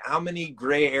many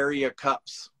gray area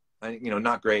cups, you know,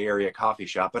 not gray area coffee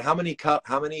shop, but how many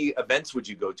events would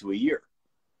you go to a year?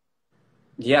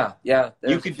 Yeah.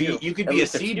 You could be a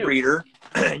seed breeder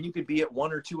and you could be at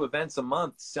 1 or 2 events a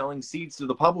month selling seeds to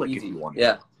the public if you wanted.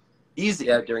 Yeah. Easy.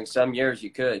 Yeah, during some years you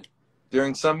could.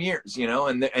 During some years, you know,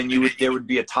 and there would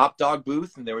be a Top Dog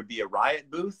booth, and there would be a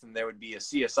Riot booth, and there would be a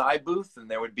CSI booth, and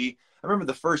there would be, I remember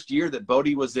the first year that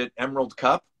Bodie was at Emerald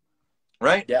Cup,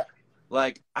 right? Yeah.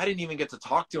 Like, I didn't even get to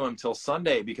talk to him till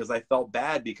Sunday because I felt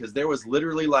bad, because there was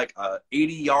literally like a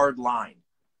 80-yard line.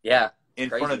 Yeah. In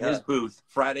front of his booth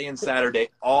Friday and Saturday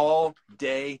all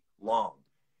day long.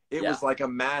 It was like a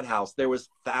madhouse. There was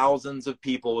thousands of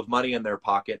people with money in their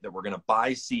pocket that were going to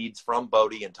buy seeds from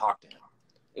Bodie and talk to him.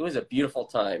 It was a beautiful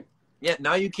time. Yeah,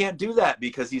 now you can't do that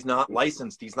because he's not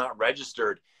licensed. He's not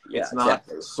registered. Yeah, it's not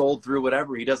sold through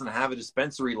whatever. He doesn't have a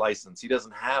dispensary license. He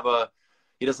doesn't have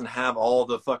all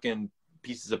the fucking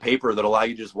pieces of paper that allow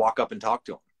you to just walk up and talk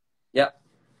to him. Yeah.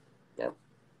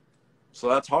 So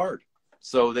that's hard.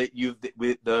 So that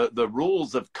the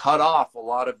rules have cut off a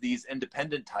lot of these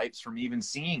independent types from even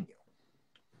seeing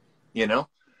you know,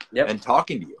 and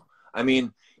talking to you. I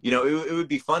mean, you know, it would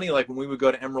be funny, like when we would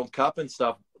go to Emerald Cup and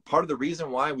stuff, part of the reason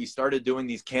why we started doing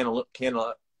these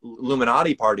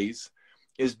Illuminati parties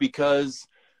is because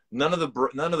none of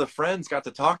the friends got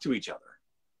to talk to each other.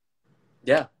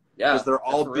 Yeah. Yeah. Because they're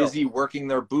all busy working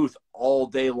their booth all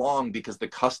day long because the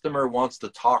customer wants to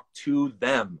talk to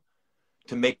them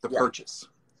to make the purchase.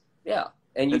 Yeah.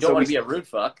 And you don't want to be a rude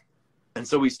fuck. And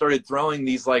so we started throwing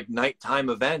these like nighttime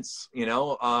events, you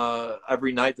know,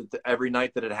 every night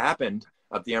that it happened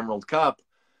at the Emerald Cup,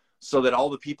 so that all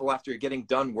the people after getting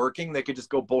done working, they could just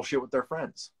go bullshit with their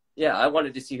friends. Yeah, I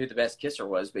wanted to see who the best kisser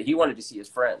was, but he wanted to see his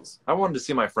friends. I wanted to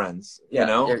see my friends, you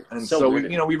know? And so we,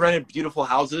 you know, we rented beautiful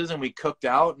houses and we cooked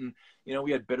out, and, you know,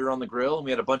 we had bitter on the grill, and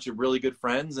we had a bunch of really good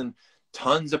friends, and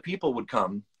tons of people would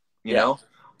come, you know,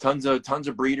 tons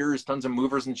of breeders, tons of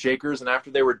movers and shakers. And after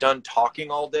they were done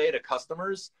talking all day to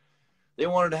customers, they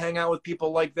wanted to hang out with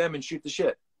people like them and shoot the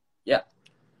shit. Yeah.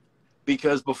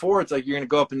 Because before, it's like you're going to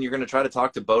go up and you're going to try to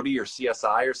talk to Bodie or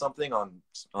CSI or something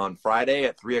on Friday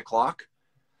at 3:00.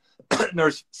 And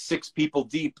there's 6 people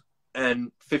deep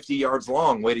and 50 yards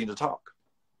long waiting to talk.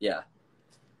 Yeah.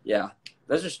 Yeah.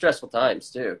 Those are stressful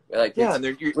times too. Like, yeah,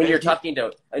 when you're talking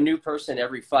to a new person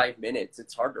every 5 minutes,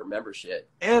 it's hard to remember shit.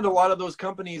 And a lot of those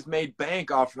companies made bank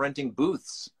off renting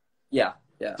booths. Yeah.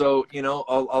 Yeah. So, you know,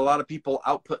 a lot of people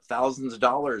output thousands of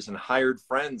dollars and hired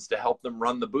friends to help them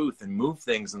run the booth and move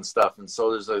things and stuff. And so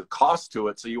there's a cost to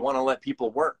it. So you want to let people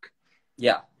work.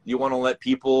 Yeah. You want to let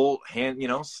people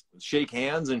shake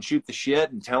hands and shoot the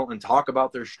shit and talk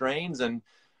about their strains and,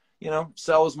 you know,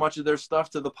 sell as much of their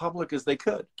stuff to the public as they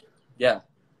could. Yeah.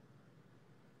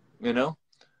 You know,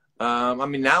 I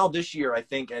mean, now this year, I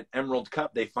think at Emerald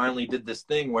Cup, they finally did this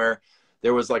thing where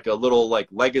there was like a little like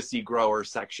legacy grower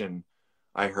section.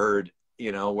 I heard,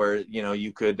 you know, where, you know,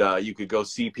 you could go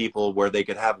see people where they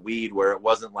could have weed where it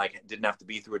wasn't like, it didn't have to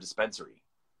be through a dispensary.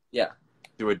 Yeah.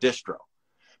 Through a distro.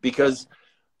 Because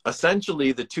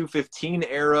essentially the 215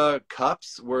 era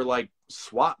cups were like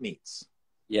swap meets.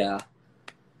 Yeah.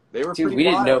 They were Dude, pretty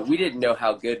wild. we didn't know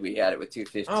how good we had it with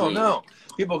 215. Oh no.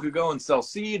 People could go and sell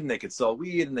seed, and they could sell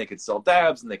weed, and they could sell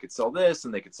dabs, and they could sell this,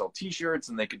 and they could sell t-shirts,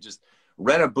 and they could just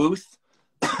rent a booth,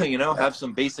 you know, have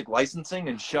some basic licensing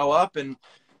and show up and,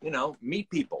 you know, meet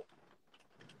people.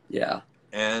 Yeah.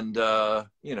 And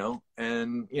you know,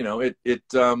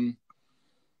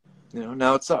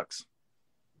 now it sucks.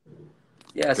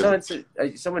 Yeah,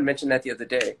 someone mentioned that the other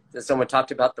day. That someone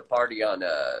talked about the party on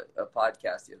a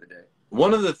podcast the other day.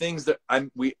 One of the things that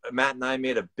Matt and I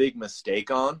made a big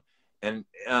mistake on, and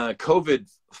COVID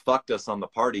fucked us on the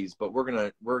parties, but we're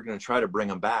gonna try to bring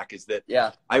them back. Is that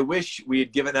I wish we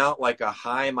had given out like a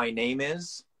 "Hi, my name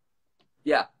is."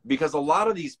 Yeah, because a lot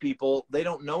of these people, they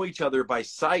don't know each other by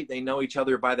sight; they know each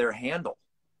other by their handle.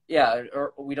 Yeah,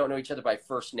 or we don't know each other by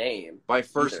first name. By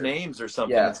first names or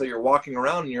something. Yeah. And so you're walking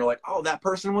around and you're like, oh, that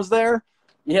person was there?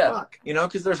 Yeah. Fuck. You know,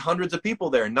 because there's hundreds of people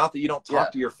there. Not that you don't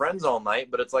talk to your friends all night,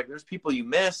 but it's like there's people you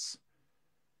miss.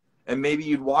 And maybe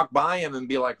you'd walk by them and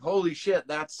be like, holy shit,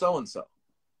 that's so-and-so.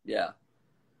 Yeah.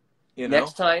 You know?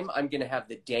 Next time, I'm going to have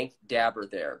the dank dabber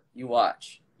there. You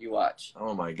watch.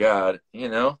 Oh, my God. You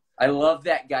know? I love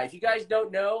that guy. If you guys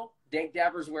don't know, dank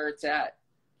dabber's where it's at.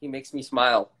 He makes me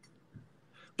smile.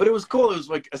 But it was cool. It was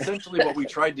like essentially what we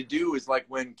tried to do is like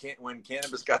when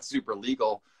cannabis got super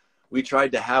legal, we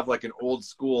tried to have like an old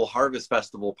school harvest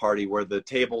festival party where the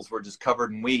tables were just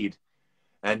covered in weed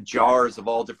and jars of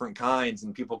all different kinds,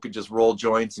 and people could just roll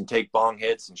joints and take bong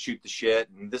hits and shoot the shit.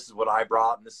 And this is what I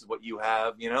brought, and this is what you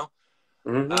have, you know?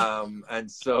 Mm-hmm. And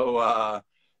so,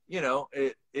 you know,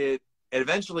 it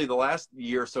eventually the last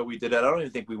year or so we did it. I don't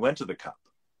even think we went to the Cup.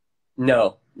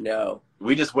 No.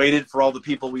 We just waited for all the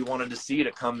people we wanted to see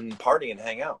to come and party and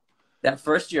hang out. That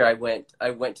first year I went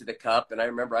to the Cup, and I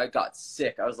remember I got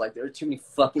sick. I was like, there are too many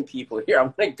fucking people here.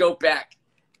 I'm going to go back.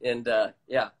 And,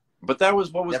 yeah. But that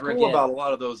was what was cool about a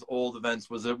lot of those old events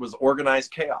was it was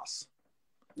organized chaos.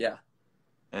 Yeah.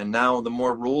 And now the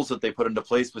more rules that they put into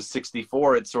place with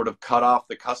 64, it sort of cut off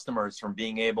the customers from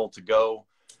being able to go.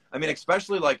 I mean,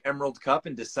 especially like Emerald Cup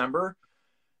in December,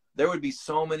 there would be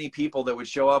so many people that would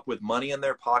show up with money in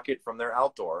their pocket from their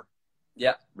outdoor.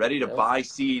 Yeah. Ready to buy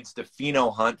seeds to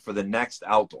pheno hunt for the next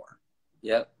outdoor.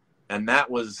 Yep. And that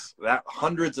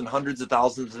hundreds and hundreds of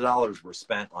thousands of dollars were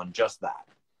spent on just that.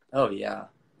 Oh yeah.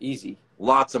 Easy.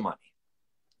 Lots of money,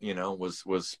 you know,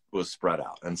 was spread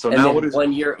out. And so now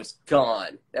one year it was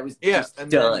gone. That was just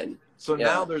done.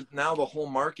 Now the whole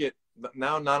market,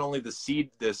 now not only the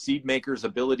seed makers'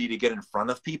 ability to get in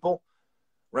front of people,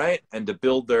 right? And to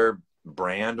build their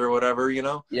brand or whatever, you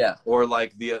know? Yeah. Or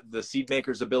like the seed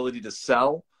makers' ability to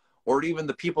sell, or even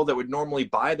the people that would normally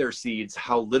buy their seeds,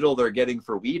 how little they're getting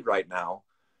for weed right now.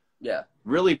 Yeah.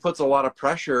 really puts a lot of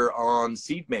pressure on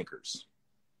seed makers.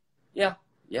 Yeah.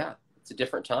 Yeah. It's a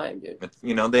different time, dude.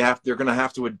 You know, they're going to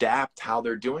have to adapt how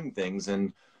they're doing things,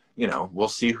 and, you know, we'll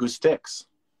see who sticks.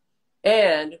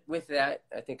 And with that,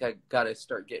 I think I got to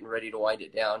start getting ready to wind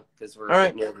it down because we're all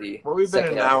right. near the Well, we've been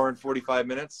second an hour and 45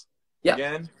 minutes. Yeah.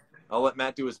 Again, I'll let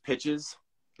Matt do his pitches.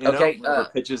 Okay. Whatever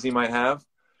pitches he might have.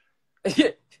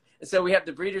 So we have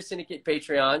the Breeders Syndicate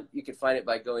Patreon. You can find it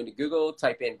by going to Google,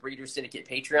 type in Breeders Syndicate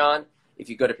Patreon. If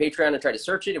you go to Patreon and try to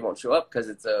search it, it won't show up because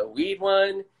it's a weed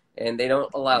one, and they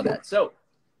don't allow that. So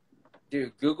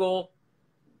do Google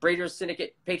Breeders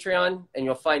Syndicate Patreon, and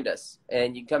you'll find us.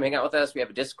 And you can come hang out with us. We have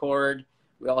a Discord.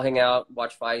 We all hang out,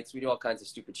 watch fights. We do all kinds of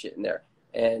stupid shit in there.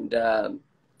 And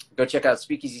go check out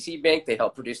Speakeasy Seed Bank. They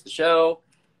help produce the show.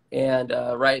 And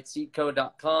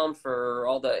riotseedco.com for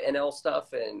all the NL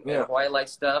stuff and wildlife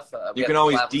stuff. You can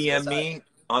always DM me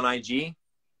on IG.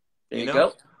 There you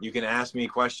go. You can ask me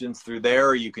questions through there,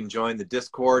 or you can join the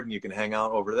Discord and you can hang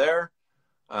out over there.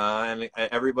 And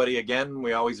everybody, again,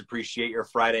 we always appreciate your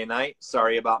Friday night.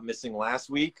 Sorry about missing last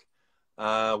week.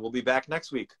 We'll be back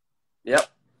next week. Yep.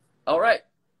 All right.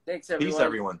 Thanks, everyone. Peace,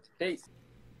 everyone. Peace.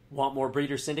 Want more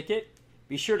Breeders Syndicate?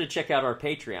 Be sure to check out our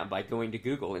Patreon by going to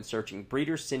Google and searching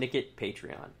Breeders Syndicate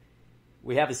Patreon.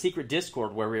 We have a secret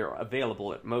Discord where we are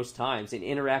available at most times and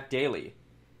interact daily.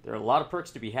 There are a lot of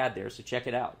perks to be had there, so check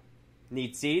it out.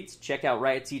 Need seeds? Check out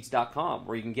riotseeds.com,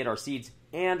 where you can get our seeds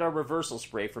and our reversal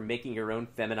spray for making your own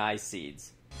feminized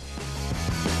seeds.